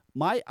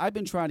I've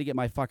been trying to get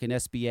my fucking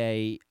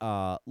SBA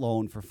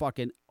loan for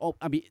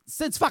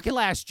since fucking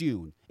last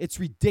June. It's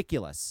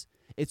ridiculous.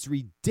 It's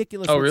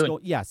ridiculous. Oh, really?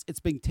 Yes, it's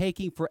been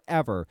taking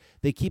forever.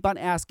 They keep on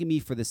asking me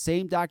for the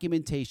same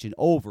documentation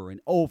over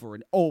and over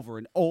and over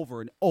and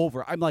over and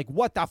over. I'm like,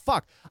 what the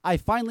fuck? I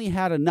finally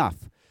had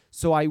enough.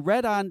 So I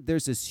read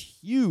there's this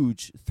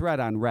huge thread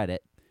on Reddit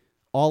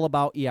all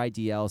about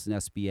EIDLs and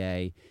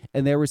SBA,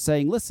 and they were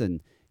saying, listen,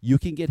 you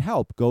can get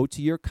help. Go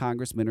to your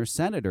congressmen or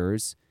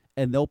senators,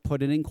 and they'll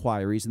put in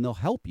inquiries, and they'll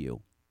help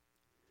you.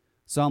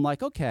 So I'm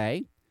like,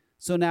 okay.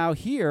 So now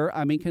here,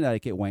 I'm in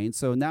Connecticut, Wayne,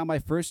 so now my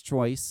first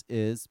choice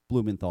is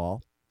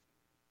Blumenthal.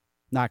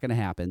 Not going to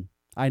happen.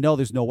 I know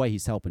there's no way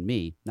he's helping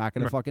me. Not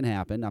going to fucking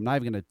happen. I'm not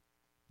even going to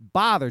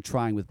bother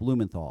trying with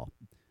Blumenthal.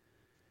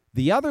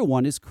 The other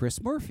one is Chris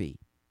Murphy.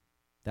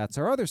 That's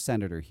our other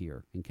senator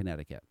here in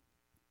Connecticut.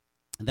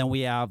 And then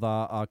we have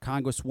a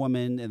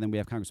congresswoman, and then we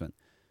have congressmen.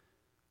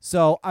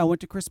 So I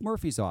went to Chris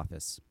Murphy's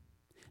office.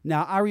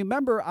 Now, I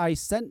remember I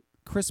sent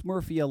Chris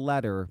Murphy a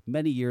letter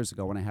many years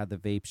ago when I had the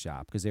vape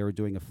shop because they were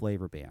doing a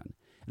flavor ban.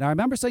 And I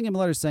remember sending him a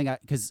letter saying,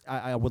 because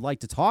I would like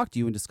to talk to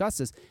you and discuss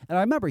this. And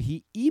I remember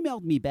he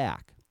emailed me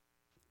back.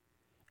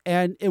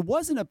 And it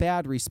wasn't a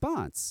bad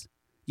response.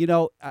 You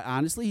know,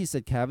 honestly, he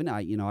said, Kevin,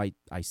 I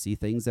see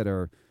things that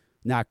are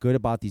not good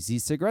about these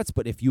e-cigarettes,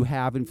 but if you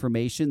have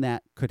information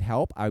that could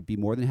help, I would be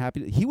more than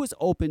happy. He was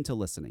open to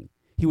listening.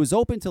 He was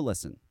open to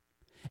listen.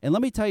 And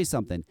let me tell you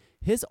something.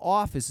 His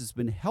office has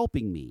been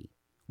helping me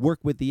work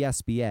with the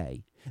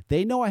SBA.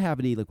 They know I have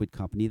an e-liquid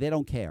company. They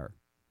don't care.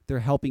 They're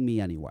helping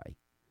me anyway.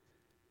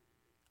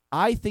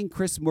 I think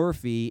Chris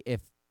Murphy,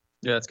 if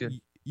that's good.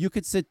 You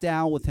could sit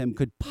down with him,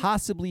 could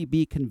possibly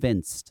be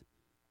convinced.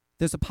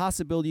 There's a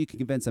possibility you can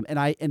convince him.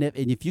 And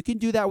if you can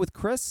do that with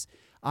Chris,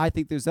 I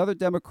think there's other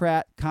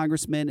Democrat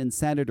congressmen and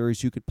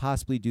senators you could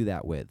possibly do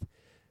that with.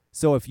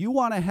 So if you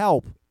want to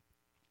help,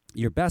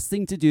 your best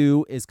thing to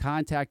do is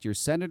contact your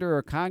senator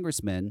or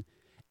congressman.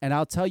 And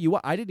I'll tell you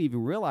what, I didn't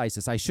even realize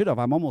this. I should have.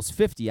 I'm almost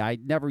 50. I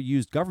never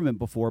used government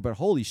before, but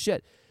holy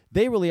shit,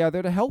 they really are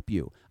there to help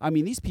you. I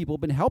mean, these people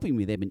have been helping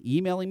me. They've been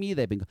emailing me.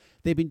 They've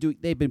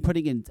been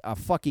putting in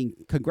fucking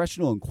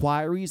congressional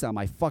inquiries on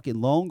my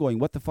fucking loan, going,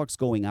 what the fuck's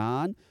going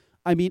on?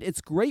 I mean,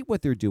 it's great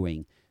what they're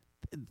doing.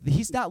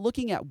 He's not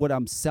looking at what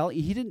I'm selling.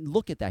 He didn't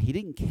look at that. He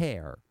didn't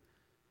care.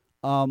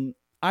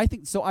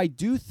 I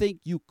do think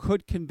you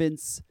could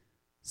convince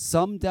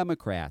some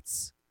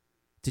Democrats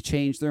to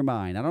change their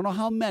mind. I don't know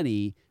how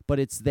many, but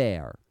it's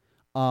there.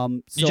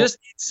 You just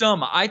need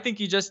some. I think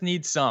you just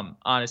need some,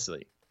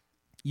 honestly.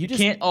 You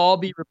can't all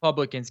be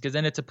Republicans because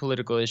then it's a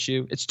political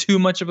issue. It's too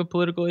much of a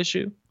political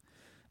issue.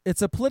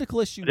 It's a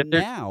political issue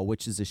now,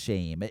 which is a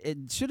shame.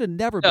 It should have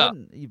never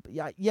been.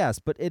 Yes,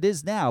 but it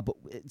is now. But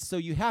so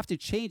you have to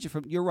change it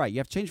from. You're right. You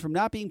have to change from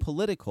not being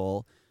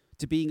political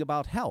to being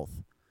about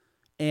health.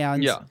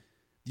 And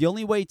the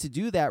only way to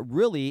do that,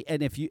 really,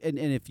 and if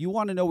you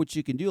want to know what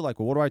you can do, like,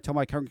 well, what do I tell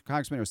my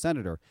congressman or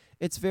senator?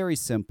 It's very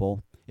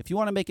simple. If you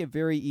want to make it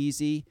very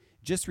easy,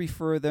 just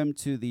refer them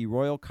to the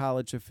Royal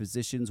College of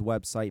Physicians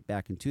website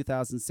back in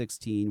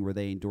 2016 where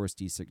they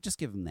endorsed e-cigarettes. Just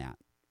give them that.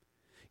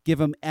 Give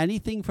them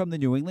anything from the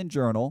New England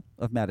Journal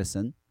of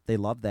Medicine. They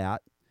love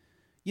that.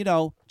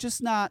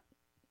 Just not,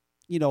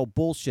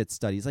 bullshit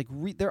studies. Like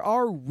there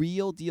are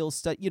real deal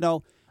studies.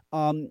 Tony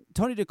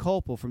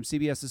DeCopel from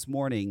CBS This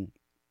Morning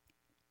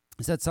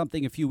said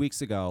something a few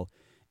weeks ago,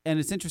 and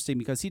it's interesting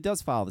because he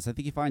does follow this. I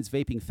think he finds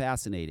vaping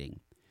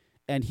fascinating.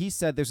 And he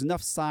said there's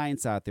enough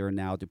science out there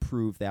now to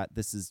prove that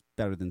this is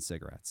better than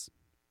cigarettes.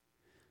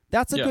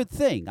 That's a good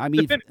thing. I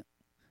mean,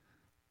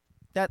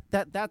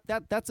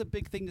 That's a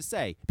big thing to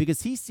say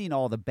because he's seen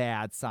all the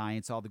bad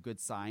science, all the good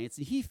science,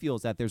 and he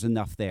feels that there's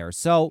enough there.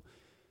 So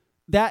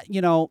that,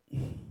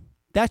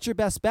 that's your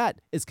best bet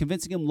is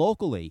convincing him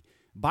locally.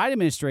 Biden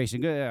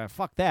administration,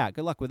 fuck that.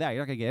 Good luck with that.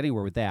 You're not going to get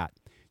anywhere with that.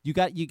 You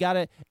got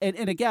to,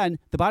 and again,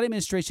 the Biden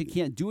administration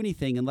can't do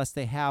anything unless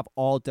they have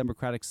all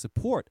Democratic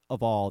support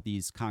of all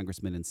these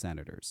congressmen and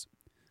senators.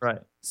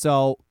 Right.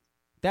 So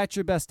that's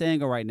your best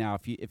angle right now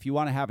if you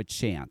want to have a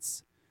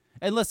chance.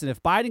 And listen,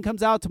 if Biden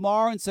comes out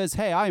tomorrow and says,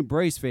 hey, I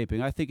embrace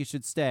vaping, I think it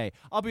should stay,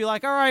 I'll be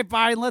like, all right,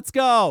 Biden, let's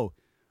go.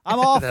 I'm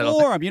all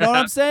for him. You know what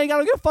I'm saying? I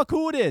don't give a fuck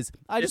who it is.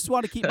 I just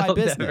want to keep my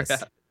business.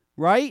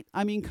 Right?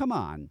 I mean, come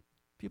on.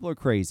 People are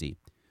crazy.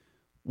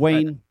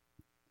 Wayne,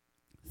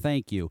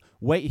 thank you.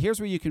 Wait,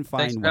 here's where you can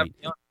find Wayne.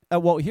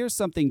 Well, here's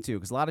something, too,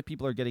 because a lot of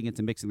people are getting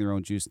into mixing their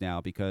own juice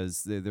now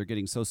because they're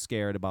getting so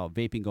scared about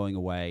vaping going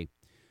away.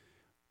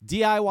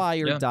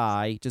 DIY or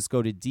die. Just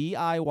go to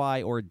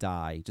DIY or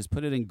die. Just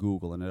put it in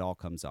Google, and it all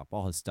comes up.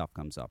 All his stuff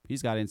comes up.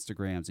 He's got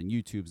Instagrams and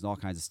YouTubes and all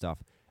kinds of stuff.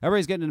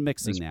 Everybody's getting into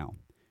mixing now.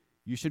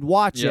 You should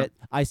watch it.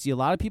 I see a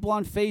lot of people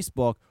on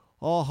Facebook,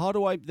 how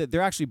do I...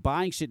 They're actually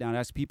buying shit now and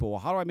ask people, well,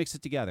 how do I mix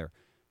it together?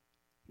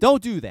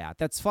 Don't do that.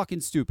 That's fucking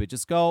stupid.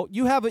 Just go.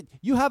 You have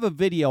a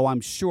video,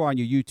 I'm sure, on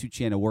your YouTube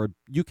channel where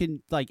you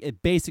can,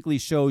 it basically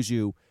shows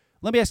you.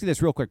 Let me ask you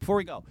this real quick before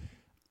we go.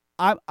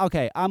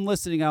 I'm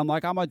listening. I'm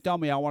like, I'm a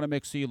dummy. I want to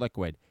mix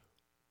e-liquid.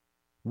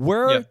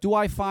 Where do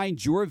I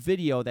find your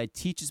video that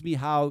teaches me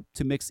how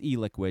to mix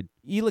e-liquid?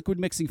 E-liquid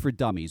mixing for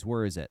dummies.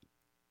 Where is it?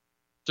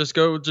 Just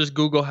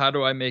Google, how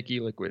do I make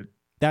e-liquid?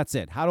 That's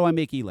it. How do I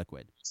make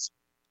e-liquid?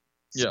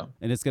 Yeah.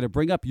 And it's going to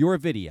bring up your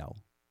video.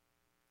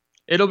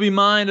 It'll be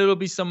mine. It'll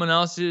be someone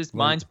else's.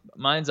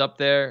 Mine's up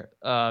there.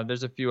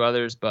 There's a few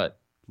others, but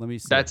let me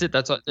see. That's it.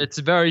 It's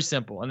very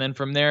simple. And then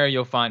from there,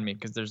 you'll find me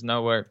because there's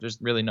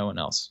really no one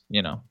else,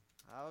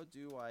 How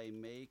do I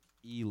make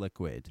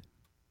e-liquid?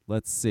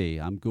 Let's see.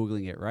 I'm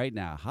Googling it right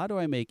now. How do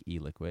I make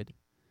e-liquid?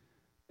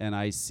 And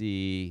I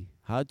see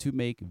how to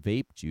make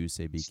vape juice,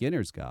 a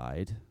beginner's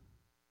guide.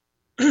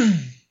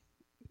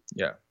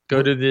 Yeah.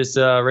 Go to this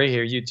right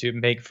here, YouTube.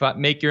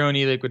 Make your own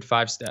e-liquid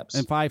 5 steps.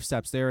 And 5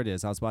 steps. There it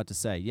is. I was about to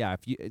say. Yeah.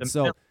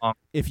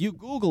 If you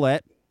Google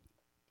it,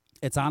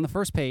 it's on the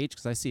first page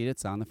because I see it.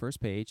 It's on the first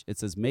page. It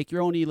says make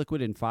your own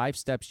e-liquid in 5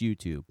 steps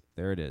YouTube.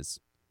 There it is.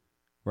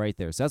 Right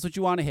there. So that's what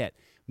you want to hit.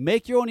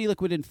 Make your own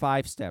e-liquid in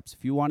 5 steps.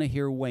 If you want to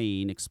hear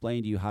Wayne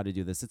explain to you how to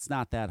do this, it's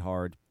not that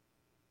hard.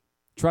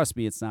 Trust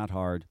me, it's not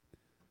hard.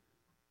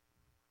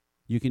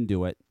 You can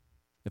do it.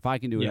 If I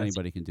can do it,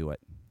 anybody can do it.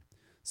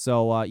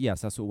 So,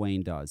 yes, that's what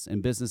Wayne does.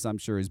 And business, I'm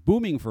sure, is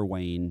booming for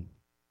Wayne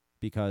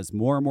because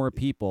more and more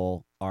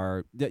people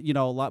are, a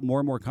lot more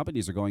and more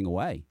companies are going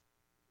away.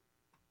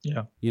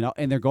 Yeah.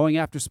 And they're going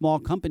after small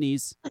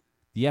companies.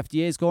 The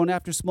FDA is going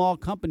after small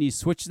companies.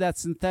 Switch to that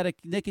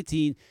synthetic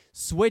nicotine.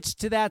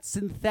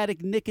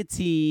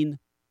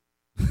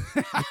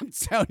 I'm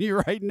telling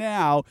you right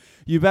now,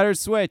 you better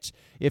switch.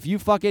 If you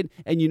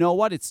and you know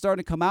what? It's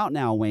starting to come out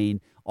now, Wayne.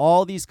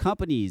 All these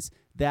companies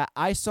that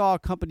I saw a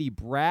company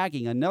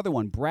another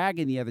one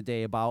bragging the other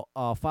day about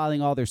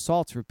filing all their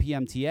salts for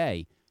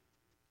PMTA.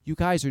 You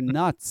guys are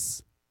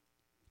nuts.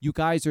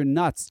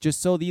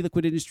 Just so the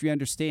e-liquid industry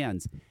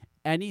understands.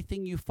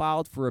 Anything you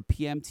filed for a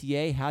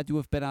PMTA had to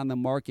have been on the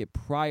market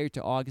prior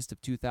to August of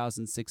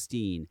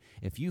 2016.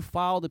 If you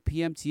filed a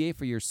PMTA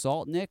for your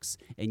salt nicks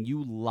and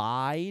you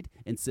lied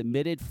and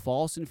submitted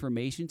false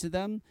information to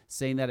them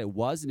saying that it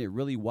was and it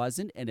really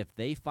wasn't, and if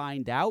they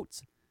find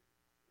out,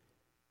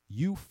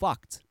 you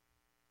fucked.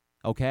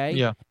 Okay?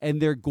 Yeah.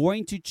 And they're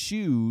going to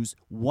choose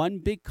one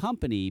big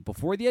company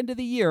before the end of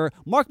the year.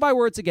 Mark my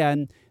words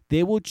again.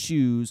 They will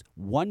choose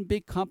one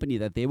big company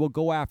that they will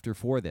go after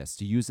for this,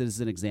 to use it as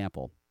an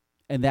example.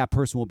 And that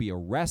person will be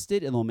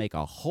arrested, and they'll make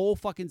a whole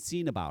fucking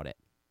scene about it.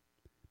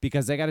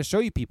 Because they got to show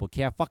you people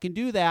can't fucking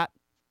do that.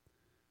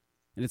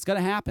 And it's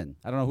going to happen.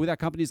 I don't know who that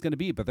company is going to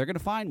be, but they're going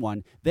to find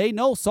one. They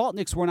know salt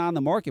nicks weren't on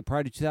the market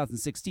prior to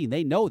 2016.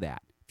 They know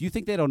that. If you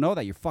think they don't know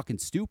that, you're fucking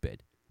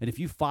stupid. And if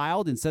you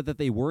filed and said that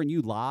they were and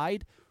you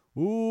lied,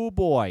 ooh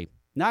boy,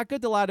 not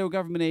good to lie to a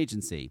government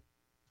agency.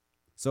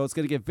 So it's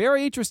going to get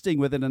very interesting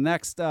within the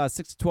next 6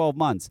 to 12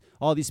 months.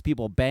 All these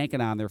people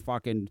banking on their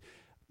fucking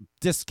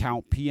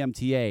discount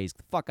PMTAs. Get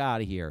the fuck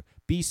out of here.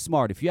 Be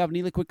smart. If you have an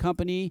e-liquid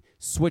company,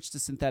 switch to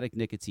synthetic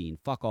nicotine.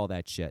 Fuck all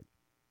that shit.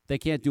 They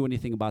can't do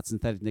anything about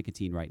synthetic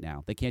nicotine right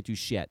now. They can't do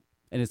shit.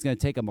 And it's going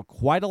to take them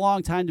quite a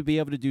long time to be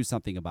able to do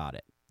something about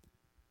it.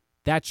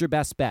 That's your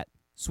best bet.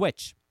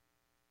 Switch.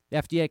 The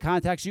FDA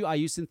contacts you. I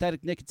use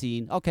synthetic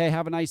nicotine. Okay,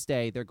 have a nice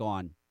day. They're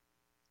gone.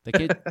 The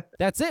kid,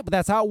 that's it. But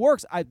that's how it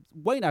works. I've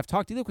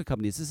talked to liquid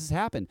companies. This has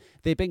happened.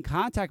 They've been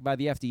contacted by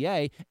the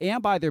FDA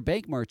and by their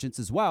bank merchants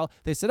as well.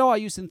 They said, I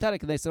use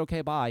synthetic. And they said,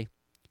 okay, bye.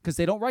 Because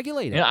they don't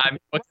regulate it. Yeah,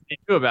 what can they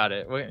do about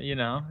it?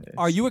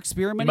 Are you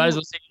experimenting? You might as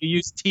well say you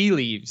use tea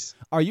leaves.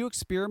 Are you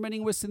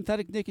experimenting with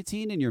synthetic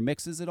nicotine in your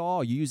mixes at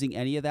all? Are you using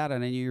any of that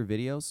on any of your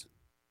videos?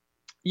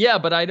 Yeah,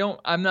 but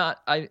I'm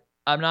not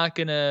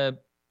going to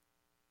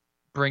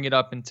bring it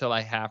up until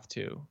I have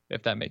to,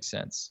 if that makes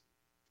sense.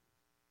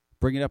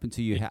 Bring it up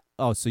until you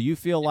so you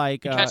feel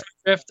like you catch my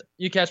drift?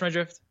 You catch my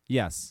drift?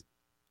 Yes.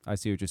 I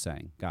see what you're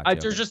saying. Gotcha.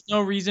 There's just no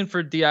reason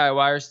for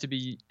DIYers to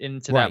be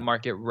into that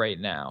market right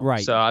now.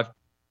 Right. So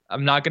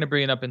I'm not going to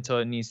bring it up until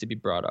it needs to be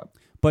brought up.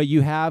 But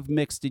you have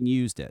mixed and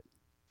used it.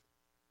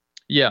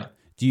 Yeah.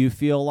 Do you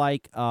feel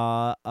like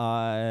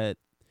the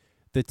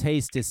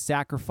taste is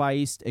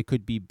sacrificed? It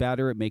could be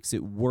better. It makes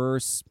it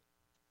worse.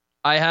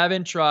 I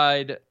haven't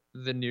tried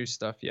the new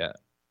stuff yet.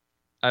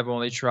 I've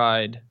only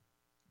tried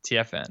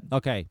TFN.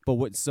 Okay, but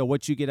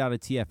what you get out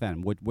of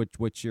TFN?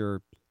 What's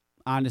your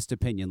honest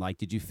opinion? Like,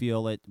 did you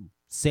feel it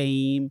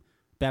same,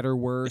 better,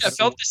 worse? Yeah, I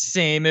felt the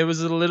same. It was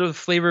the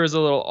flavor is a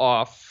little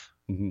off.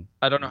 Mm-hmm.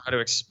 I don't know how to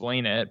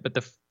explain it, but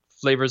the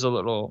flavor is a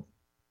little,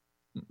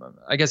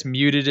 I guess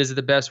muted is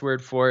the best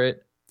word for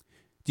it.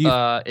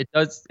 It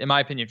does, in my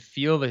opinion,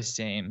 feel the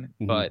same,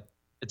 but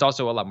it's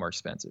also a lot more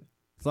expensive.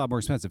 It's a lot more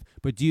expensive.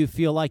 But do you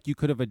feel like you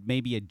could have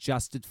maybe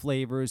adjusted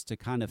flavors to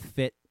kind of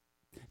fit?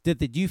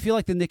 Do you feel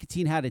like the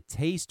nicotine had a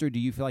taste, or do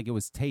you feel like it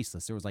was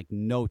tasteless? There was like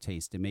no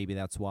taste, and maybe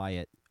that's why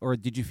it. Or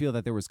did you feel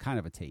that there was kind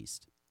of a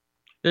taste?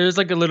 There's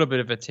like a little bit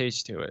of a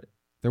taste to it.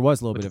 There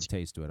was a little bit of a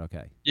taste to it.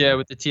 Okay. Yeah,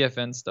 with the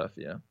TFN stuff.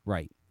 Yeah.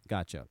 Right.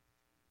 Gotcha.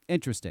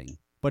 Interesting,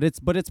 but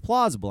it's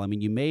plausible. I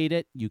mean, you made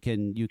it. You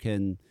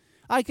can.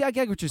 I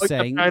get what you're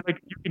saying. You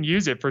can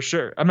use it for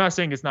sure. I'm not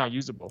saying it's not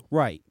usable.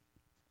 Right.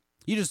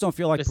 You just don't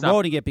feel like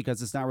promoting it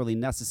because it's not really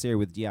necessary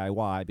with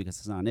DIY because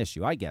it's not an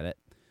issue. I get it.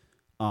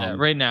 Yeah,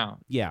 right now.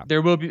 Yeah.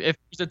 There will be, if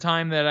there's a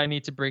time that I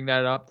need to bring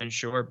that up, then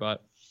sure,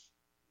 but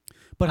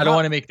I don't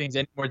want to make things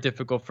any more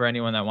difficult for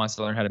anyone that wants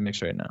to learn how to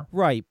mix right now.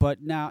 Right,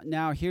 but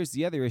now here's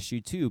the other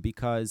issue too,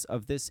 because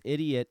of this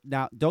idiot.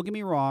 Now, don't get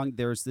me wrong,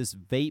 there's this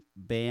vape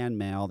ban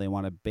mail. They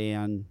want to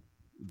ban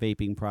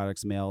vaping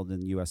products mailed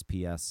in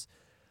USPS.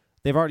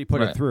 They've already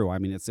put it through. I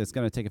mean, it's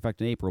going to take effect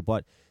in April,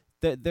 but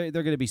they're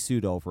going to be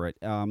sued over it,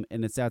 and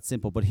it's that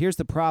simple. But here's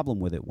the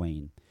problem with it,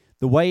 Wayne.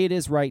 The way it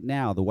is right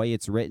now, the way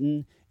it's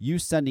written, you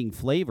sending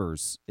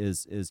flavors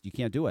is you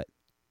can't do it.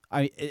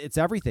 It's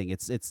everything.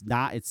 It's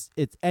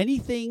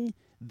anything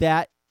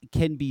that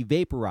can be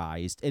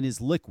vaporized and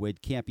is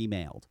liquid can't be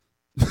mailed.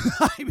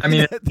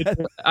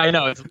 I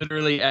know it's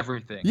literally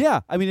everything. Yeah,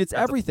 I mean it's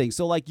everything.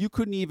 So like you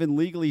couldn't even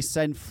legally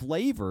send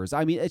flavors.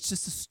 I mean it's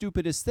just the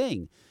stupidest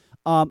thing.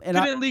 And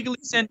couldn't legally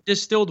send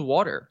distilled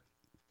water.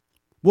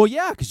 Well,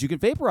 yeah, because you can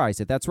vaporize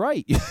it. That's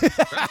right.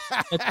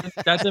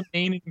 That's a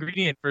main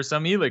ingredient for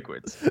some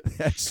e-liquids.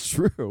 That's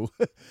true.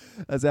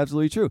 That's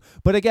absolutely true.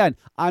 But again,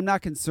 I'm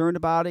not concerned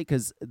about it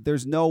because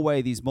there's no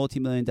way these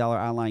multi-million-dollar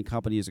online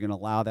companies are going to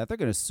allow that. They're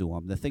going to sue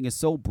them. The thing is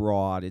so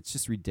broad. It's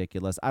just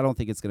ridiculous. I don't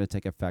think it's going to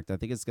take effect. I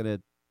think it's going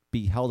to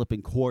be held up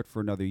in court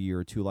for another year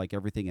or two like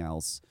everything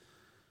else.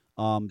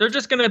 They're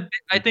just gonna.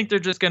 I think they're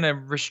just gonna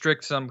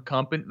restrict some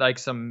company, like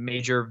some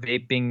major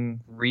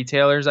vaping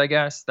retailers. I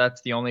guess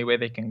that's the only way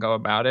they can go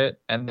about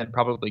it, and then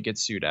probably get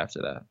sued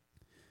after that.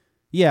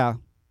 Yeah,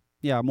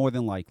 more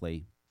than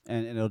likely,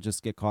 and it'll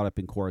just get caught up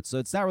in court. So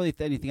it's not really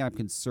anything I'm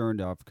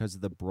concerned of because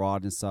of the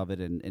broadness of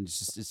it, and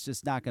it's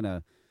just not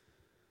gonna.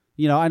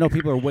 You know, I know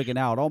people are wigging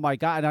out. Oh my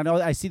God! And I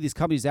know I see these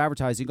companies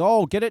advertising.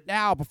 Oh, get it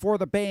now before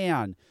the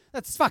ban.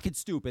 That's fucking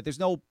stupid. There's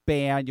no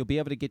ban. You'll be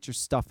able to get your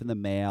stuff in the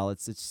mail.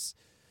 It's.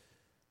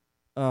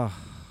 That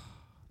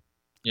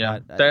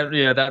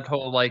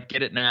whole like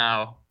get it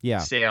now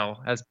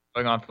sale has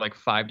been going on for like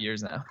 5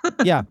 years now.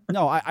 Yeah,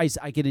 no, I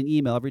get an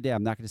email every day.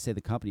 I'm not going to say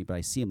the company, but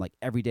I see them like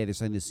every day. They're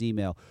sending this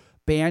email,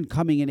 ban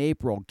coming in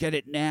April. Get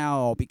it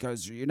now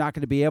because you're not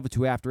going to be able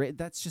to after it.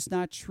 That's just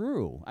not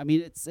true. I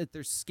mean,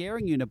 they're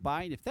scaring you into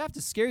buying. If they have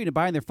to scare you into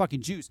buying their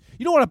fucking juice,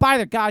 you don't want to buy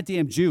their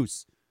goddamn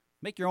juice.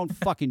 Make your own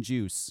fucking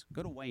juice.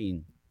 Go to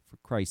Wayne, for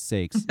Christ's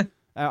sakes.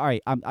 All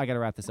right, I got to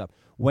wrap this up.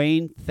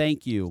 Wayne,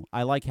 thank you.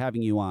 I like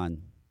having you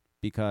on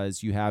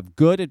because you have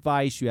good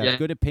advice. You have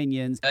good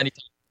opinions.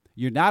 Anytime.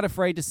 You're not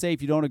afraid to say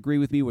if you don't agree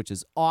with me, which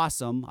is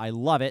awesome. I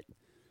love it.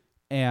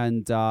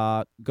 And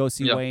go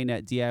see Wayne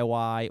at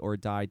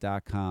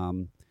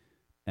DIYOrDie.com.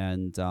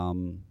 And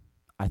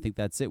I think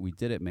that's it. We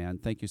did it, man.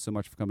 Thank you so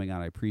much for coming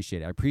on. I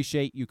appreciate it. I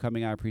appreciate you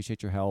coming on. I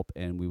appreciate your help,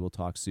 and we will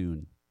talk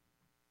soon.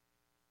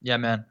 Yeah,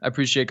 man. I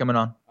appreciate coming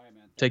on. All right,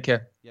 man. Take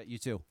care. Yeah, you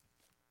too.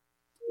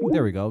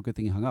 There we go. Good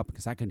thing you hung up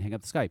because I couldn't hang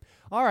up the Skype.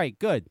 All right,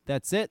 good.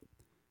 That's it.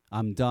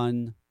 I'm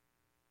done.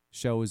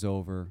 Show is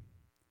over.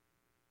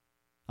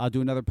 I'll do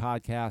another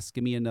podcast.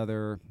 Give me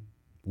another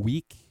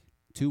week,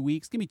 2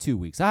 weeks. Give me 2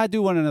 weeks. I'll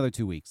do one another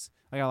 2 weeks.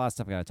 I got a lot of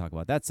stuff I got to talk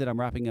about. That's it. I'm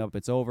wrapping up.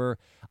 It's over.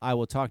 I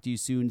will talk to you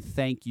soon.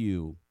 Thank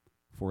you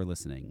for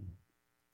listening.